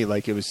it's funny,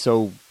 like, it was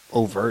so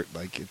overt.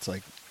 Like, it's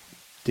like,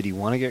 did he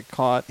want to get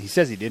caught? He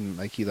says he didn't.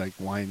 Like, he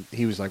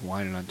was like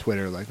whining on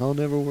Twitter, like, "I'll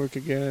never work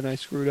again. I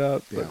screwed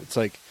up." But Yeah. it's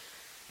like,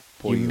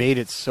 Boy, you you- made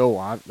it so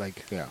odd.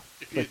 Like, Yeah.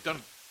 If he had done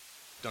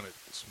it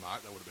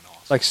smart, that would have been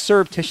awesome. like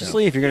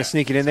surreptitiously, Yeah. if you're going to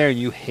sneak it in there and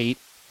you hate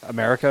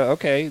America,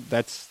 okay,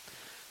 that's,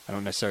 I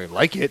don't necessarily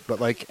like it, but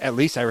like, at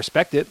least I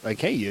respect it. Like,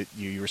 hey,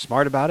 you were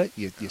smart about it.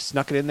 You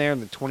snuck it in there, and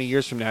then 20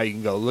 years from now, you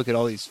can go, "Look at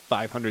all these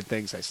 500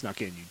 things I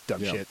snuck in, you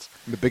dumb Yeah. shits."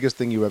 The biggest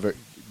thing you ever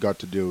got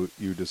to do,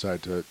 you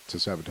decide to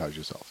sabotage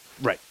yourself.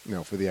 Right. You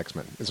know, for the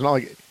X-Men. It's not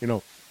like, you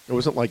know, it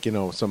wasn't like, you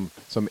know, some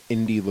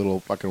indie little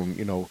fucking,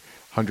 you know,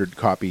 100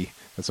 copy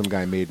that some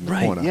guy made in the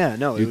Right, corner. yeah,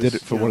 no, You it did was,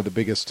 it for you one know, of the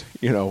biggest,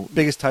 you know,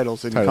 Biggest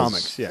titles in titles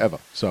comics, yeah. ever.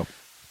 So,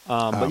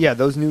 But yeah,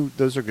 those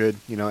are good.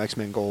 You know,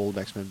 X-Men Gold,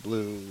 X-Men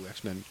Blue,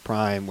 X-Men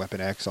Prime, Weapon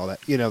X, all that.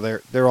 You know,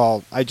 they're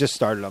all. I just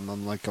started them.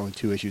 I'm like going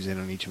 2 issues in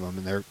on each of them,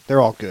 and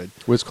they're all good.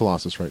 where's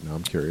Colossus right now?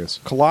 I'm curious.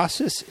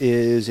 Colossus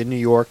is in New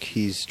York.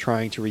 He's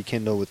trying to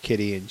rekindle with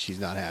Kitty, and she's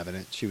not having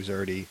it. She was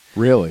already,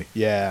 Really?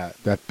 yeah.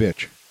 That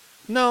bitch.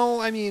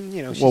 No, I mean,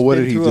 you know, she's Well, what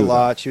been did he through do a then?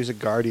 lot. She was a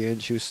Guardian.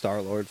 She was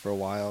Star-Lord for a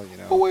while. You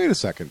know. Oh, wait a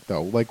second,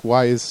 though. Like,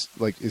 why is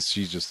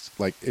she just,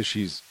 like, is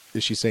she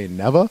saying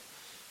never?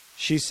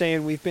 She's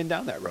saying we've been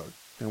down that road,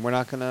 and we're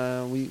not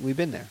gonna. We've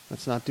been there.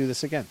 Let's not do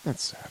this again.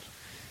 That's sad.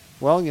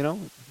 Well, you know,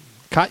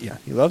 Katya,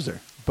 he loves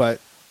her.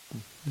 But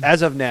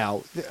as of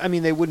now, I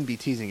mean, they wouldn't be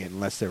teasing it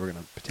unless they were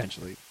going to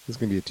potentially It's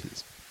going to be a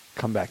tease.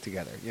 come back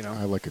together, you know?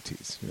 I like a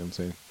tease. You know what I'm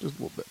saying? Just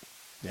a little bit.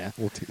 Yeah.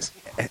 A little tease.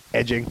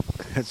 Edging,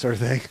 that sort of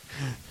thing.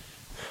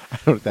 I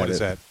don't know What is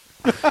that?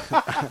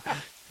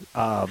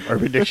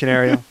 Urban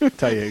Dictionary will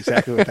tell you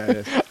exactly what that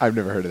is. I've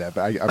never heard of that,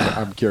 but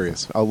I'm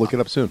curious. I'll look it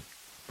up soon.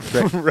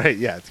 Right,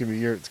 yeah. It's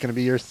gonna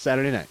be your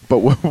Saturday night. But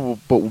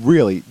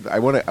really, I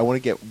want to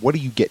get. What are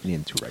you getting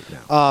into right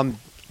now?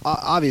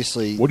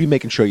 Obviously, What are you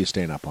making sure you're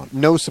staying up on?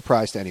 no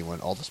surprise to anyone,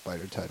 all the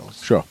Spider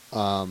titles. Sure.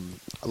 I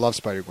love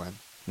Spider-Gwen.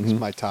 It's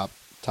my top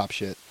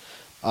shit.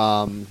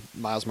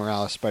 Miles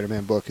Morales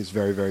Spider-Man book is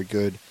very, very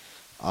good.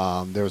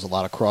 There was a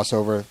lot of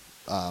crossover.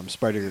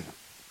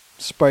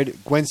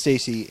 Gwen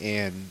Stacy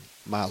and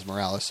Miles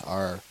Morales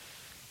are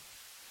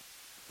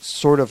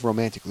sort of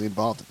romantically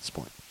involved at this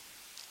point.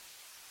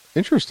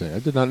 Interesting. I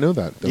did not know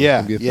that. That was Yeah,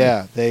 gonna be a thing.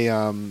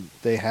 yeah.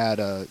 They had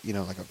a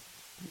like a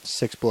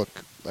 6-book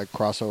like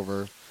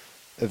crossover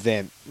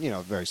event.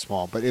 Very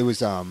small, but it was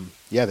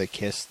they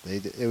kissed.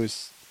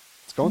 It's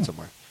going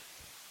somewhere.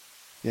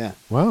 Yeah,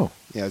 Wow.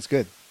 yeah, it's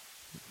good.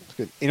 It's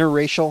good.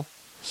 Interracial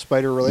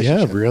spider Yeah,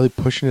 relationship. really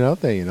pushing it out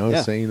there.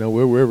 Yeah. Saying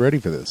we're ready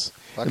for this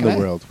Fucking in the A.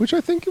 world, which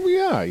I think we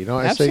are.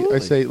 I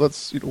Absolutely. say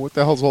let's. What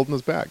the hell's holding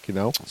us back?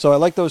 So I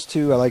like those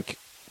two. I like,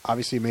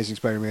 obviously, Amazing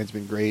Spider-Man's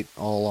been great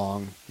all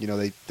along.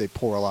 They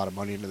pour a lot of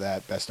money into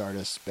that. Best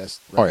artists, best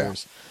Oh, yeah.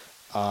 writers.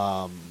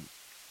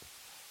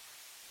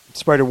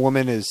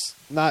 Spider-Woman is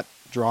not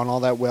drawn all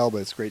that well, but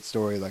it's a great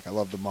story. Like, I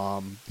love the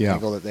mom Yeah.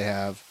 angle that they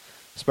have.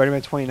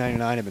 Spider-Man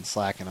 2099, I've been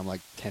slacking. I'm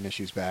like 10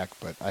 issues back,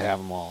 but I have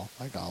them all.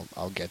 Like,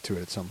 I'll get to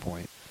it at some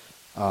point.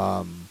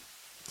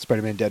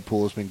 Spider-Man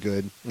Deadpool has been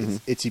good. It's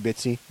Itsy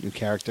Bitsy, new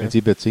character.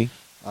 Itsy bitsy.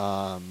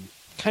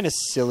 Kind of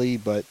silly,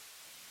 but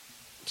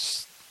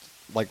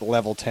like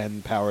level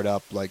 10 powered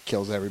up, like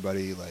kills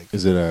everybody. Like,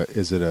 Is it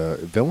a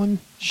villain?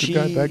 Good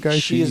guy, bad guy?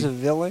 She is a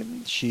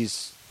villain.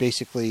 She's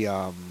basically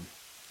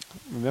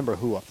remember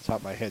who off the top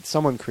of my head.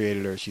 Someone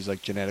created her. She's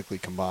like genetically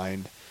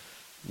combined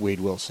Wade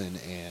Wilson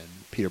and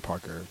Peter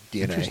Parker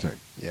DNA. Interesting.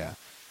 Yeah.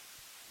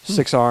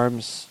 6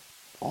 arms,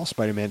 all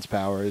Spider-Man's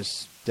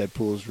powers,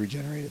 Deadpool's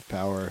regenerative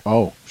power.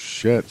 Oh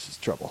shit! This is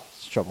trouble.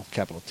 It's trouble.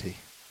 Capital T.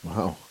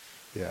 Wow.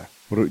 Yeah.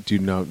 Do you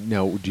know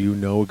now? Do you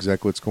know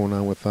exactly what's going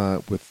on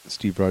with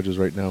Steve Rogers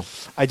right now?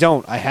 I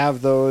don't. I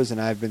have those,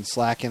 and I've been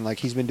slacking. Like,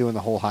 he's been doing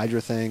the whole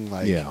Hydra thing.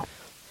 Like, Yeah.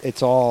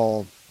 it's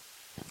all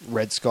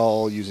Red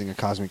Skull using a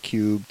cosmic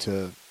cube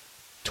to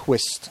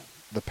twist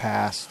the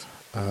past.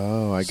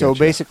 Oh, I So gotcha.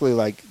 basically,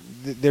 like,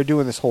 they're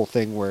doing this whole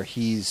thing where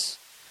he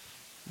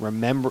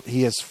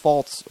has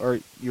faults, or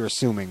you're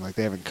assuming, like,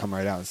 they haven't come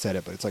right out and said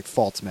it, but it's like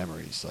false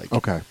memories. Like,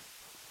 Okay.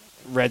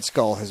 Red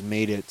Skull has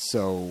made it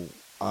so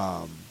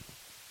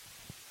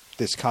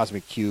this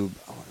cosmic cube,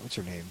 what's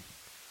her name?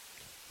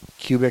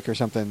 Cubic or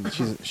something.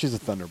 She's a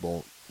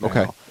Thunderbolt.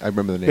 Okay. now. I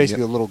remember the name.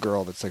 Basically, Yep. a little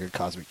girl that's like a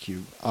cosmic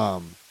cube.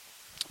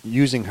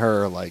 Using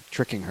her, like,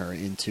 tricking her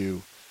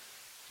into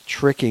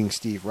tricking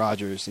Steve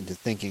Rogers into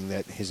thinking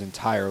that his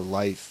entire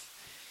life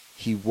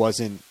he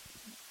wasn't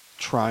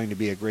trying to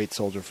be a great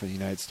soldier for the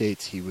United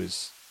States. He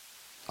was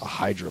a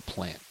Hydra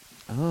plant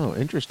Oh,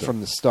 interesting.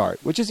 from the start,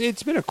 which is,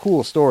 it's been a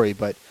cool story,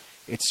 but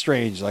it's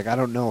strange. Like, I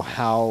don't know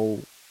how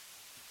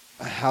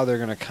they're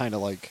going to kind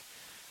of like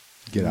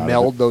Get out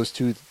meld of it. those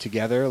two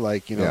together.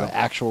 Like, you know, Yeah. the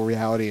actual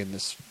reality and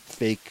this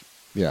fake,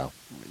 Yeah.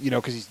 you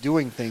know, because he's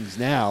doing things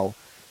now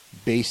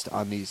based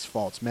on these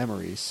false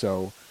memories.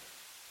 So,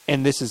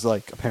 and this is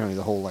like apparently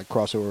the whole like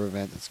crossover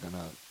event that's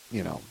gonna,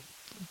 you know,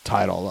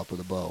 tie it all up with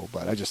a bow.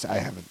 But I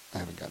haven't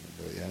gotten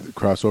into it yet. The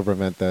crossover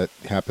event that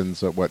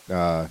happens at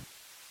that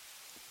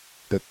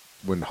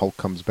when Hulk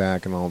comes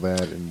back and all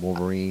that, and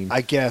Wolverine.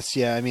 I guess,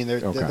 yeah. I mean,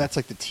 Okay. that's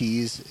like the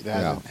tease. It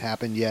hasn't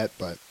happened yet,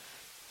 but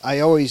I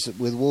always,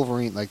 with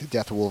Wolverine, like the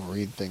Death of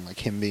Wolverine thing, like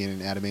him being in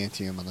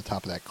adamantium on the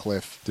top of that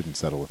cliff. Didn't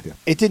settle with you.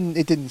 It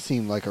didn't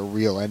seem like a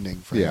real ending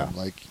for Yeah. him.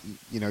 Like,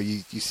 you know,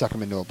 you suck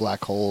him into a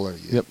black hole, or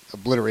you Yep.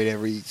 obliterate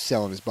every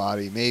cell in his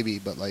body, maybe,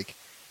 but like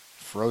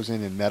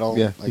frozen in metal.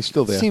 Yeah, like, he's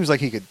still there. It seems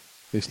like he could.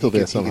 He's still he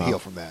there could, somehow. He could heal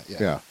from that. Yeah.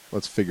 Yeah.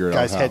 Let's figure it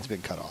Guy's out. How. head's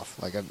been cut off.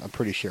 Like, I'm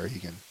pretty sure he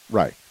can.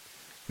 Right.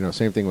 You know,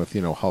 same thing with,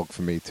 you know, Hulk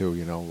for me too,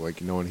 you know,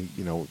 like, you know, and he,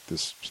 you know,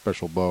 this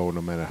special bow,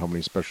 no matter how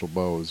many special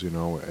bows, you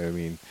know, I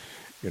mean,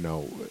 you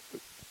know,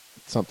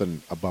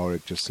 something about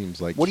it just seems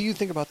like. What do you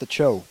think about the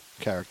Cho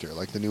character,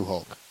 like the new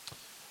Hulk?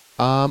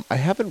 I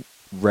haven't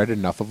read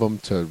enough of them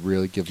to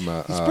really give him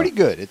a. He's pretty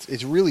good.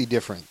 It's really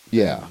different.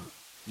 Yeah. Than,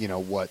 you know,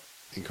 what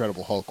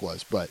Incredible Hulk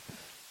was, but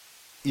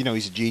you know,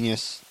 he's a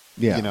genius.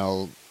 Yeah. You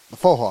know, the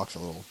faux Hulk's a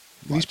little.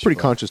 He's much, pretty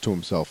but conscious to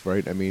himself,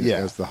 right? I mean, Yeah.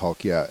 as the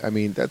Hulk, yeah. I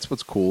mean, that's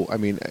what's cool. I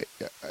mean,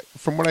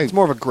 from what It's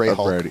more of a Grey I've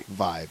Hulk read-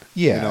 vibe.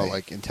 Yeah. You know,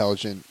 like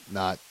intelligent,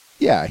 not.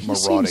 Yeah, he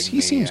marauding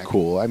seems maniac.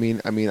 cool. I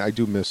mean, I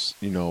do miss,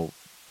 you know,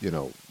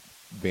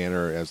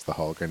 Banner as the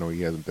Hulk. I know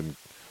he hasn't been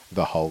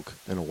the Hulk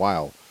in a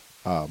while,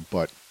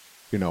 but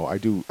you know, I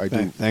do.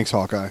 Thanks,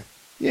 Hawkeye.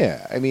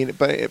 Yeah, I mean,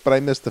 but I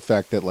miss the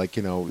fact that, like,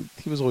 you know,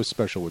 he was always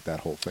special with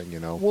that whole thing. You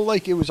know. Well,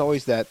 like, it was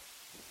always that.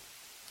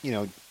 You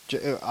know,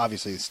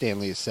 obviously Stan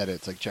Lee has said it.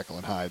 It's like Jekyll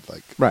and Hyde.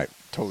 Like, Right.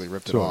 totally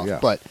ripped it Sure, off. yeah.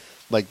 But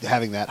like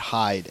having that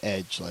Hyde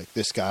edge, like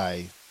this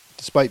guy,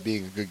 despite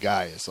being a good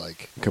guy, is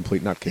like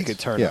Complete nutcase. he could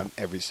turn yeah. on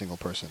every single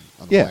person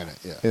on the Yeah. planet.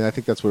 Yeah. And I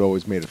think that's what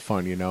always made it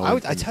fun. You know.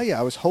 I tell you,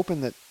 I was hoping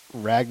that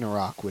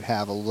Ragnarok would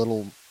have a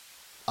little.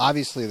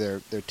 Obviously,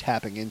 they're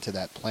tapping into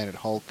that Planet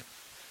Hulk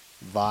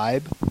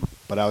vibe,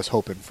 but I was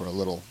hoping for a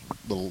little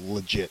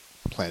legit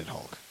Planet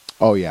Hulk.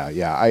 Oh yeah,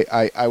 yeah.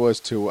 I was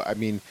too. I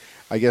mean,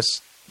 I guess,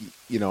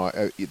 you know,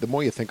 the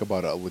more you think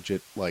about a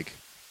legit, like,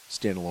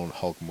 standalone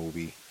Hulk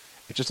movie,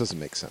 it just doesn't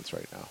make sense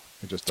right now.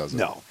 It just doesn't.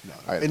 No.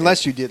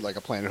 Unless you did like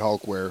a Planet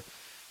Hulk where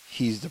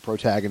he's the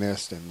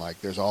protagonist and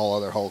like there's all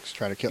other Hulks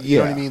trying to kill. You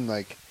know what I Yeah. mean?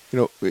 Like,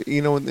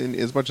 you know, and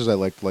as much as I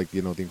liked, like,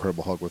 you know, the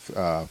Incredible Hulk with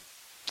Ed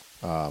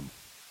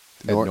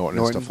Norton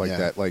and stuff like yeah.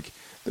 that, like,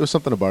 there was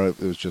something about it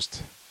that was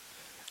just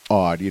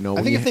odd, you know. I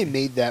when think you if they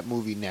made that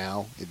movie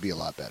now, it'd be a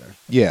lot better.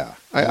 yeah,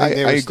 I I think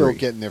they were still agree.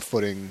 getting their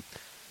footing.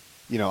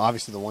 You know,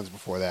 obviously the ones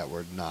before that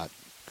were not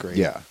great.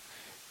 Yeah,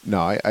 no,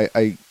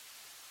 I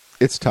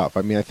it's tough.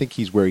 I mean, I think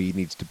he's where he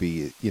needs to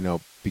be, you know,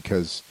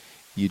 because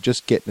you're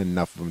just getting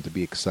enough of him to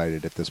be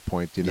excited at this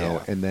point, you know,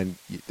 Yeah. and then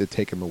they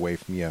take him away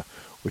from you,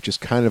 which is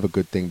kind of a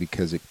good thing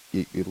because it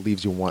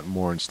leaves you wanting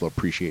more and still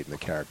appreciating the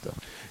character,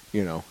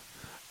 you know.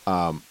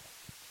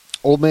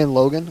 Old Man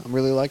Logan, I'm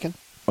really liking.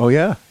 Oh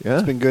yeah, yeah.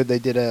 It's been good. They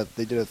did a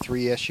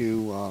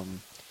 3-issue.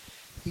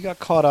 He got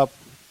caught up.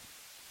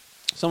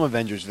 Some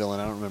Avengers villain,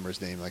 I don't remember his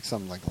name, like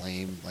some like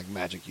lame like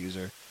magic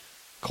user,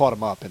 caught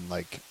him up and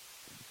like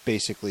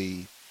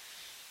basically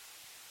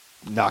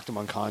knocked him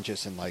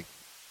unconscious, and like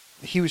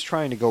he was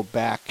trying to go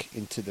back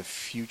into the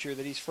future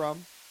that he's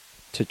from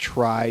to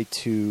try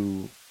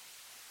to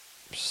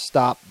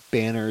stop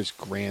Banner's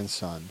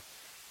grandson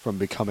from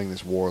becoming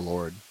this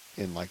warlord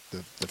in like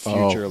the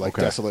future, like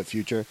okay. desolate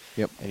future.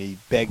 Yep. And he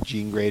begged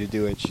Jean Grey to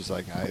do it. She's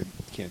like, I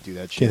can't do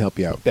that shit. Can't help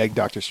you out. Begged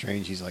Doctor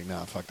Strange. He's like,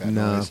 nah, fuck that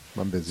No, noise.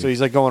 I'm busy. So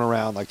he's like going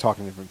around like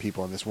talking to different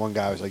people, and this one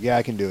guy was like, yeah,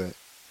 I can do it,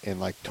 and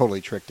like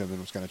totally tricked him and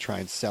was going to try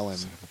and sell him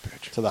Son of a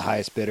bitch. to the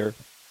highest bidder.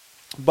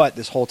 But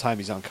this whole time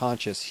he's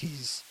unconscious,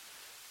 he's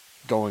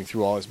going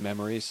through all his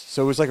memories.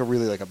 So it was like a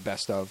really like a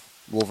best of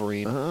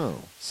Wolverine. Oh,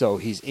 So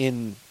he's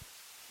in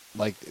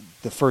like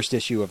the first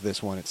issue of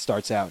this one, it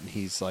starts out and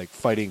he's like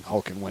fighting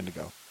Hulk and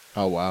Wendigo.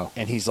 Oh wow.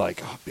 And he's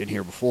like, oh, I've been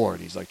here before,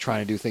 and he's like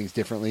trying to do things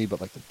differently,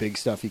 but like the big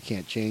stuff he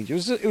can't change.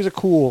 It was a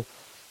cool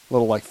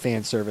little like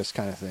fan service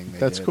kind of thing.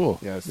 That's cool.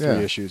 Yeah, it's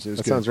 3 issues. It was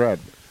that good. sounds rad.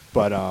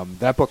 But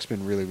that book's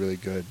been really, really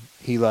good.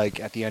 He like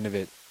at the end of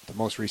it, the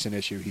most recent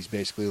issue, he's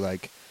basically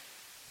like,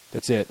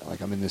 that's it.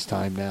 Like I'm in this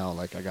time now.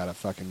 Like I gotta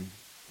fucking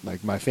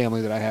like my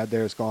family that I had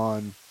there is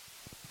gone.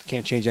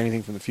 Can't change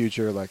anything from the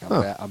future. Like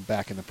I'm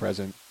back in the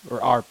present,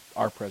 or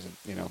our present.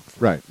 You know,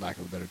 for right? lack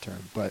of a better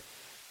term. But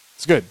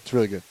it's good. It's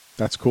really good.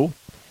 That's cool.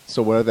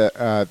 So what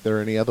are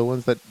there any other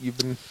ones that you've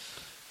been?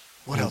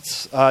 What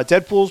else?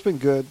 Deadpool's been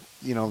good.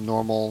 You know,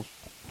 normal,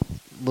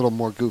 a little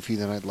more goofy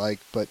than I'd like,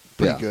 but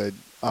pretty good.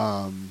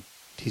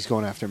 He's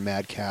going after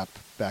Madcap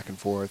back and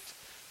forth.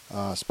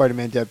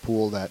 Spider-Man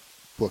Deadpool, that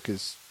book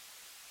is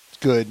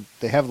good.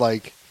 They have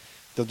like,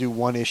 they'll do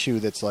one issue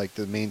that's like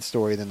the main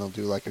story, then they'll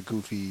do like a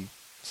goofy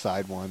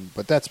side one.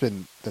 But that's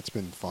been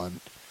fun.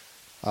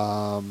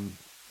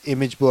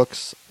 Image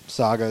books,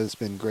 Saga has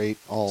been great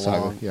all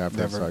along. Yeah, I've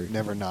read Saga.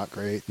 Never not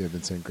great. Yeah, I've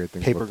been saying great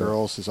things. Paper about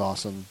Girls is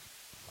awesome.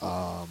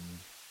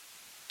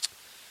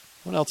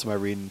 What else am I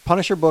reading?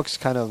 Punisher books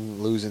kind of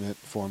losing it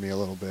for me a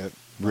little bit.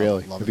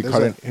 Really? Love Have it.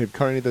 you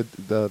caught any of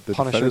the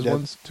Punisher Defenders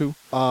ones too?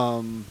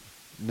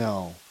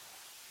 No.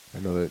 I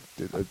know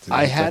that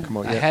I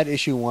had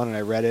issue 1 and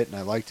I read it and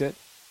I liked it.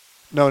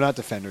 No, not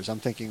Defenders. I'm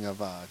thinking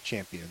of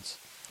Champions.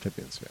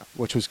 Champions, yeah.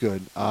 Which was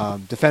good.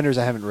 Defenders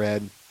I haven't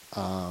read.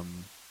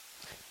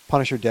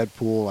 Punisher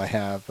Deadpool I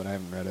have, but I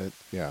haven't read it.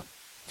 Yeah.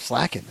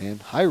 Slacking, man.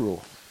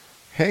 Hyrule.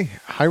 Hey,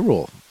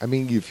 Hyrule. I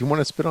mean, if you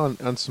want to spit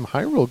on some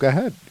Hyrule, go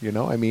ahead. You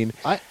know, I mean,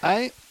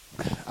 I've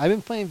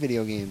been playing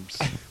video games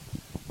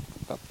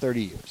about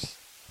 30 years.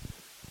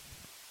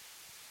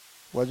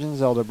 Legend of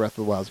Zelda Breath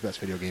of the Wild is the best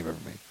video game ever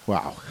made.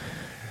 Wow.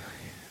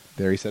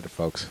 There he said it,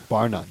 folks.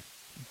 Bar none.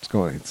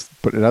 It's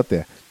putting it out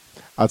there.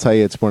 I'll tell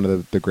you, it's one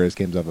of the greatest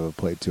games I've ever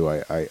played, too.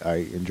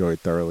 I enjoy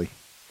it thoroughly.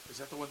 Is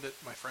that the one that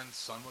my friend's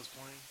son was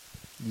playing?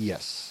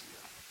 Yes.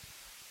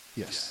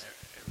 Yes.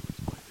 Yeah,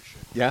 everybody's playing this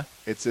shit. Yeah,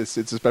 it's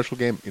a special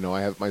game. You know,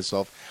 I have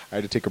myself. I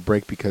had to take a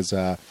break because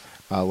a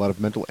lot of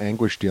mental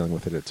anguish dealing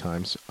with it at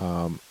times.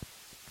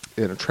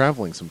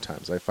 Traveling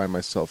sometimes, I find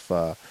myself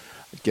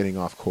getting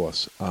off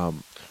course.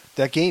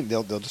 That game,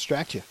 they'll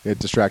distract you. It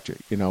distract you,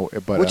 you know.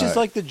 But which is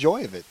like the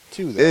joy of it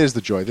too. Though. It is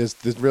the joy. There's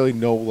really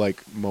no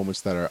like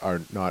moments that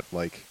are not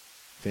like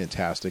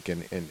fantastic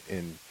and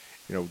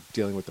you know,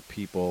 dealing with the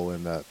people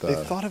and the they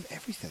thought of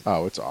everything.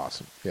 Oh, it's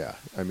awesome. Yeah,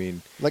 I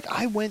mean, like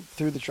I went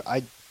through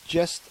I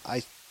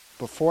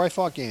before I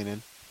fought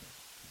Ganon,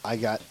 I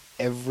got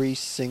every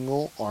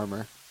single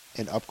armor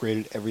and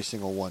upgraded every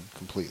single one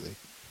completely,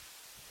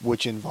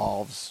 which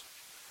involves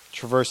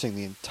traversing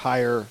the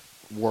entire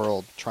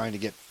world trying to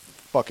get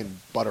fucking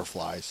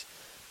butterflies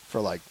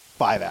for like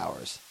 5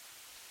 hours.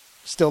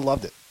 Still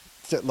loved it.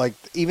 Like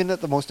even at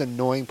the most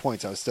annoying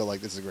points, I was still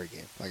like, "This is a great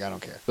game." Like I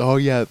don't care. Oh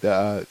yeah,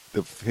 the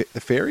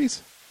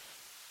fairies.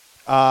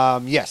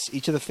 Yes,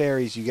 each of the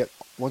fairies you get.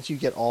 Once you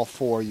get all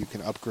 4, you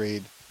can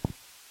upgrade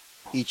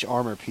each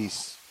armor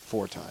piece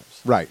 4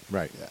 times. Right.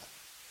 Yeah.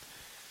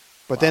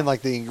 But then,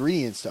 like the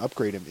ingredients to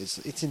upgrade them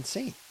it's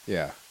insane.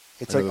 Yeah.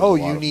 It's like, oh,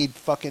 you need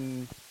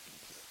fucking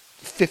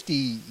 50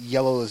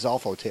 yellow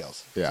Zolfo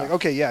tails. Yeah. It's like,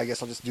 okay, yeah, I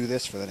guess I'll just do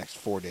this for the next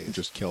 4 days.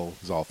 Just kill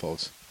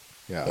Zolfos.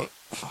 Yeah.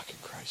 Fucking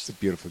Christ. It's a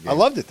beautiful game. I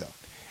loved it, though.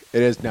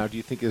 It is. Now, do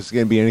you think it's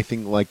going to be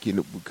anything like, you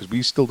know, because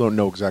we still don't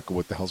know exactly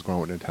what the hell's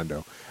going on with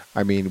Nintendo.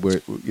 I mean,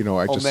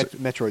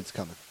 Metroid's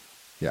coming.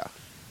 Yeah.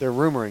 They're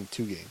rumoring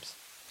 2 games.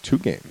 2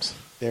 games.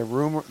 The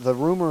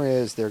rumor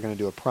is they're going to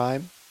do a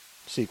Prime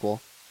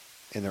sequel,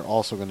 and they're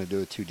also going to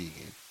do a 2D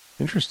game.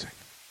 Interesting.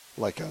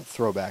 Like a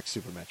throwback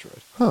Super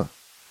Metroid. Huh.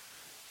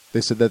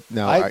 They said that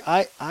now.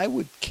 I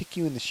would kick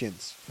you in the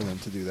shins for them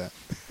to do that.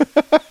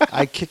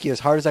 I'd kick you as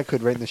hard as I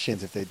could right in the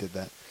shins if they did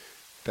that.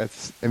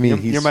 That's. I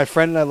mean, you're my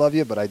friend and I love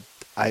you, but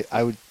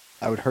I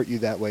would hurt you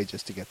that way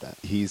just to get that.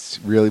 He's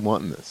really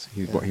wanting this.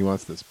 He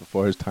wants this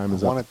before his time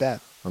is up. I want it bad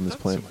on this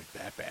Doesn't planet. seem like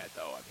that bad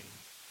though.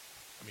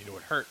 I mean, it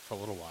would hurt for a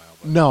little while.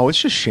 But No, it's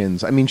just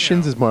shins. I mean,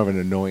 shins is more of an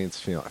annoyance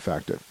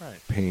factor.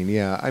 Right. Pain.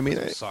 Yeah. I mean,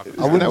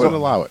 I wouldn't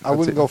allow it. I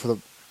wouldn't go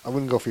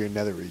for your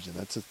nether region.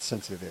 That's a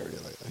sensitive area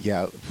lately.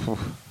 Yeah.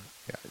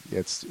 Yeah.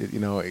 It's you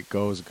know, it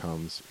goes, it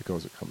comes. It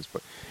goes, it comes.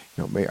 But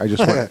you know, I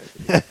just want.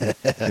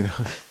 You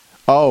know.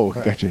 Oh,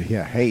 right. Gotcha.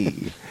 Yeah. Hey.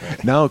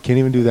 Right. No, can't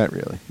even do that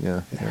really.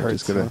 Yeah. It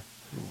hurts. Just gonna,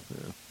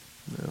 huh?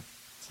 yeah.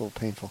 It's a little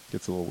painful.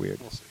 Gets a little weird.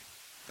 We'll see.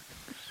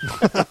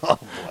 Oh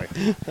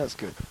boy, that's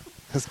good.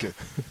 That's good.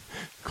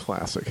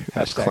 Classic.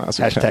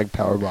 Hashtag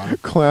power bomb.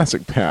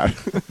 Classic Pat.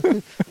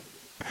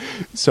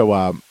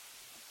 So,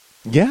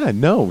 yeah,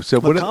 no.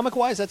 So, but comic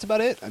wise, that's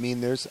about it. I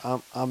mean, there's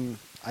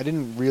I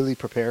didn't really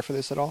prepare for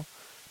this at all.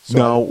 So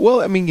no,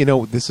 well, I mean, you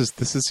know, this is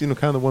you know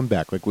kind of the one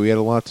back. Like we had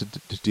a lot to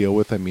deal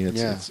with. I mean,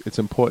 it's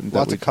important.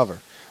 Lot to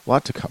cover. A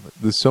lot to cover.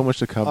 There's so much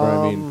to cover.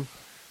 I mean,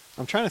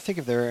 I'm trying to think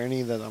if there are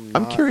any that I'm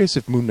I'm not. curious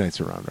if Moon Knight's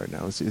around right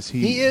now. Is he?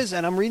 He is,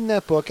 and I'm reading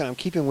that book, and I'm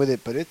keeping with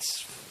it, but it's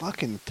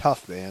fucking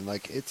tough, man.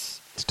 Like, It's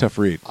a tough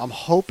read. I'm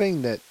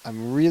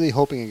really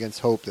hoping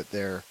against hope that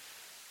they're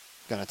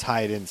going to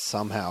tie it in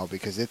somehow,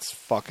 because it's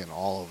fucking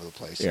all over the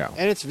place. Yeah.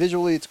 And it's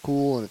visually, it's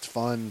cool, and it's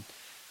fun.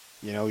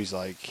 You know, he's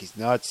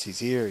nuts, he's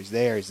here, he's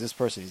there, he's this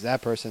person, he's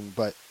that person,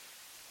 but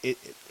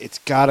it's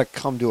got to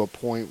come to a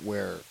point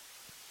where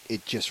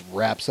it just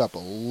wraps up a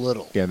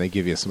little. Yeah, and they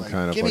give you some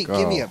kind of give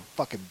like, me a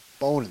fucking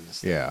bone in this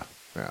thing. yeah,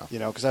 yeah. You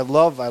know, because I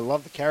love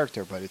the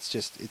character, but it's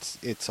just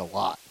it's a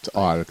lot. It's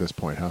odd at this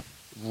point, huh?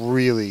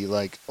 Really,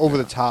 like, over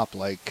the top.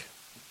 Like,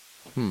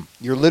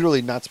 you're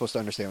literally not supposed to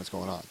understand what's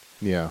going on,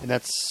 Yeah, and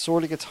that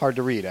sort of gets hard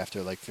to read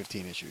after like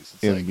 15 issues.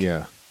 It's And- like,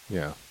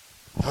 yeah.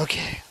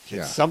 okay, did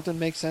Yeah. something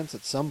make sense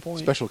at some point?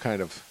 Special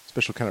kind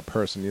of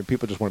person. You know,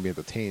 people just want to be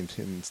entertained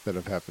instead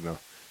of having to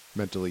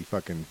mentally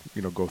fucking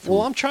go through.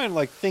 Well, I'm trying to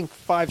like think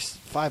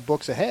five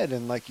books ahead,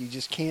 and like you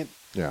just can't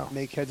Yeah.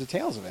 make heads or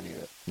tails of any of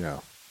it. Yeah.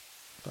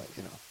 But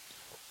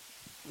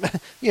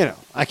you know,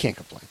 I can't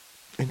complain.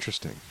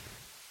 Interesting.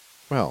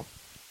 Well,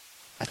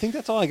 I think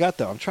that's all I got,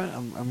 though. I'm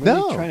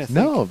really trying to think.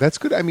 No, that's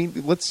good. I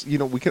mean, let's,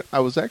 we could, I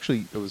was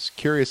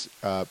curious,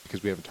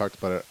 because we haven't talked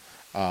about it.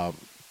 I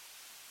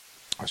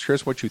was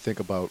curious what you think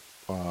about,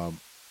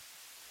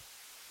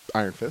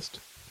 Iron Fist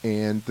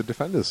and the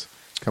Defenders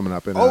coming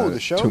up in the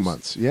shows? 2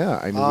 months. Yeah.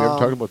 I mean, we haven't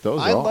talked about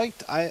those at all.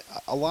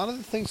 A lot of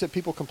the things that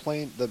people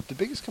complain, the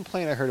biggest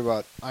complaint I heard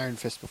about Iron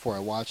Fist before I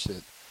watched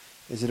it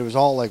is that it was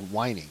all like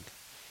whining.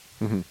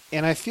 Mm-hmm.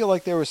 And I feel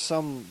like there was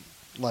some,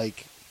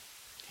 like,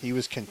 he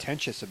was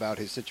contentious about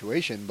his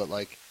situation, but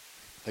like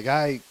the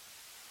guy,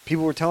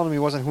 people were telling him he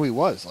wasn't who he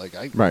was. Like,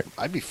 Right.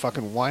 I'd be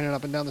fucking whining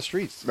up and down the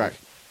streets. Right. Like,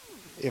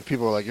 if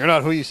people were like, "You're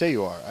not who you say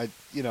you are," I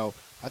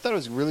thought it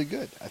was really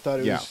good. I thought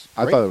it was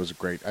I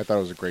great. thought it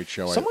was a great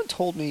show. Someone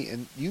told me,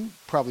 and you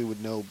probably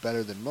would know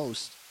better than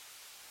most,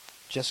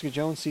 Jessica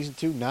Jones season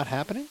 2 not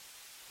happening.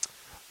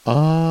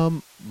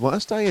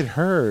 Last I had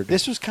heard,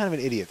 This was kind of an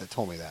idiot that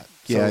told me that.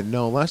 yeah, So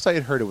no, last I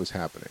had heard it was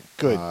happening.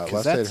 Good, 'cause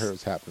last I had that's- heard it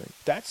was happening.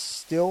 that's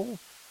still,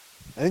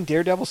 I think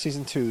Daredevil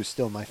season 2 is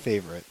still my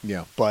favorite.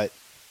 Yeah. But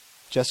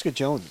Jessica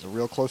Jones is a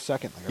real close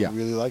second. Like, Yeah. I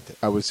really liked it.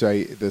 I would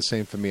say the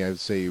same for me. I would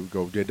say you would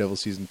go Daredevil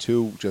season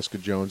 2, Jessica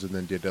Jones, and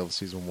then Daredevil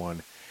season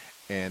 1.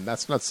 And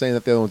that's not saying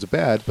that the other ones are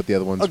bad, but the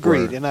other ones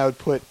Agreed. were And I would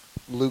put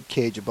Luke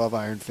Cage above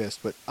Iron Fist,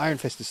 but Iron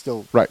Fist is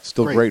still right,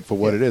 still great for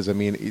what Yeah. it is. I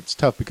mean, it's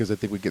tough because I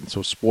think we're getting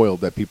so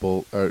spoiled that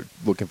people are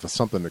looking for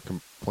something to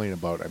complain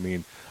about. I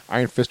mean,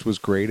 Iron Fist was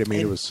great. I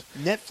mean, And it was.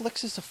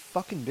 Netflix is a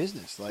fucking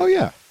business. Like, Oh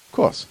yeah, of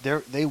course.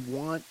 they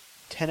want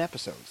 10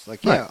 episodes.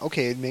 Like, Right. yeah,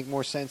 okay, it'd make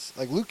more sense.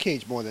 Like, Luke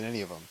Cage, more than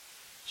any of them,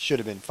 should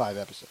have been 5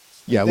 episodes.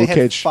 Yeah, They Luke had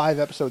Cage. 5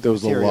 episodes. There of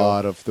was a material,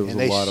 lot of. There was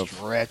and a they lot of.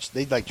 stretched.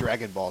 They'd like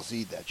Dragon Ball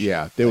Z that shit.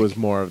 Yeah, there Like, was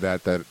more of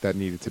that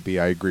needed to be.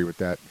 I agree with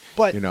that.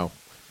 But you know,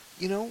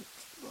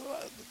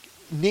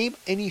 name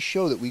any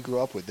show that we grew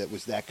up with that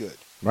was that good.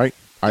 right?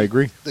 I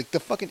agree. Like the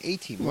fucking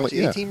A-Team. Well, Watch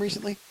yeah. A-Team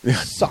recently?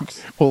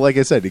 Sucks. Well, like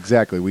I said,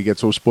 exactly. We get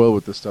so spoiled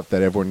with this stuff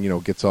that everyone,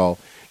 gets all,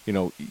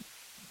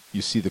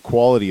 you see the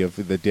quality of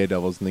the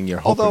Daredevils, and then you're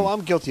hoping. Although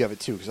I'm guilty of it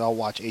too, because I'll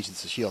watch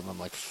Agents of S.H.I.E.L.D. and I'm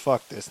like,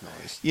 fuck this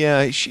noise.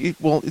 yeah,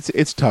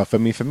 it's tough. I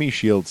mean, for me,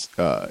 Shield's,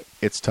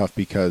 it's tough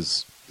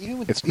because Even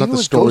with, it's not even the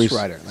with stories.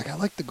 Ghost Rider. Like, I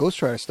like the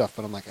Ghost Rider stuff,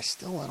 but I'm like, I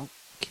don't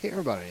care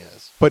about any of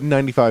this. But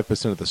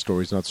 95% of the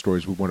stories, not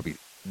stories we want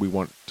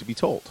to be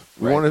told.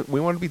 We Right.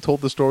 want to be told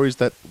the stories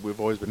that we've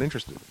always been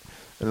interested in,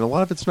 and a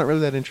lot of it's not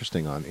really that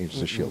interesting on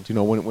Agents of Shield.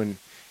 When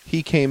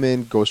he came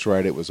in, Ghost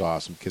Rider, it was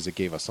awesome because it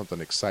gave us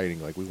something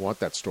exciting. Like, we want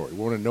that story. We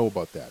want to know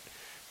about that.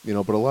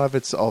 But a lot of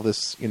it's all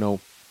this. We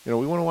want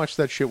to watch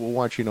that shit. We'll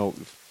watch.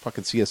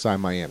 Fucking CSI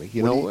Miami.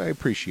 I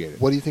appreciate it.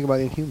 What do you think about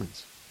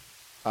Inhumans?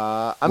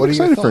 I'm what are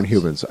your excited for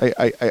thoughts?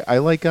 Inhumans. I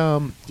like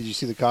Did you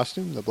see the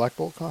costume, the Black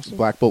Bolt costume?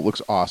 Black Bolt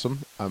looks awesome.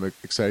 I'm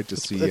excited to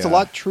see. It's a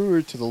lot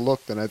truer to the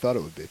look than I thought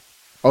it would be.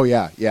 Oh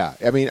yeah.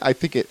 I mean, I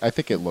think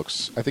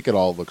it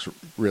all looks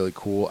really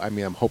cool. I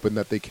mean, I'm hoping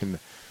that they can.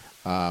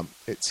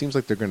 It seems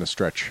like they're going to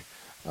stretch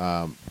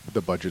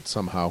the budget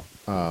somehow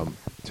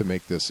to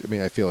make this. I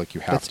mean, I feel like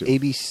you have That's to.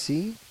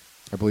 ABC?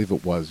 I believe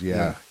it was.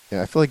 Yeah.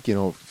 I feel like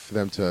for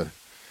them to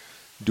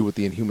do what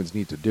the Inhumans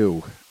need to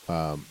do,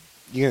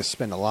 You're going to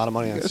spend a lot of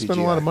money on you're going to CGI. spend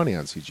a lot of money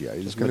on CGI. You're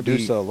Just just going going to to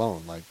do so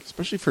alone. Like,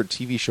 especially for a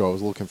TV show. I was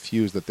a little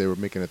confused that they were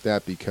making it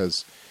that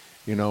because,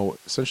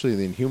 essentially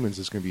the Inhumans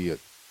is going to be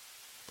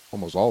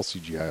almost all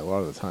CGI a lot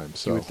of the time.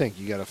 So you would think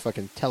you got a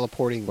fucking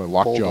teleporting Well,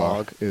 Lockjaw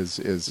bulldog. is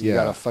You yeah.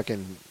 got a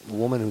fucking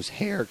woman whose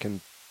hair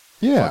can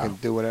Yeah. fucking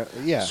do whatever.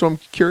 Yeah. So I'm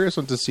curious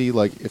on to see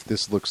like if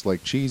this looks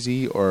like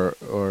cheesy or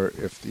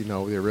if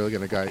they're really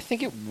gonna I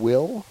think it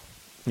will,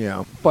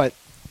 yeah. but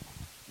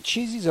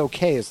cheesy's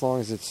okay as long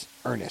as it's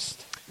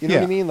earnest. You know what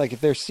I Yeah. mean? Like,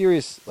 if they're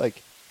serious,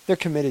 like, they're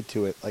committed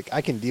to it. Like,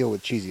 I can deal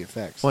with cheesy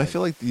effects. Well, I Like,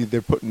 feel like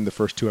they're putting the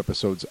first 2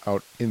 episodes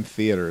out in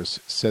theaters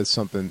says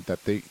something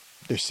that they're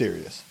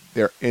serious.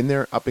 they're in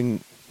there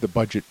upping the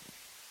budget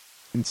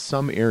in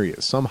some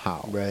areas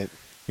somehow. Right.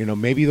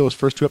 Maybe those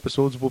first 2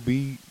 episodes will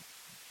be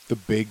the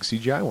big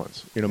CGI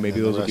ones. You know, And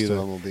maybe then the those will be rest of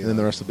the, them will be and then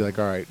the like- rest will be like,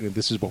 all right,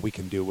 this is what we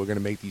can do. We're going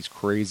to make these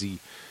crazy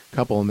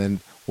couple, and then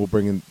we'll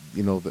bring in,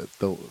 you know,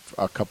 the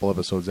a couple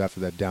episodes after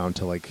that down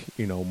to like,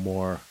 you know,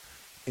 more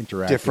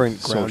interactive, Different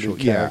social grounded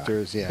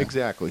characters, yeah.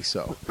 exactly.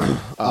 So,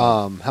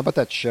 How about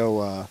that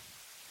show,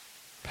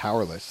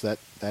 Powerless? That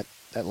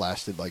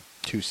lasted like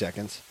 2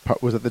 seconds.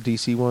 was it the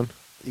DC one?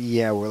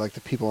 Yeah, where like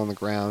the people on the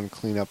ground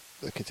clean up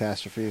the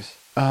catastrophes.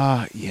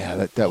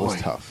 Yeah, that was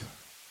Boy. tough.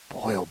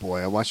 Boy, oh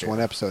boy! I watched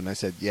one episode and I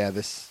said, "Yeah,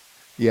 this."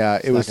 Yeah,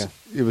 It's it not was gonna-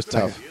 it was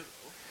tough.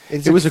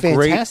 It's It was a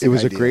great fantastic it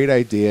was idea. a great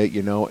idea,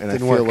 you know, and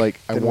Didn't I feel work. like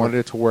I Didn't wanted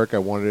work. it to work. I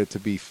wanted it to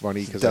be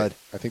funny because I Dud.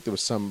 think there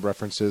was some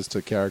references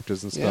to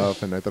characters and Yeah.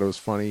 stuff, and I thought it was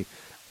funny.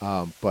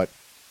 But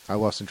I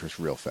lost interest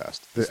real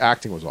fast. The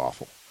acting was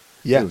awful.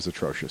 Yeah. It was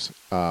atrocious.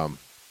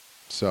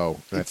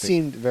 So and I It think,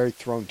 seemed very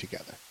thrown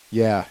together.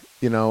 yeah,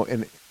 you know,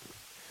 and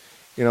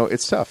you know,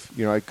 it's tough,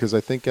 you know, because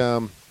I think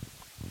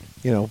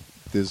you know,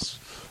 there's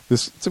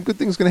some good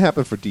things going to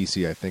happen for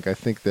DC. I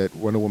think that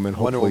Wonder Woman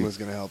Wonder hopefully Woman's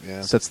going to help.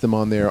 Yeah. sets them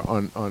on there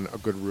on a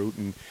good route,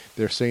 and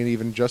they're saying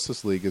even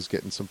Justice League is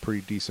getting some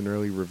pretty decent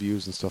early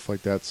reviews and stuff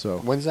like that. So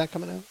When's that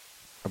coming out?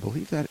 I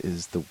believe that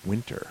is the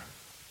winter.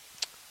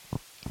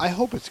 I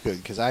hope it's good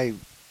because I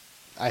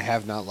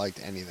have not liked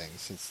anything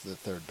since the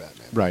third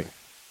Batman. Right,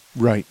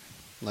 movie. right,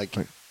 Like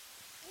Right.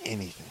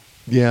 anything.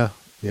 yeah,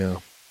 yeah.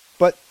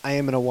 But I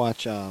am going to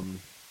watch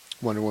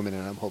Wonder Woman,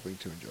 and I'm hoping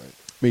to enjoy it.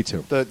 Me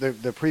too.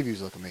 The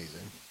previews look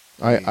amazing.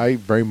 I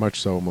very much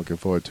so am looking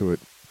forward to it.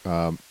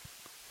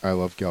 I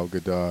love Gal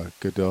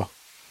Gadot.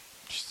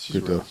 she's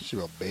good real, to- she's a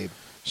real babe.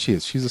 She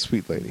is. She's a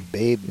sweet lady.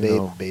 Babe, You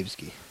know,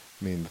 babesky.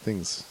 I mean, the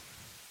things.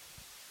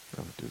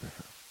 I would do that.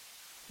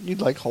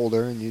 You'd like hold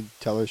her and you'd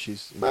tell her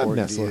she's Not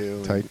important to nestle you. her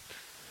and- tight.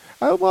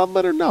 I'd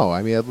let her know.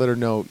 I mean, I'd let her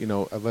know. You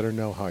know, I'd let her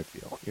know how I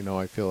feel. You know,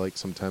 I feel like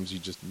sometimes you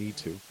just need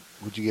to.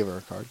 Would you give her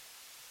a card?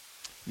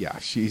 Yeah,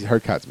 her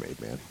card's made,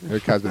 man. Her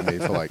card's been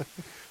made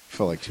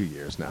for like 2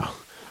 years now,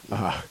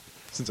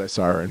 since I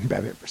saw her in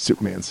Batman vs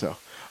Superman. So,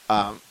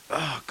 oh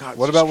god.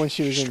 What about when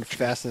she was in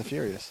Fast and the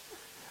Furious?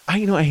 I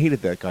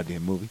hated that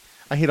goddamn movie.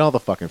 I hate all the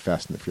fucking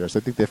Fast and the Furious.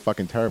 I think they're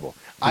fucking terrible.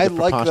 I think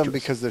they're like them preposterous.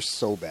 because they're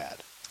so bad.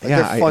 Like,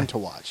 Yeah, they're fun to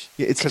watch.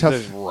 Yeah, it's 'cause tough.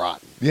 They're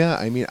rotten. Yeah,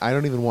 I mean, I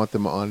don't even want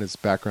them on as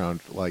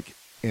background like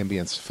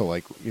ambience for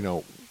like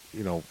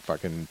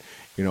fucking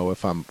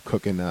if I'm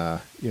cooking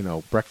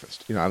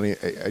breakfast.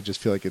 I just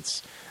feel like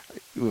it's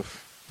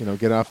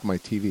get off my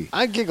TV.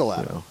 I giggle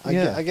at them. I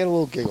get a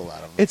little giggle out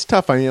of them. It's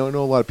tough. I know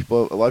a lot of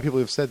people. A lot of people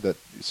have said that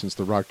since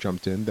The Rock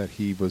jumped in, that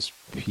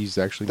he's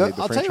actually made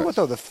the I'll franchise. tell you what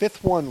though, the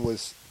fifth one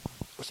was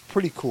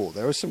pretty cool.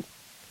 There was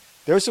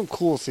some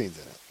cool scenes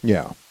in it,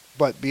 Yeah.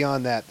 but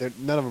beyond that,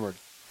 none of them are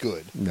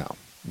good. No.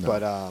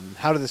 But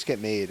How Did This Get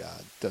Made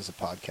does a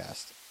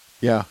podcast.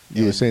 yeah,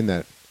 you were and- saying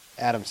that.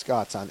 Adam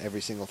Scott's on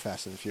every single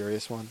Fast and the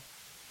Furious one,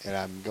 and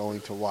I'm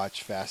going to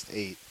watch Fast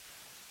 8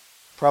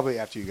 probably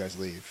after you guys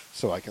leave,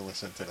 so I can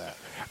listen to that.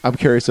 I'm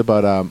curious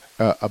about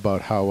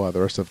how the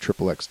rest of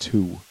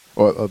XXX2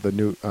 or the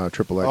new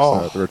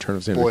XXX, the Return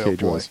of Xander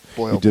Cage was.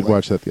 Boy, You oh did boy.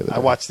 watch that the other day. I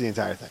watched the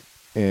entire thing.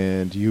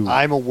 and you.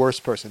 I'm a worse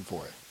person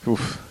for it.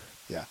 Oof,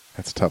 Yeah,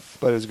 that's tough.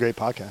 but it was a great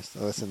podcast.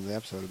 I listened to the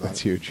episode about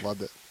That's it. huge.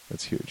 Loved it.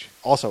 That's huge.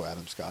 Also,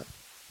 Adam Scott.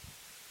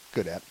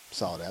 Good app.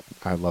 Solid app.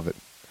 I love it.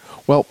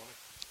 Well,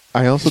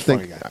 I also He's a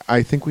funny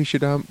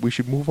think guy. we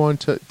should move on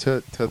to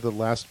the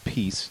last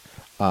piece,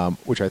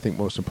 which I think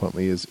most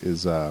importantly is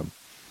going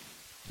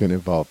to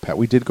involve Pat.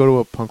 We did go to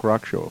a punk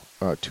rock show,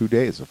 2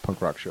 days of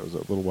punk rock shows a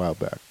little while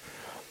back.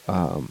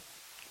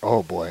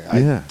 Oh boy,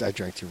 Yeah. I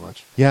drank too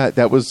much. Yeah,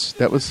 that was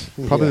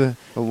probably Yeah.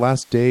 the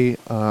last day.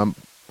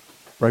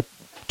 Right,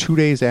 2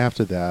 days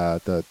after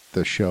the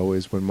show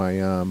is when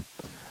my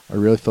I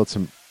really felt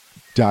some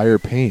dire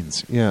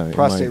pains. Yeah, in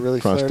Prostate my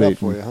really flared up prostate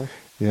for and- you, huh?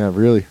 Yeah,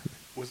 really.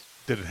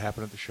 Did it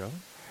happen at the show?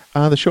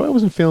 The show I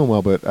wasn't feeling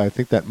well, but I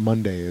think that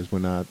Monday is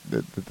when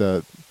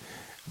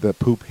the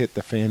poop hit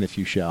the fan, if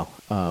you shall.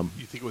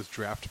 You think it was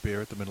draft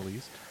beer at the Middle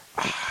East?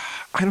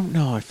 I don't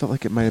know. I felt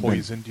like it might have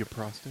Poisoned your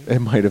prostate? been. It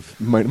might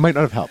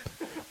not have helped.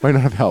 Might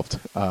not have helped.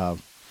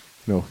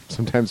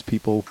 Sometimes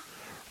people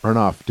run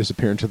off,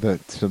 disappear into the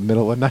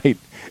middle of the night,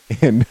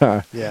 and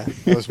Yeah,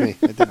 that was me.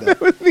 I did that.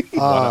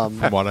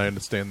 From what I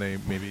understand, they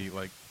maybe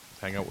like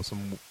hang out with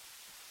some,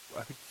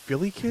 I think,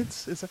 Philly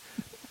kids. Is that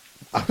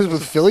I was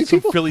with Philly some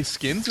people. Philly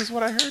skins? Is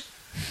what I heard.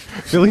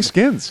 Philly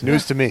Skins.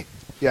 News to me.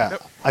 Yeah,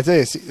 Yep. I tell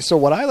you. So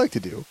what I like to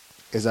do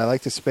is I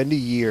like to spend a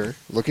year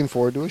looking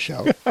forward to a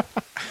show,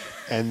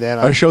 and then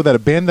A show that a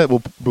band that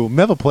will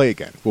never play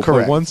again. Will play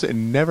Correct. once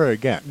and never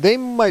again. they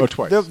might Or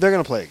twice. They're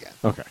going to play again.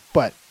 Okay.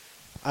 But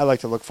I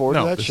like to look forward to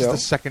No, that this show. is the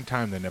second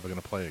time they're never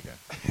going to play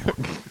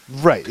again.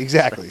 Right,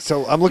 exactly.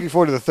 So I'm looking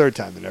forward to the third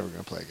time they're never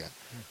going to play again.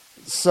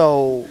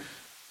 So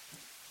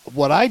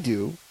what I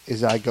do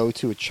is I go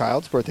to a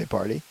child's birthday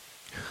party,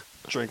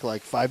 drink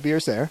like 5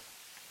 beers there,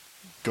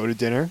 go to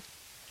dinner,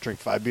 drink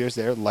 5 beers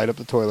there, light up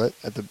the toilet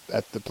at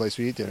the place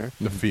we eat dinner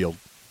The field,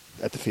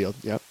 at the field.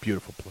 Yep,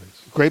 beautiful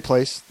place. great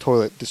place.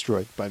 Toilet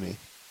destroyed by me.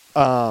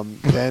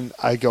 Then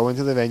I go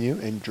into the venue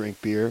and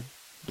drink beer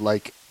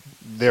like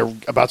they're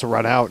about to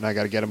run out, and I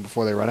got to get them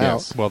before they run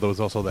Yes. out. Well, there was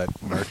also that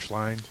merch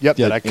line. Yep,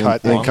 Yeah, that I and-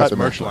 cut. and I cut cut the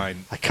merch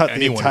line. I cut the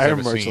anyone has entire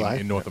ever merch seen line.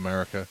 in North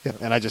America.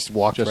 Yep, and I just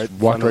walked Just right,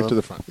 walked front right of to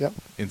them. the front. Yep,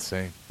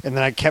 Insane. and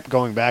then I kept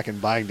going back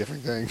and buying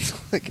different things.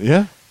 Like,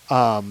 Yeah.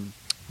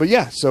 but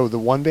yeah, so the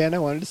one band I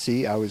wanted to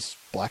see, I was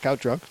blackout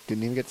drunk,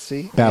 didn't even get to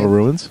see. Battle And-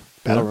 Ruins.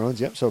 Battle Yeah. Ruins,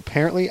 yep. So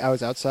apparently I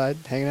was outside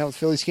hanging out with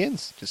Philly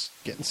Skins, just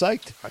getting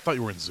psyched. I thought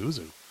you were in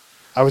Zuzu.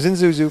 I was in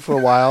Zuzu for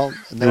a while,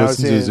 and then It I was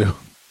was in in Zuzu.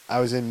 I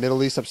was in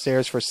Middle East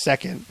upstairs for a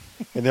second,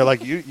 and they're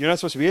like, "You're not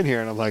supposed to be in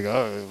here," and I'm like,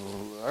 "Oh,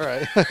 all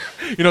right."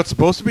 You're not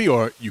supposed to be,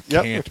 or you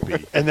Yep. can't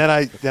be. And then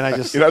I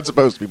just You're not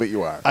supposed to be, but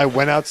you are. I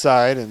went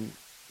outside and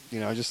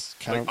just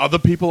kind Like of. other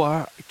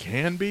people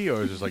can be,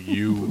 or is it just like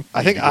you? I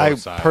need think to go I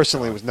outside,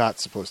 personally so- was not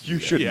supposed to. You be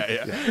there.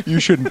 shouldn't. Yeah. You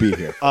shouldn't be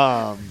here.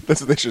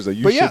 That's what they should say.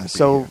 You But yeah, shouldn't be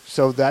so here.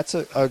 so that's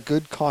a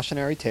good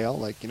cautionary tale.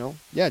 Like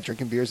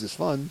drinking beers is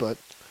fun, but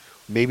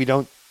maybe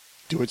don't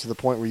do it to the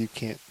point where you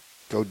can't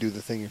go do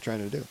the thing you're trying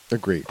to do.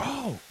 Agreed.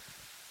 Oh,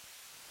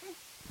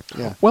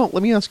 Yeah. Well,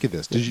 let me ask you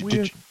this: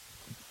 Weird.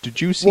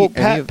 did you see Well,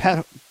 any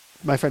Pat,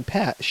 my friend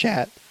Pat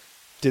Shat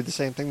did the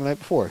same thing the night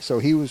before, so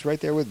he was right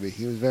there with me.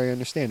 He was very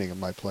understanding of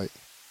my plight.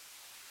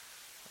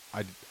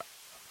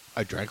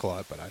 I drank a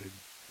lot, but I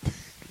didn't.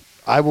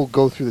 I will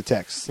go through the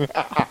text.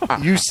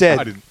 You said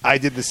I didn't. I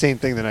did the same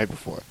thing the night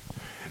before.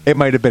 It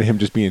might have been him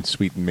just being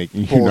sweet and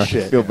making you not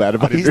Bullshit. feel bad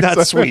about He's it.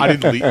 not sweet. I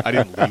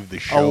didn't leave the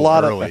show A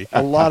lot early.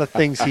 of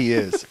things he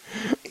is.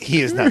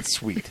 He is not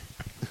sweet.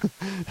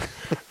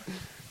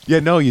 Yeah,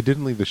 no, you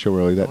didn't leave the show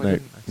early that No, I night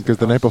didn't. I because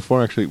the I night was-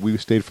 before, actually, we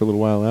stayed for a little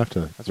while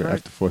after. That's right.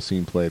 After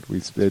Foreseen played, we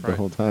stayed the right.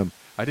 whole time.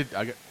 I did.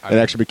 It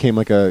actually became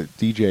like a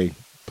DJ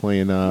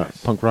playing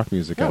punk rock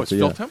music. No, out it's there,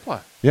 Phil yeah.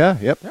 Templar. Yeah,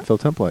 yep, Yeah. Phil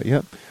Templar,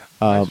 yep.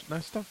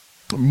 Nice stuff.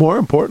 More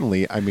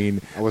importantly, I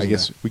mean, I I wasn't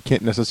guess there. we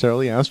can't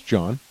necessarily ask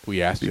John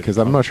We asked you because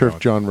to I'm come, not sure if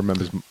John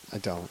remembers. I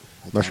don't.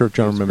 I'm not sure if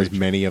John It was remembers great.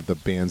 many of the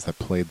bands that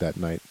played that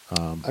night.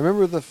 I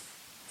remember the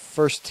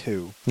first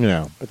two,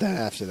 Yeah, but then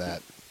after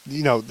that,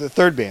 the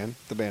third band,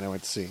 the band I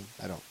went to see,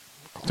 I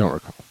don't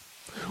recall.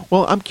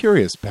 Well, I'm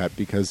curious, Pat,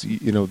 because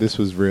this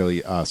was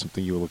really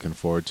something you were looking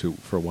forward to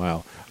for a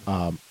while.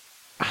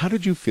 How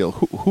did you feel?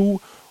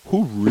 Who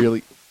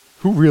really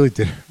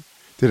did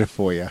it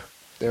for you?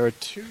 There are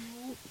two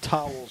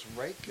towels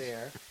right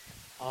there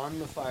on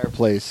the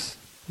fireplace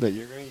that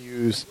you're going to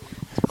use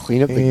to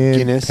clean up the And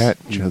Guinness. Pat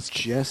You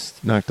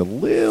just knocked a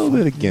little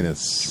bit of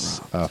Guinness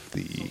off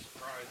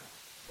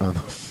on the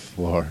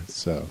floor.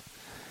 So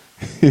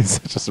it's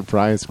such a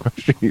surprise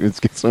question. He was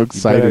getting so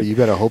excited. You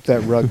better hope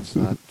that rug's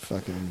not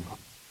fucking.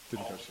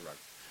 Didn't touch the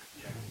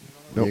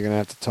rug. You're gonna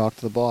have to talk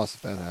to the boss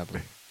if that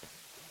happens.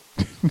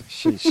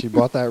 she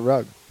bought that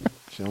rug.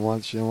 She don't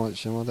want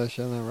that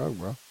shit on that rug,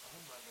 bro.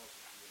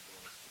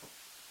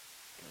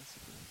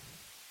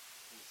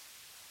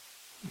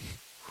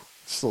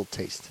 Just a little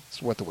taste.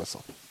 It's wet the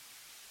whistle.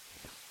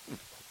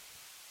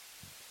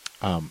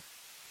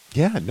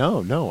 Yeah,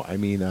 no. I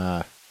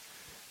mean,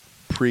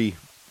 pre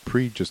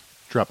just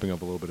dropping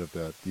up a little bit of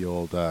the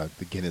old the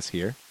Guinness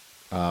here.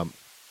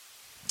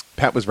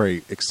 Pat was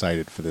very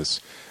excited for this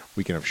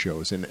weekend of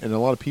shows, and a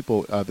lot of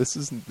people. This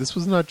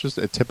was not just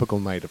a typical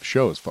night of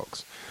shows,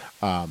 folks.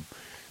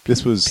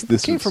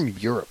 This Came from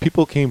Europe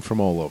People came from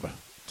all over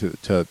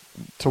to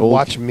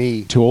watch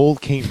me. to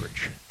old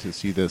Cambridge to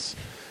see this,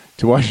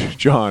 to watch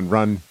John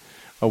run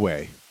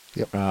away.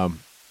 Yep.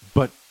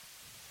 But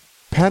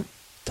Pat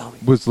Dummy.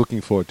 was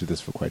looking forward to this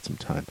for quite some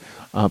time.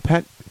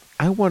 Pat,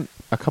 I want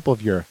a couple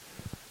of your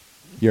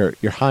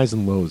highs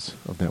and lows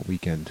of that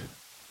weekend,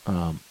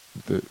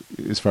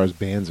 as far as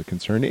bands are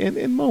concerned,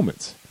 and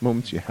moments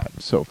you had.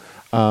 So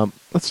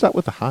let's start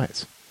with the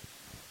highs.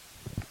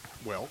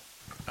 Well,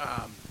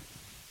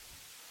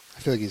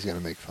 I feel like he's gonna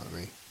make fun of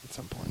me at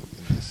some point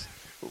in this.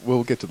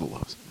 We'll get to the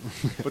lows,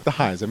 but the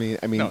highs. I mean,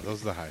 no,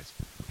 those are the highs.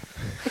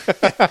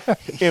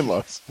 and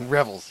lows.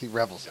 He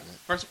revels in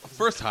it.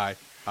 First high,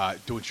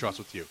 doing shots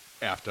with you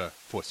after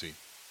Foreseen.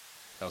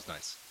 That was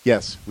nice.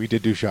 Yes, we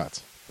did do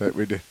shots. But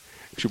we did.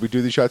 Should we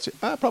do these shots?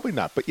 Probably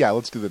not. But yeah,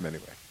 let's do them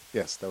anyway.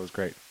 Yes, that was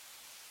great.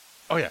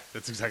 Oh yeah,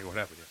 that's exactly what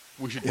happened.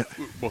 Yeah. We should.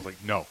 We were both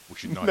like, no, we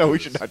should not. No, do we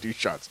this. should not do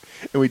shots,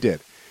 and we did.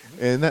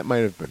 And that might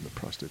have been the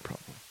prostate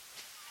problem.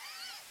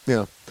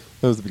 Yeah,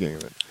 that was the beginning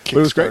of it. But it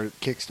was great.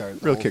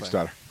 Kickstarted. Real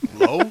Kickstarter.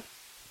 Low.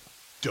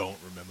 Don't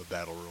remember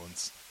Battle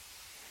Ruins.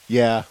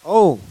 Yeah.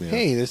 Oh, Yeah.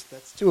 hey,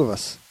 that's two of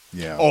us.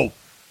 Yeah. Oh,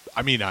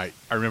 I mean, I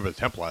remember the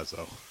Templars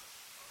though.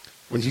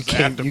 Which You is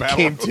came- after you Battle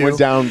came Ruins. to- went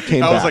down,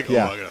 came I back. was like,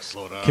 yeah. oh, I gotta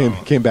slow down.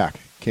 Came back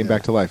Yeah.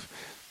 to life.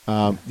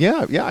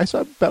 Yeah. I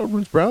saw Battle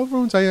Ruins. Battle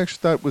Ruins. I actually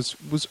thought was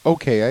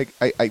okay.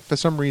 I for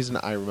some reason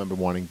I remember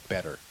wanting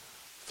better.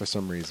 For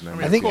some reason, I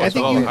mean, I of think course,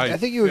 all the hype. I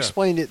think you Yeah.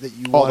 explained it that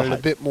you All the wanted a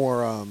hype. bit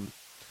more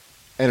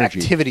energy.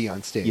 activity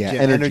on stage. Yeah,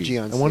 energy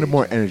on I stage. wanted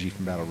more yeah. energy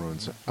from Battle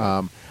Ruins.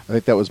 I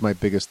think that was my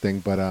biggest thing.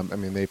 But I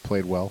mean, they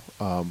played well.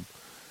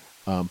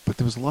 But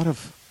there was a lot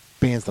of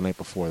bands the night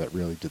before that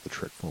really did the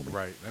trick for me.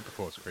 Right, night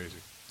before was crazy.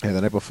 Yeah,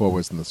 the night before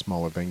was in the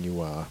smaller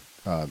venue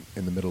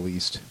in the Middle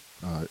East,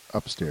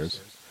 upstairs.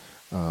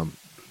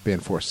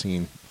 Band 4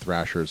 Scene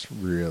Thrashers,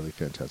 really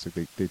fantastic.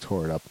 They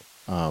tore it up.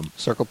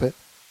 Circle Pit.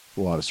 A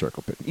lot of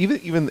Circle Pit.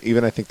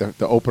 Even I think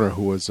the opener,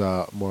 who was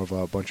more of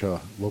a bunch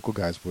of local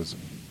guys, was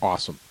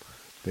awesome.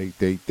 They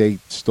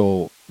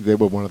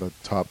were one of the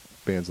top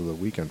bands of the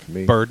weekend for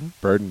me.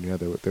 Burden, yeah,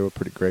 they were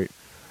pretty great.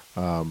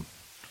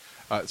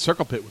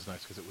 Circle Pit was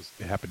nice because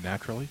it happened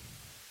naturally.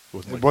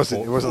 It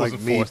wasn't like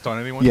me forced on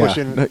anyone. Yeah,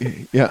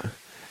 pushing. yeah.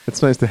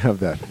 It's nice to have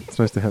that.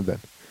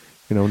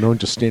 No one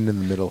just standing in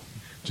the middle,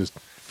 just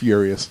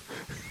furious.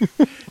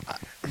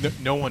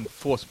 No one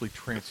forcibly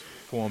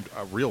transformed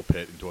a real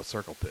pit into a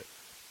circle pit.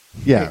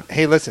 Yeah.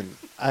 Hey, listen,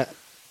 I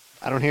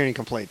don't hear any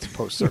complaints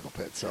post Circle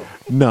Pit, so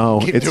No,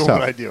 keep it's doing tough.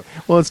 what I do.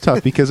 Well, it's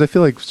tough because I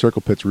feel like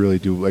Circle Pits really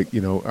do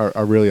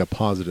are really a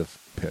positive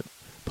pit.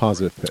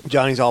 Positive pit.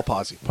 Johnny's all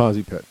posy.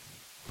 Posy pit.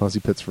 Posy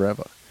pits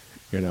forever.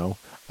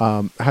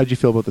 How'd you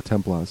feel about the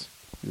Templars?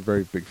 You're a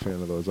very big fan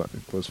of those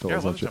fellas, Yeah, I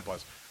love aren't the you?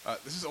 Templars.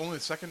 This is only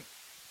the second,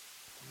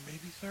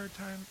 maybe third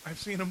time I've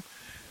seen them,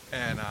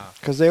 and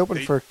Because they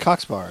opened for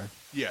Cox Bar.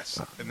 yes,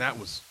 and that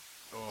was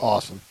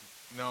Awesome.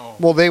 No,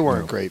 Well, they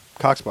weren't No. great.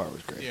 Cox Bar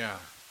was great. yeah,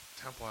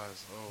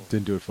 Templars. Oh,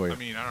 Didn't do it for you. I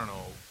mean, I don't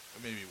know.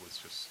 Maybe it was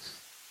just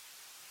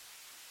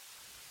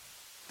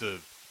the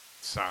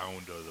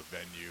sound or the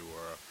venue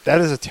or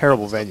That is a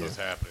terrible stuff that venue. was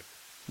happening.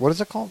 What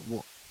is it called?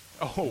 Well,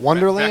 Oh,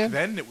 Wonderland?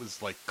 Back then it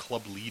was like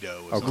Club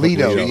Lido. Or Oh, something.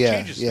 Lido, It yeah,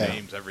 changes yeah.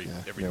 names every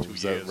Yeah, 2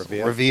 was that years.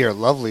 Riviera? Revere,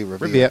 lovely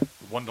Revere. Riviera.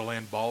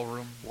 Wonderland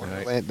Ballroom.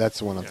 Wonderland. That's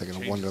the one I'm Yeah, thinking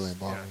of. changes- Wonderland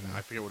Ballroom. Yeah,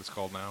 I forget what it's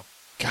called now.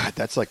 God,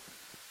 that's like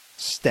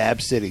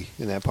Stab City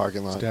in that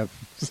parking lot. Stab.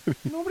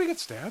 Nobody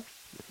gets stabbed.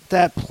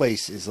 That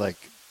place is like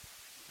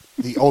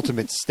the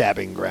ultimate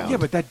stabbing ground. Yeah,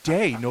 but that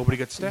day nobody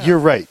gets stabbed. You're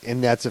right,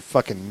 and that's a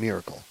fucking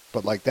miracle.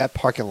 But like that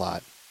parking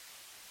lot,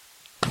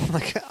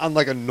 on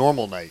like a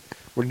normal night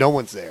where no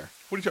one's there,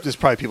 What are you talking- there's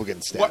probably people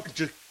getting stabbed. What?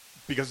 Just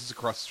because it's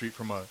across the street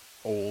from a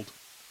old,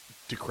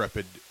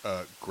 decrepit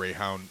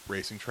Greyhound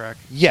racing track.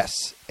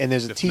 Yes, and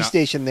there's a It's T not-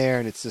 station there,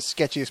 and it's the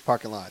sketchiest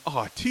parking lot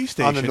Oh, T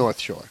station on the North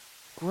Shore.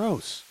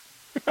 Gross.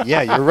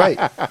 Yeah, you're right.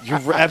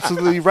 You're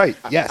absolutely right.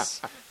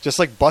 Yes, just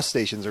like bus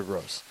stations are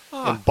gross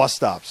Ah. and bus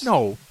stops.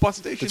 No, bus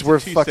stations. it's where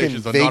and T fucking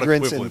stations are not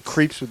vagrants and equivalent.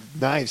 creeps with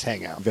knives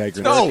hang out. Vagrants.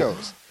 That's where No. it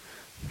goes.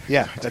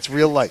 Yeah, that's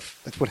real life.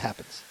 That's what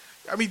happens.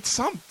 I mean,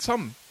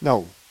 some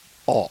No,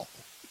 all.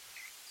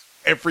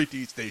 every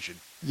T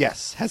station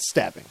Yes, has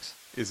stabbings.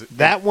 is it.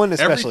 That one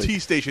especially. Every T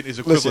station is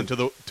equivalent Listen,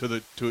 to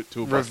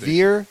a bus station.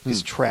 Revere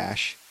is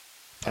trash,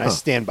 and I Huh.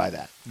 stand by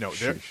that. No,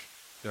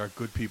 there are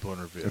good people in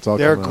Revere. It's all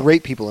There are coming out.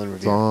 great people in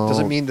Revere. all-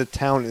 Doesn't mean the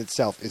town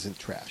itself isn't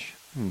trash.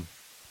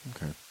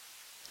 Okay.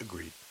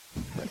 Agreed.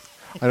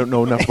 I don't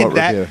know enough about And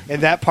that, Revere.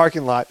 and that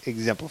parking lot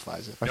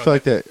exemplifies it. I No, feel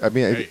like that. I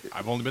mean, Hey,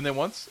 I've only been there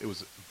once. It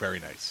was very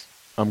nice.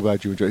 I'm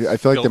glad you enjoyed it. I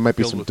feel like Filled- there might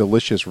be filled some with-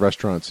 delicious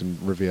restaurants in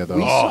Revere, though.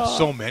 We Oh, saw-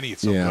 so many.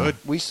 It's so Yeah. good.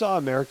 We saw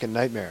American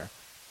Nightmare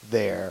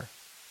there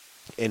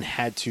and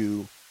had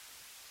to,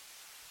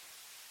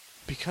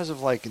 because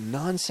of like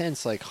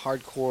nonsense, like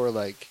hardcore,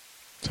 like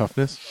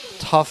Toughness.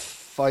 tough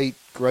fight,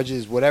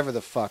 grudges, whatever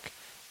the fuck,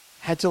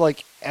 had to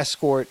like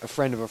escort a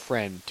friend of a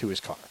friend to his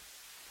car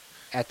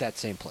at that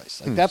same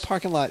place. Like that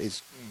parking lot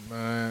is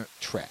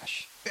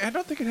trash. I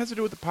don't think it has to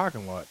do with the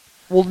parking lot.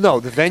 Well, no,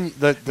 the venue,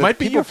 the Might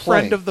be people your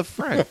friend playing- of the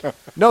friend.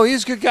 No,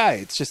 he's a good guy.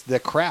 It's just the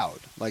crowd,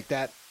 like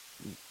that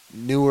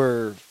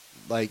newer,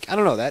 like I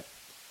don't know that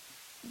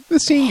The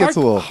scene gets a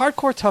little.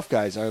 hardcore tough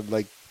guys are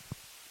like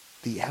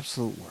the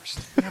absolute worst.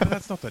 Yeah, but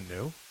that's nothing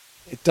new.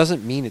 It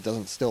doesn't mean it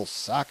doesn't still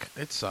suck.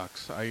 It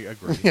sucks. I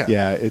agree. Yeah.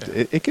 Yeah,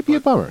 it could be a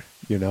bummer.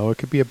 It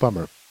could be a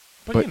bummer.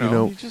 But, But, you you know,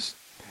 know- you just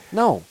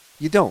No,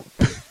 you don't.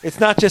 It's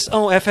not just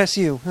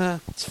FSU.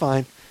 It's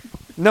fine.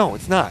 No,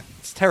 it's not.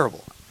 It's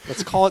terrible.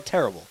 Let's call it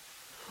terrible.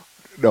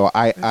 No,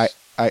 I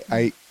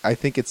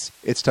think it's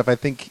tough. I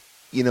think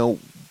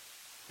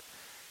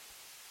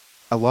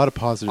a lot of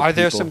positive. Are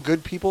there people- some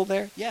good people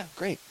there? Yeah,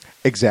 great.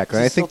 Exactly.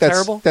 Is it I think still that's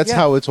terrible? that's Yeah,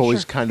 how it's always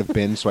sure. kind of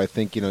been. So I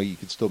think you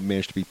can still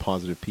manage to be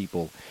positive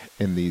people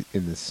in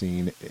the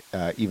scene,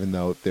 even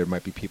though there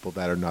might be people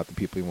that are not the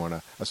people you want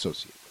to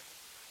associate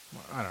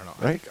with. I don't know.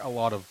 I Right? think a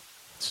lot of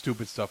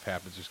stupid stuff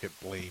happens, just get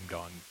blamed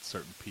on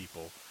certain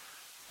people.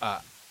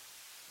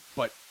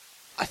 But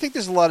I think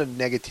there's a lot of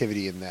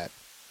negativity in that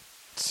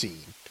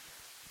scene.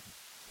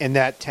 And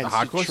that the tends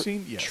hardcore to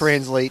scene, yes.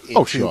 translate into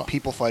Oh, sure.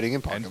 people fighting in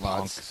and parking punk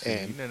lots.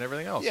 scene and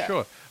everything else, Yeah.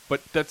 sure.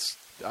 But that's,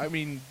 I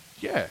mean,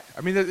 yeah.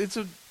 I mean, it's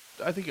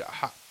I think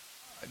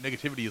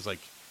negativity is like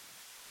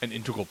an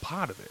integral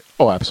part of it.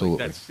 Oh, Like,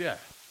 absolutely. that's, yeah.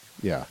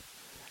 Yeah.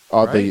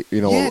 Right?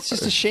 yeah, it's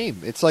just a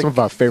shame. It's like some of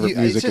our favorite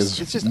music it's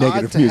is just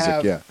negative odd to music,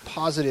 have yeah.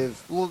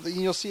 positive. Well,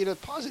 you'll see it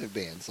at positive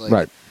bands, like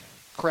Right.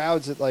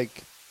 crowds that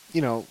like,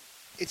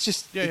 it's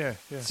just Yeah.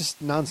 it's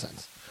just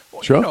nonsense.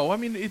 Well, Sure. I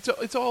mean,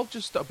 it's all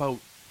just about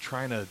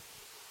trying to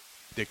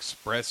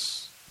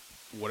express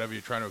whatever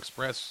you're trying to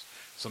express.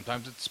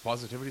 Sometimes it's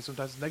positivity,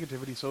 sometimes it's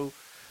negativity. So,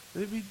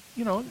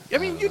 I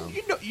mean,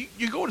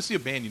 you go to see a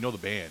band, you know the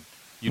band,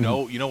 you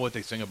know what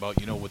they sing about,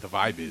 you know what the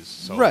vibe is.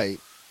 So, Right.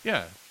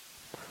 Yeah.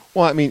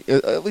 Well, I mean,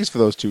 at least for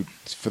those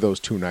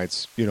two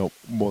nights,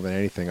 more than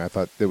anything, I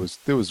thought there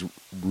was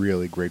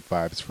really great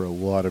vibes for a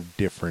lot of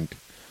different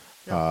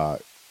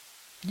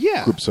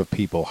groups of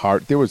people.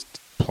 There was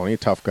plenty of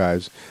tough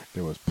guys.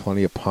 There was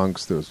plenty of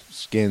punks. There was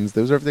skins.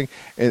 There was everything.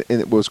 And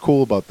what was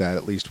cool about that,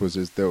 at least,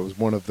 is there was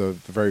one of the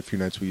very few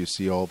nights where you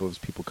see all those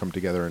people come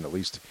together and at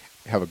least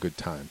have a good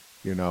time,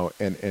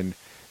 and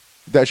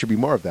that should be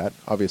more of that.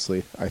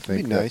 Obviously, I think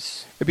it'd be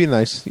nice. It'd be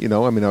nice, I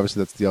mean,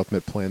 obviously that's the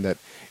ultimate plan. That,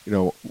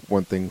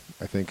 one thing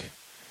I think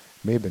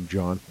may have been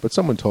John, but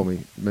someone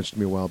mentioned to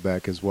me a while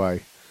back, is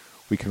why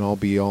we can all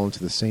be all into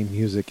the same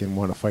music and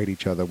want to fight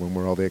each other when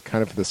we're all there,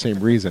 kind of for the same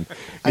reason.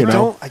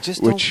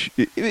 Which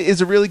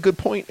is a really good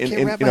point. And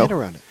wrap my head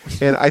around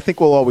it. And I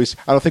think I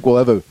don't think we'll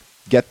ever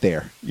get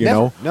there,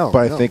 Never. No,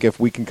 but I think if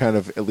we can kind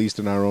of, at least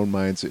in our own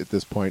minds at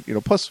this point,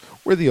 plus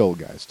we're the old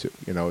guys too,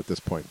 at this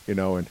point, and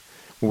when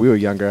we were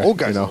younger, old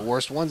guys are the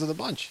worst ones of the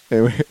bunch.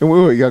 And we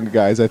were younger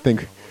guys. I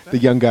think the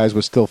young guys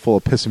were still full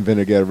of piss and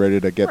vinegar, ready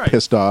to get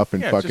pissed off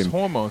and fucking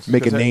hormones,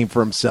 make a name for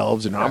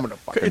themselves. And I'm gonna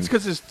fucking. It's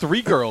because there's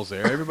 3 girls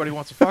there. Everybody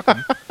wants to fuck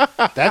them.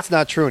 That's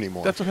not true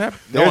anymore. That's what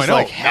happened. There's No, I know.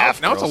 like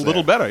half now it's a girls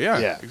little there. better. Yeah,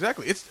 Yeah.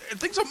 exactly.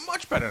 Things are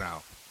much better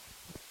now.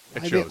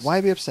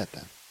 Why be upset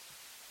then?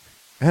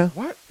 Yeah.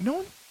 What? No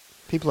one.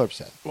 People are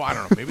upset. Well, I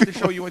don't know. Maybe the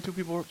show you went to,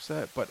 people were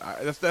upset, but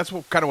that's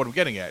kind of what I'm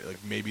getting at. Like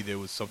maybe there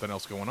was something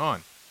else going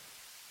on.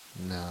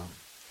 No.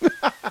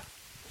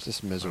 It's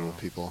just miserable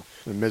people.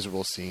 A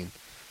miserable scene.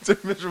 It's a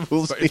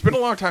miserable. But it's been a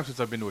long time since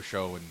I've been to a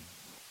show and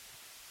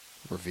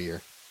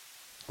Revere.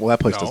 Well, that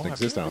place No, doesn't have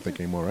exist, you? I don't think,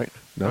 anymore, right?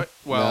 No. Right?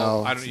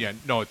 Well, No. I don't. Yeah,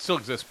 no, it still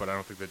exists, but I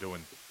don't think they're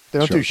doing. They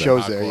don't do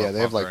Shows shows there. hardcore Yeah, they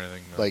have punk like or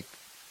anything, no. like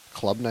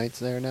club nights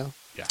there now.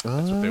 Yeah,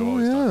 that's what they've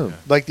always yeah.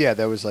 done. Yeah.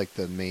 That was like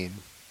the main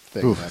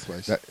thing Oof, in that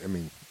place. I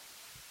mean,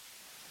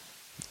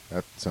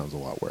 that sounds a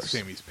lot worse.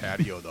 Sammy's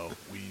patio, though.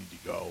 We need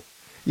to go.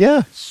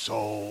 Yeah,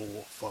 So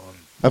fun.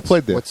 I've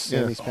played there. What's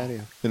Sammy's patio?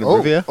 In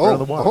Rivia, around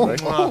the water,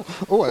 right? I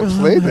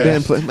played My there.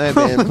 band played My there.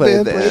 band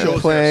played Shows there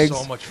Plagues.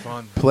 are so much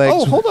fun. Plagues.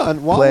 Oh, hold on.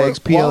 Plagues.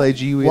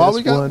 PLAGUES. While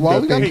we got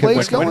Hey, Plagues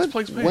when's going,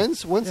 Plagues playing?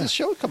 when's this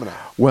show coming out?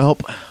 Well,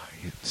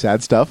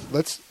 sad stuff.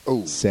 Let's.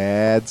 Oh,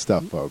 Sad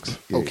stuff, folks.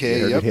 okay.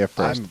 You heard it here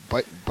first.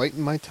 I'm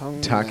biting my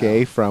tongue. Take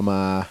now.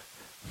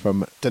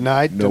 from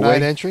Denied Norway.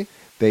 entry.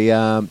 They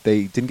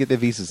didn't get their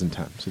visas in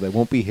time, so they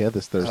won't be here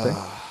this Thursday.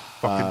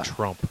 Fucking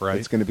Trump, right?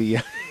 It's going to be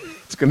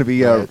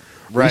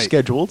Right.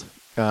 rescheduled,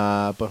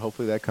 but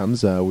hopefully that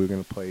comes. We're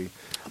going to play.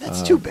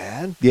 That's too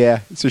bad. Yeah,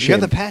 it's a You shame.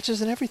 got the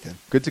patches and everything.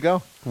 Good to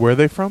go. Where are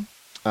they from?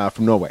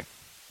 From Norway.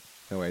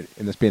 And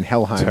this being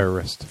Helheim.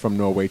 Terrorist. From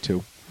Norway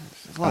too.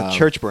 There's a lot of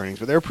church burnings,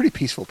 but they were pretty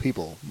peaceful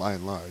people by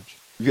and large.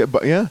 Yeah,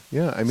 but yeah.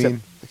 I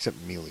mean, except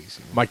Mealy's.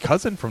 You know. My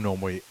cousin from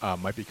Norway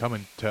might be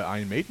coming to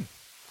Iron Maiden.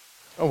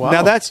 oh wow.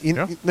 Now that's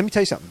Yeah. let me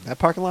tell you something. That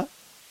parking lot,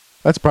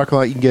 that's a parking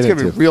lot you can get it's gonna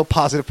into. be a real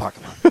positive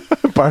parking lot.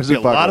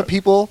 Positive Be a lot parking of lot.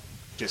 people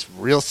just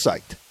real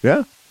psyched.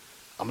 Yeah.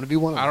 I'm gonna be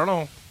one of them. I don't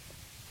know.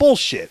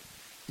 Bullshit.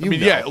 I mean,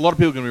 yeah, a lot of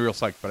people are going to be real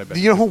psyched, but I bet.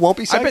 You know who won't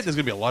be psyched? I bet there's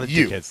going to be a lot of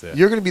you. dickheads there.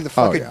 You're gonna be the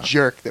fucking yeah.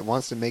 jerk that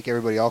wants to make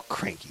everybody all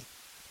cranky.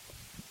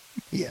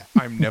 Yeah.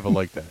 I'm never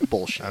like that.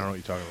 Bullshit. I don't know what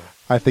you're talking about.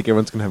 I think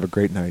everyone's going to have a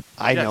great night.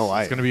 I Yes, know.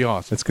 it's going to be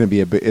awesome. It's going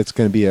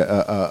to be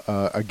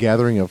a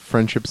gathering of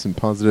friendships and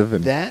positive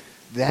and that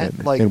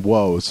and, like and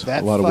woes.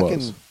 that a lot of fucking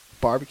woes.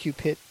 barbecue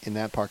pit in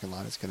that parking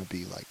lot is gonna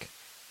be like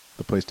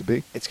The place to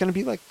be. it's gonna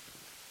be like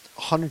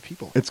 100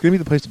 people. It's going to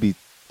be the place to be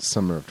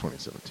summer of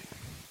 2017.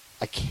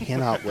 I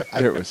cannot wait.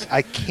 There it was.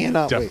 I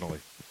cannot Definitely.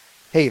 wait.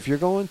 Hey, if you're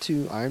going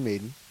to Iron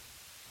Maiden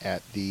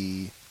at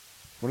the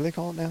what do they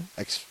call it now?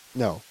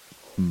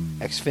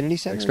 Xfinity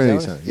Center. Is that Xfinity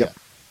what it- Center, Yeah. yep.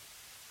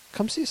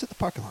 Come see us at the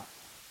parking lot.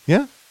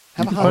 Yeah. Have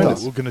You a can hot find dog.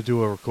 us. We're going to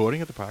do a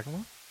recording at the parking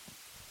lot?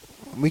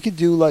 We could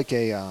do like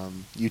a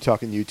you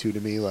talking you two to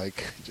me,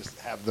 like just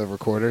have the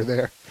recorder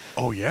there.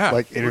 Oh, yeah.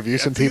 Like, interview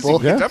some That's easy. people?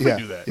 We can Yeah. definitely Yeah.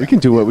 do that. We can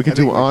do it. We can I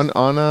think do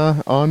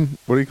on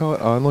what do you call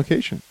it? On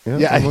location. Yeah,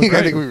 on I think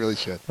location. we really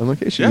should. On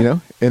location, Yeah. you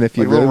know. And if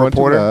you Like a really little want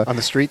reporter to, on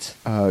the streets.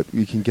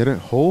 you can get a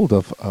hold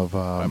of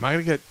Am I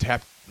going to get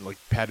tapped, like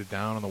patted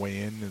down on the way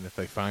in? And if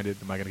they find it,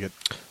 am I going to get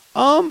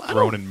I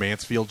thrown don't, in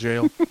Mansfield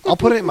jail? I'll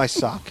put it in my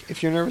sock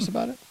if you're nervous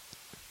about it.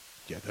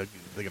 Yeah, they're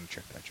going to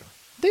check that, John.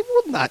 They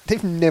will not.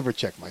 They've never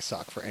checked my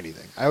sock for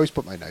anything. I always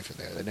put my knife in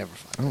there. They never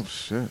find it. Oh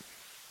shit!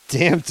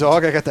 Damn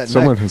dog, I got that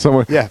knife.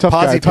 Someone, Yeah, tough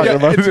guy Posy talking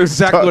tough- about it's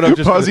exactly what I'm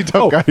just Posy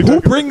gonna- tough guy. Who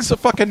brings a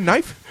fucking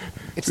knife?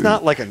 It's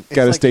not like an.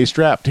 Got to stay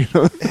strapped, you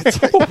know.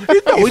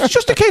 No, it's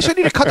just in case I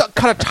need to cut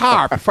a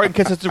tarp before in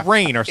case it's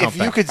rain or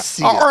something. you could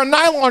see or a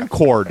nylon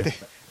cord.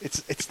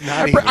 It's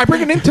not. Even, I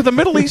bring it into the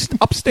Middle East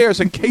upstairs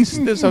in case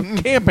there's a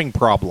camping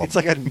problem. it's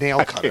like a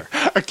nail cutter.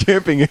 A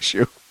camping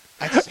issue.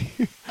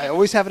 I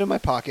always have it in my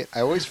pocket. I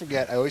always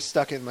forget. I always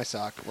stuck it in my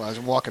sock while I was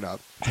walking up,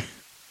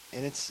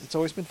 and it's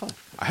always been fun.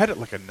 I had it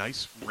like a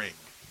nice ring.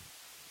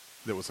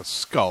 There was a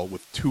skull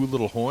with 2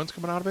 little horns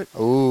coming out of it.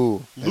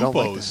 Ooh, I don't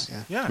like Lupos.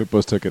 that, Yeah.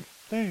 Lupos took it.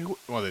 They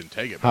didn't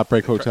take it. but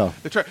Heartbreak they Hotel.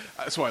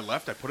 So I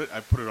left. I put it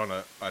on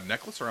a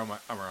necklace around my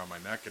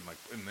neck and like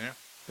in there.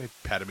 They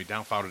patted me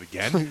down, found it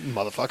again.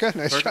 Motherfucker,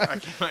 nice First,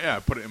 try. I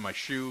put it in my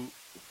shoe,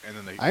 And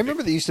then I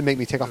remember they used to make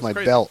me take off That's my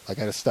crazy. belt. Like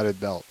I had a studded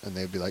belt, and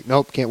they'd be like,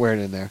 "Nope, can't wear it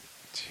in there."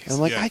 And I'm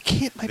like, Yeah. "I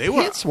can't. My They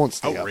pants were won't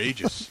stay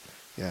outrageous. up."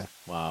 Yeah,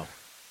 Wow.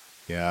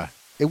 Yeah.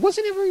 it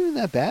wasn't ever even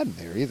that bad in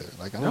there either.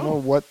 Like I don't No. know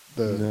what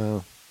the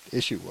No.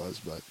 issue was,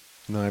 but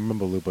No, I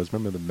remember Lupo's.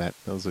 Remember the Met?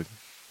 That was a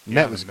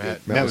Met the was Met.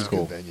 good. Met Met was was a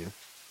cool. good venue.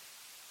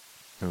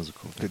 that was a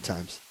cool thing. Good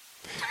times.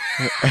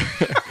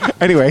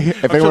 Anyway,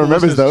 if I'm anyone sure the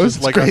remembers listeners those,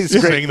 just like great, us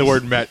it's great. saying the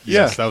word Met.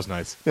 Yeah. Yes, that was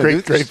nice. Yeah, great,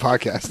 dude, great just-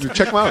 podcast.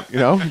 check them out. You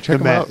know, check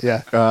them Met,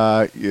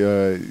 out.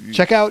 yeah.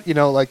 Check out,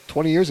 like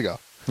 20 years ago.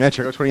 Yeah,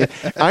 check out 20.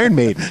 Iron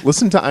Maiden.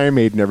 Listen to Iron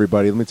Maiden,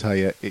 everybody. Let me tell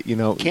you.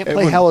 Can't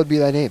play Hallowed Be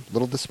Thy Name.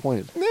 Little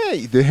disappointed.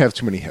 They have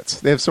too many hits.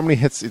 They have so many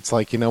hits. It's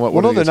like, you know what?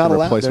 Well, what are no, they're they not gonna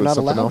allowed. replace They're with not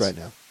something allowed else? right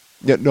now.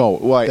 Yeah, no.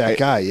 Well, That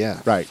guy,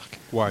 yeah. Right.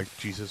 Why?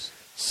 Jesus.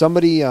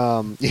 Somebody,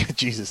 yeah,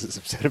 Jesus is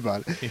upset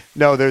about it.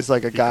 No, there's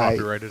like a He guy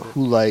copyrighted it.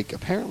 who,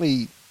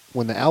 apparently,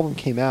 when the album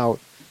came out,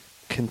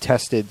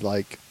 contested,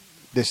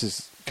 this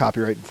is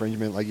copyright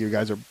infringement, like, you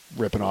guys are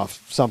ripping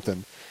off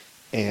something.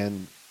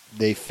 And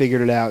they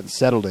figured it out and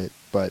settled it,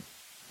 but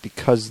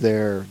because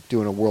they're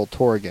doing a world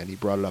tour again, he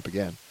brought it up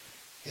again.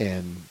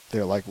 And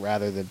they're like,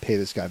 rather than pay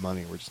this guy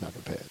money, we're just not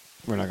going to pay it.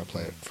 We're not going to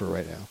play it for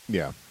right now.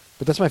 Yeah.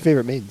 But that's my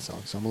favorite Maiden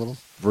song, so I'm a little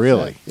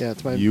Really? sad. Yeah,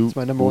 it's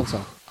my number one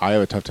song. I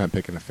have a tough time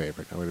picking a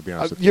favorite. I'm going to be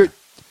honest with You're, you.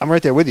 I'm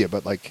right there with you,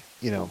 but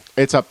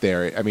It's up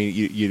there. I mean,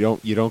 you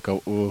don't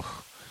go, ooh.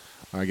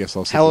 I guess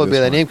I'll. Hallowed Be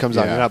Thy Name comes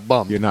on. You're not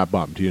bummed. You're not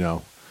bummed.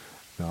 No,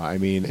 I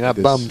mean, You're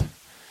not bummed.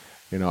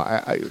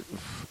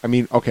 I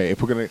mean, okay.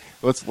 If we're gonna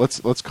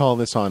let's call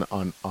this on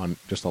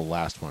just the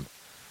last one.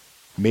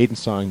 Maiden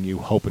song you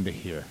hoping to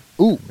hear.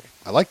 Ooh,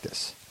 I like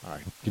this. All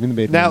right, give me the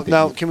Maiden.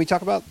 Now, one. can we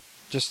talk about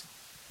just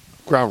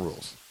ground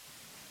rules?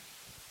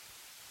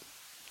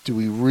 Do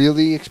we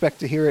really expect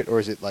to hear it, or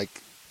is it like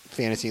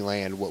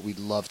Fantasyland, what we'd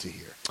love to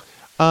hear?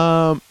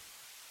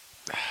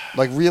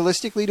 Like,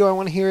 realistically, do I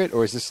want to hear it,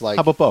 or is this like...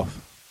 How about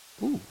both?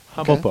 Ooh,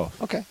 How okay. about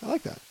both? Okay, I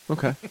like that.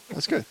 Okay.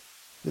 That's good.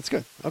 That's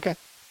good. Okay.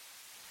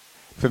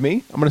 For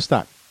me, I'm gonna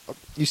start.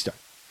 You start.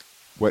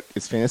 What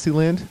is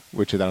Fantasyland,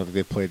 which I don't think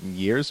they've played in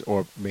years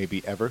or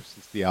maybe ever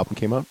since the album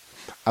came out.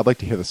 I'd like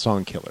to hear the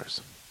song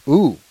Killers.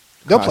 Ooh,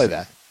 they'll play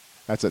Classic.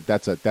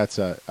 that. That's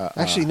a.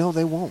 Actually, no,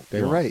 they won't. They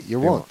You're won't.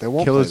 right. They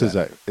won't. Killers play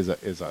is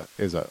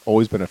that. a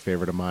always been a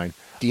favorite of mine.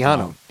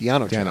 Diano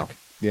Diano. track.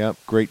 Yeah,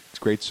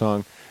 great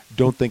song.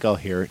 Don't think I'll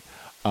hear it,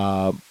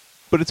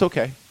 but it's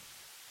okay.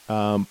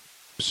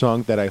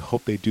 Song that I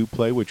hope they do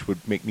play, which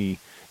would make me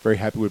very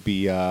happy, would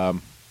be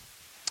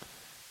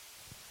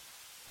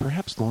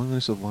perhaps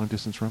 "Loneliness of Long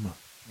Distance Roma."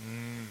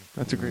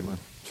 That's a great one.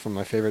 From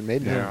my favorite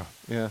Maiden Yeah. album.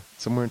 Yeah,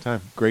 Somewhere in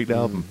Time. Great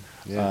album.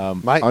 Yeah.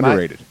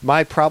 Underrated.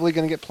 My probably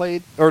going to get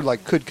played, or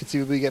could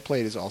conceivably get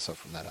played, is also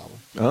from that album.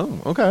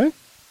 Oh, okay.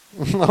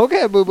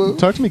 Okay, boo boo.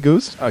 Talk to me,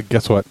 Goose.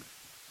 Guess what?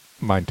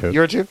 Mine too.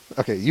 You're two?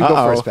 Okay, you go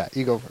Uh-oh. first, Pat.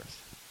 You go first.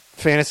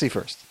 Fantasy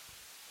first.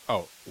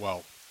 Oh,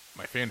 well,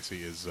 my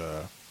fantasy is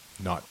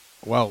not...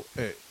 Well,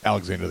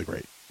 Alexander the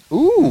Great.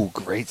 Ooh,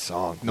 great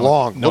song. No,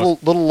 long. no.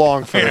 Little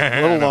long for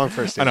little long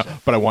for a I stage. know,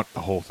 but I want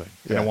the whole thing.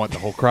 And I Yeah. want the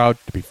whole crowd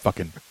to be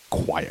fucking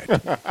quiet.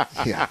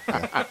 Yeah.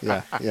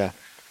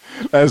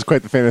 That is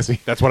quite the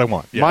fantasy. That's what I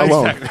want. Yeah, Mine's-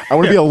 Alone. exactly. I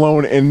want to be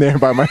alone in there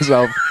by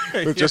myself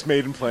with just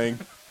Maiden playing.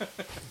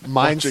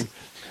 Mine's Watching.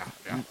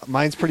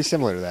 mine's pretty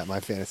similar to that,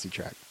 my fantasy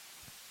track.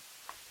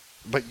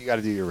 But you got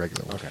to do your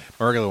regular one. Okay.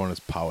 My regular one is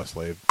Power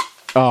Slave.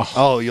 Oh,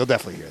 Oh, you'll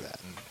definitely hear that.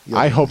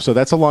 I hope so.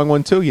 That's a long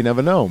one too. You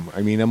never know.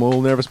 I mean, I'm a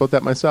little nervous about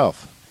that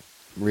myself.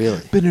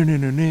 Really.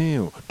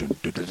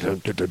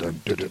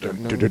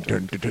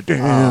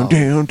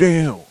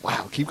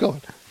 Wow, keep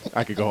going.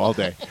 I could go all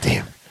day.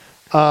 Damn.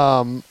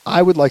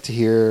 I would like to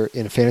hear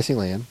in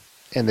Fantasyland,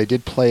 and they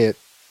did play it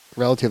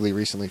relatively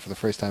recently for the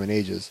first time in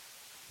ages,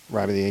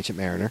 Rime of the Ancient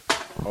Mariner.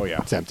 Oh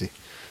yeah. It's empty.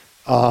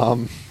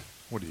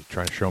 What are you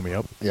trying to show me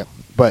up? Yep.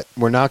 But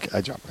we're not...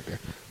 I dropped my beer.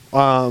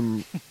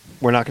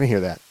 We're not going to hear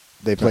that.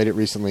 They played it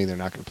recently. They're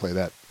not going to play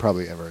that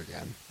probably ever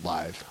again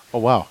live. Oh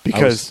wow.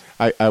 Because-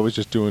 I was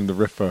just doing the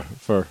riff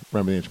for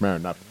Remedy and Chimera,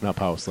 not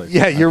Power Slave.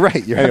 Yeah, you're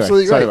right. You're Anyway,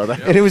 absolutely sorry right. about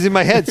that. And it was in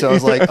my head, so I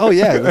was like, "Oh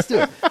yeah, let's do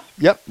it."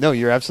 Yep. No,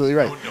 you're absolutely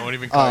right. No one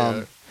even call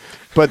you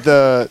But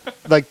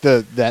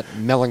that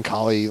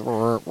melancholy,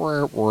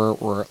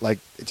 like,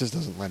 it just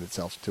doesn't lend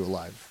itself to a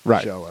live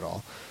Right. show at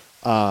all.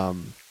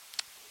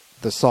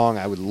 The song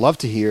I would love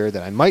to hear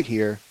that I might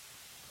hear,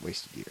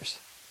 "Wasted Years."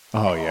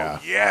 Oh yeah.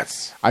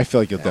 Yes. I feel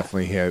like you'll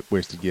definitely hear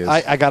Wasted Years.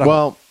 I got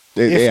well.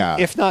 if, Yeah.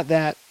 If not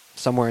that,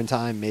 Somewhere in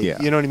Time, maybe. Yeah.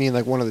 You know what I mean?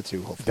 Like one of the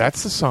two. Hopefully.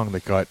 That's the song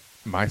that got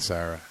my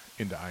Sarah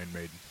into Iron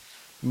Maiden.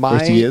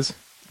 Wasted Years.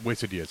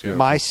 Wasted Years. Yeah.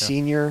 My Yeah.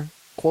 senior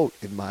quote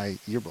in my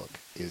yearbook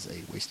is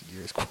a Wasted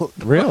Years quote.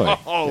 Really?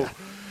 Oh,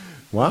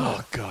 Wow.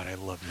 oh God, I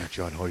love you,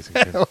 John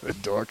Hoisington. What a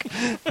dork.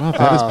 Wow,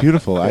 that is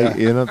beautiful.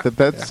 yeah.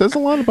 That says a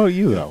lot about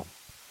you, though.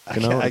 I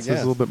It says guess.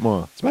 a little bit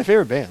more. It's my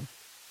favorite band.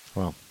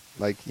 Well,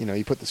 Like,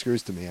 you put the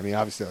screws to me. I mean,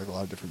 obviously, I like a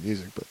lot of different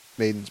music, but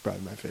Maiden's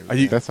probably my favorite. Are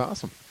you- That's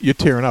awesome. You're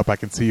tearing up. I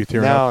can see you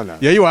tearing No, up. no.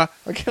 Yeah, you are.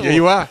 Okay, Yeah,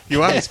 you are.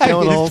 You are. He's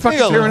feeling all- He's fucking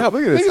Maybe a tearing little. up.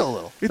 Look at this. Maybe a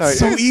little. It's No,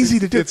 so it's- easy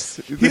to do. it's-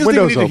 He the doesn't even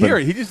window's need to open. hear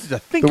it. He just needs to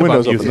think The about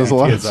window's music. open. There's a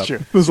lot. Tears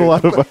up. There's a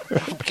lot of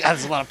God,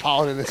 there's a lot of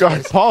pollen in this God,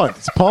 place. pollen.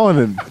 It's pollen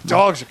and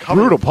Dogs are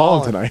covered brutal in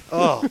pollen tonight.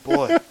 Oh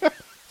boy,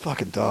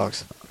 fucking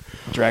dogs,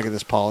 dragging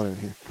this pollen in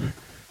here.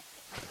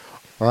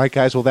 All right,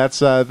 guys. Well,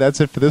 that's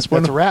it for this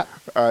one. That's a wrap.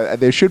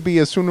 There should be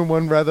a sooner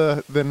one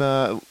rather than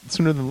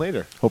sooner than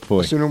later.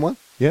 Hopefully, Sooner one.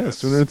 yeah,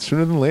 sooner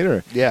than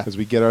later. Yeah. as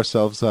we get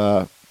ourselves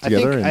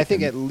together. I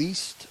think at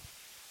least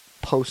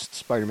post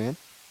Spider-Man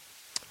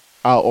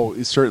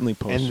it's certainly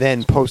post and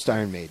then post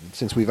Iron Maiden,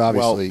 since we've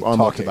obviously on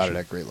talked location. about it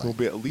at great length. We'll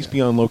be at least be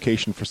on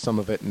location for some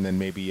of it, and then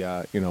maybe Maybe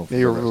a for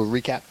little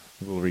recap.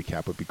 a little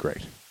recap would be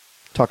great.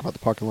 Talk about the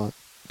parking lot.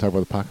 Talk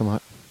about the parking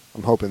lot.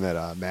 I'm hoping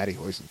that Matty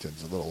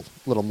Hoisington's a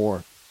little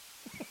more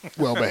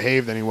well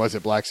behaved than he was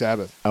at Black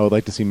Sabbath. I would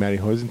like to see Matty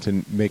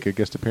Hoisington make a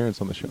guest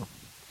appearance on the show.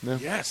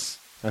 Yes.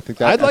 I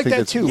think I'd like that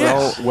that's too.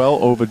 Well, Yes. well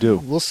overdue.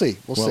 We'll see.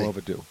 We'll Well see.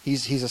 overdue.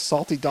 He's a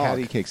salty dog.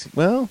 Patty cakes.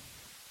 Well,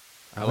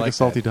 I like a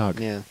salty that. dog.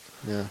 Yeah,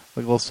 yeah. Like a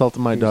little salt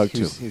in my dog he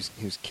too.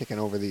 He was kicking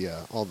over the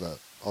all the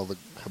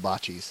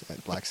hibachis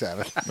at Black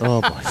Sabbath.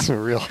 Oh boy. It's a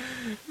real.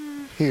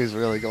 He was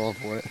really going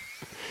for it.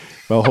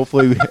 Well,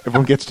 hopefully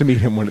everyone gets to meet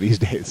him one of these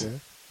days. Yeah.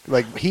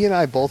 Like he and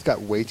I both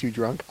got way too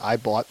drunk. I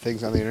bought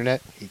things on the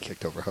internet. He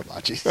kicked over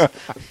hibachis.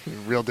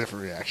 Real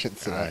different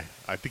reactions today.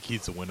 I think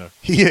he's the winner.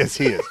 He is.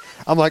 He is.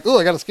 I'm like, oh,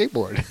 I got a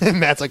skateboard, and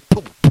Matt's like,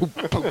 poop, poop,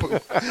 poop,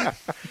 poop. Yeah.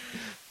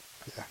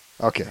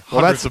 Okay.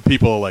 Well, Hundreds of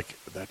people are like,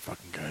 that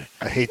fucking guy.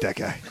 I hate that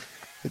guy.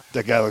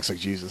 That guy looks like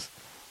Jesus.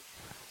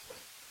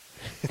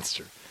 It's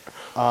true.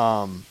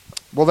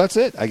 Well, that's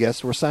it. I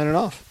guess we're signing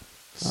off.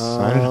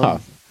 Signing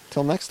off.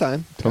 Till next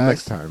time. Till guys.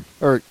 next time.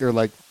 Or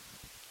like,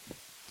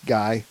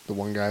 guy, the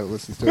one guy that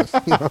listens to us.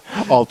 You know?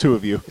 All two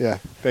of you. Yeah.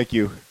 Thank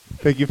you.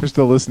 Thank you for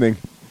still listening.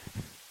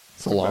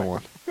 It's a long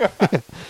one.